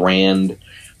name, the brand,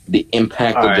 the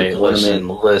impact of the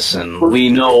tournament. Listen. We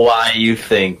know why you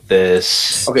think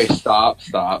this. Okay, stop.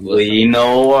 Listen. We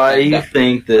know why you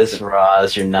think this,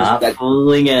 Roz. You're not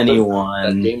fooling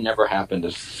anyone. That game never happened,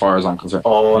 as far as I'm concerned.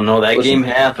 Oh no, that game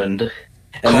happened.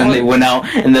 And then they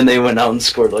went out and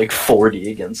scored like 40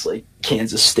 against like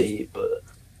Kansas State, but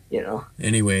you know.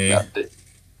 Anyway,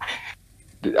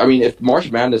 I mean, if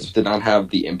March Madness did not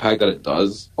have the impact that it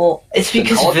does, well, it's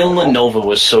because Villanova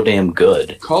was so damn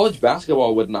good. College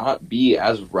basketball would not be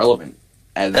as relevant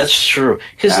as. That's true.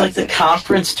 Because like the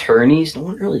conference tourneys, no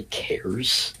one really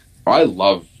cares. I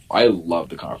love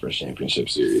the conference championship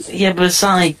series. Yeah, but it's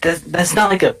not like that's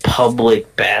not like a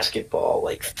public basketball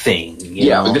like thing. You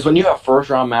know? Because when you have first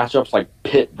round matchups like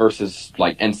Pitt versus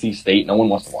like NC State, no one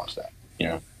wants to watch that. You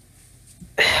know.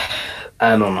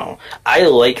 I don't know. I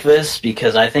like this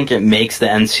because I think it makes the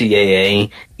NCAA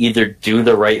either do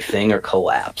the right thing or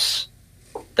collapse.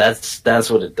 That's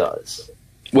what it does.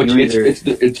 Which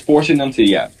it's forcing them to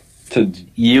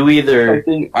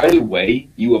either way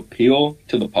you appeal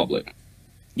to the public.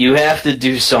 You have to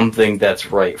do something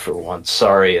that's right for once.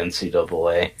 Sorry,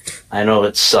 NCAA. I know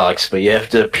it sucks, but you have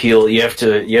to appeal. You have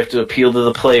to appeal to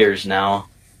the players now.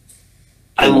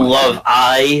 I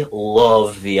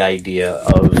love the idea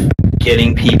of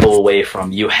getting people away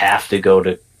from you have to go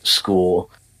to school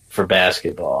for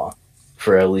basketball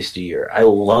for at least a year. I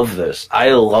love this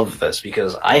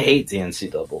because I hate the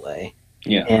NCAA.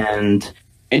 Yeah, and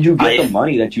you get the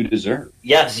money that you deserve.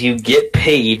 Yes, you get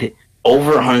paid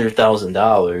over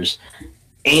 $100,000,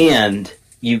 and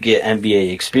you get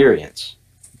NBA experience.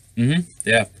 Mm-hmm.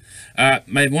 Yeah.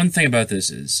 My one thing about this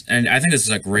is, and I think this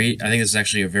is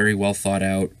actually a very well thought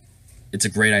out. It's a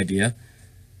great idea.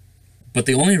 But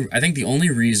I think the only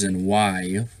reason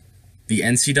why the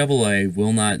NCAA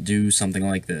will not do something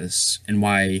like this, and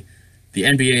why the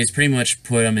NBA has pretty much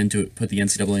put the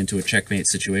NCAA into a checkmate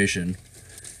situation,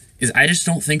 is I just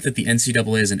don't think that the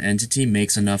NCAA as an entity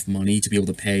makes enough money to be able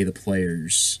to pay the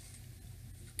players,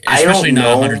 especially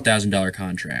not $100,000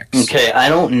 contracts. Okay, I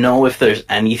don't know if there's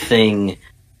anything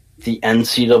the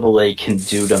NCAA can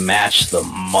do to match the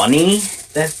money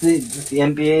that the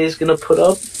NBA is going to put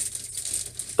up.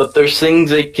 But there's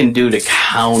things they can do to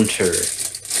counter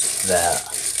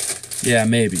that. Yeah,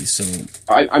 maybe. So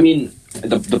I mean,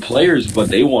 the players, what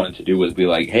they wanted to do was be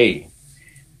like, hey,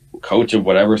 coach of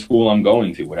whatever school I'm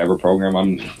going to, whatever program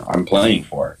I'm playing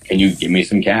for, can you give me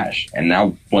some cash? And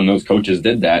now when those coaches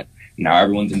did that, now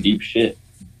everyone's in deep shit.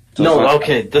 So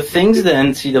the things the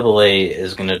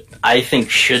NCAA I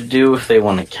think should do if they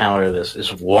want to counter this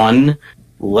is 1,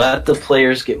 let the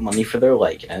players get money for their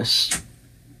likeness.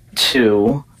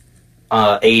 2,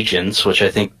 agents, which I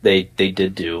think they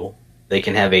did do. They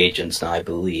can have agents now, I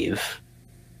believe.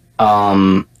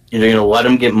 You're going to let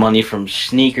them get money from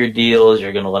sneaker deals.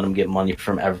 You're going to let them get money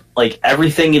from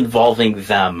everything involving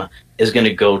them is going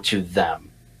to go to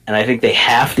them. And I think they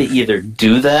have to either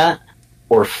do that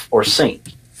or sink.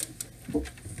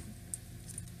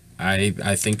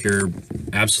 I think you're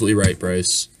absolutely right,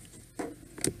 Bryce.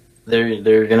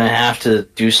 They're going to have to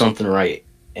do something right,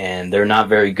 and they're not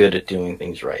very good at doing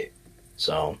things right.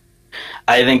 So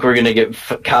I think we're going to get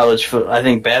college football. I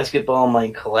think basketball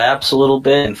might collapse a little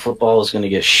bit, and football is going to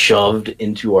get shoved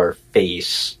into our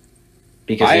face.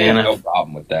 Because I have no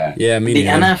problem with that. Yeah, the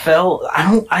NFL,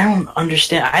 I don't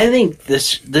understand. I think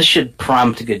this should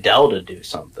prompt Goodell to do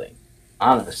something.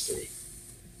 Honestly,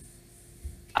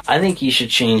 I think he should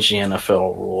change the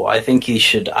NFL rule. I think he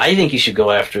should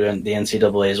go after the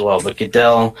NCAA as well. But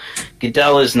Goodell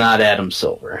is not Adam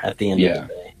Silver at the end of the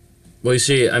day. Well, you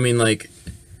see, I mean, like,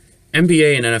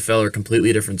 NBA and NFL are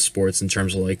completely different sports in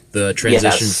terms of, like, the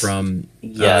transition from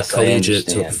collegiate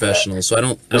to professional. That. So I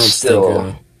don't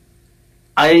think...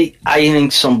 I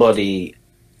think somebody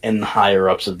in the higher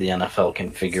ups of the NFL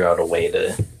can figure out a way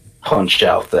to punch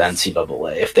out the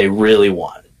NCAA if they really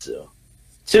wanted to.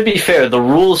 To be fair, the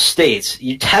rule states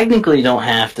you technically don't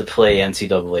have to play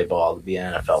NCAA ball to be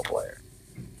an NFL player.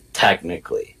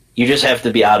 Technically. You just have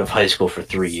to be out of high school for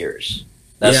 3 years.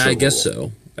 That's I guess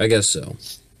so.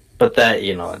 But that,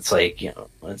 it's like,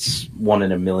 it's 1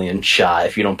 in a million shot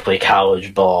if you don't play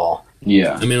college ball.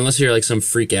 Yeah. I mean, unless you're like some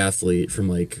freak athlete from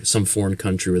like some foreign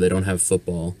country where they don't have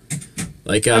football.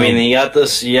 Like, I mean, you got the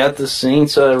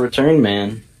Saints return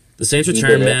man. The Saints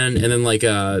return man, and then like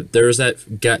there was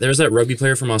that rugby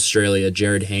player from Australia,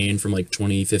 Jared Hayne from like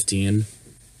 2015.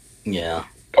 Yeah.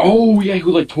 Oh yeah,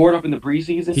 who like tore it up in the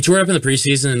preseason? He tore it up in the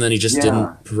preseason, and then he just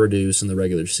didn't produce in the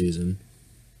regular season.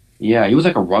 Yeah, he was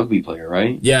like a rugby player,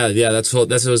 right? Yeah, that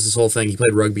was his whole thing. He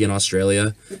played rugby in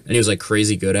Australia, and he was like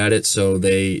crazy good at it. So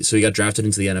he got drafted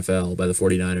into the NFL by the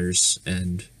 49ers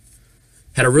and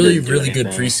had a really good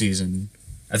preseason.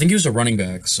 I think he was a running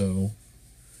back. So,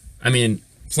 I mean,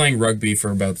 playing rugby for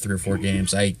about 3 or 4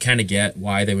 games, I kind of get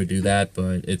why they would do that,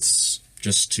 but it's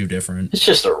just too different. It's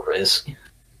just a risk.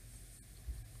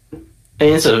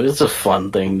 It's a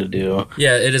fun thing to do.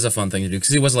 Yeah, it is a fun thing to do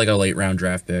because he was like a late round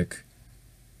draft pick.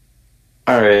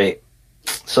 All right,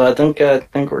 so I think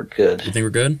we're good. You think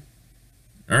we're good?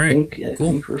 All right, I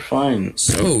think we're fine.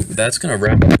 So that's gonna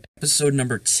wrap up episode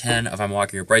number 10 of I'm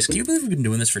Walking Here. Bryce, can you believe we've been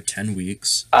doing this for 10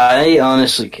 weeks? I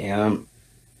honestly can't,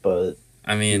 but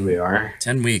I mean, here we are.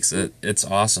 10 weeks. It's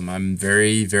awesome. I'm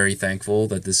very, very thankful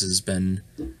that this has been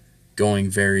going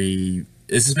very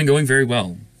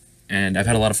well, and I've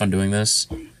had a lot of fun doing this.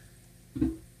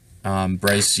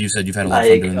 Bryce, you said you've had a lot of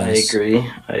fun doing this.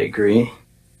 I agree.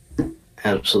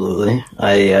 Absolutely.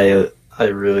 I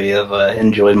really have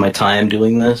enjoyed my time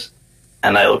doing this,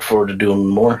 and I look forward to doing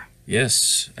more.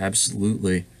 Yes,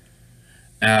 absolutely.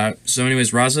 So anyways,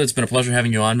 Raza, it's been a pleasure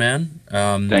having you on, man.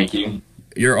 Thank you.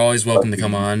 You're always welcome to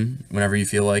come on whenever you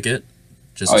feel like it.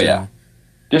 Just to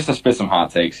spit some hot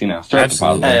takes, stir up the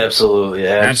pot.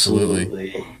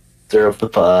 Absolutely. Stir up the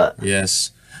pot.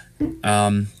 Yes.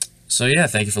 So yeah,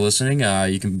 thank you for listening.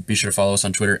 You can be sure to follow us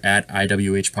on Twitter at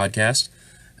IWH Podcast.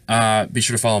 Be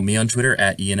sure to follow me on Twitter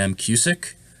at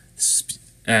ENMCusick.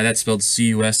 That's spelled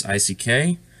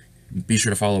CUSICK. Be sure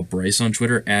to follow Bryce on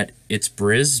Twitter at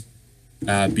itsbriz,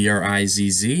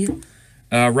 BRIZZ.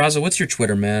 Raza, what's your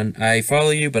Twitter, man? I follow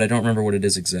you, but I don't remember what it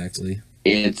is exactly.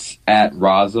 It's at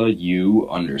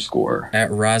RazaU_.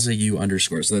 At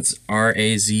RazaU_. So that's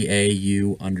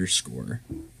RAZAU_.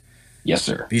 Yes,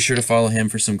 sir. Be sure to follow him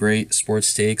for some great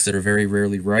sports takes that are very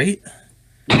rarely right.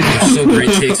 They're so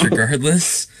great takes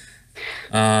regardless.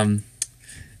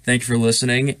 Thank you for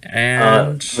listening.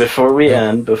 And before we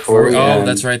end,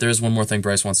 that's right. There is one more thing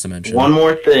Bryce wants to mention. One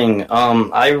more thing.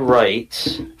 I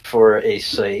write for a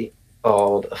site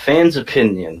called A Fan's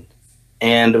Opinion,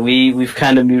 and we've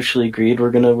kind of mutually agreed we're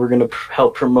gonna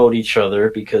help promote each other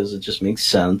because it just makes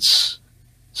sense.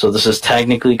 So this is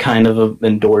technically kind of an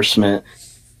endorsement.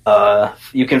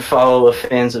 You can follow A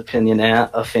Fan's Opinion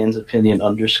at A Fan's Opinion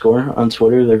 _ on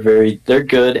Twitter. They're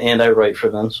good, and I write for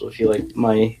them. So if you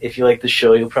like the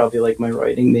show, you'll probably like my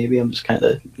writing. Maybe I'm just kind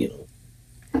of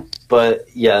But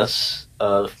yes,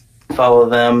 follow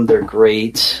them. They're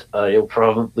great. You'll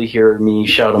probably hear me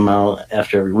shout them out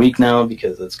after every week now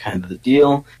because that's kind of the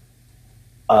deal.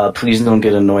 Please don't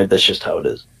get annoyed. That's just how it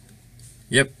is.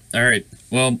 Yep. All right.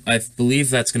 Well, I believe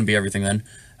that's going to be everything then.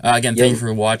 Again, thank you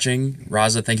for watching.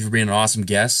 Raza, thank you for being an awesome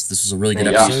guest. This was a really good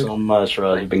episode. Thank you so much,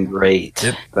 Raza. You've been great.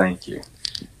 Yep. Thank you.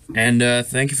 And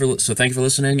thank you for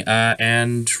listening.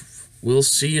 And we'll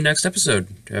see you next episode.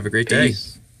 Have a great day.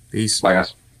 Peace. Bye,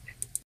 guys.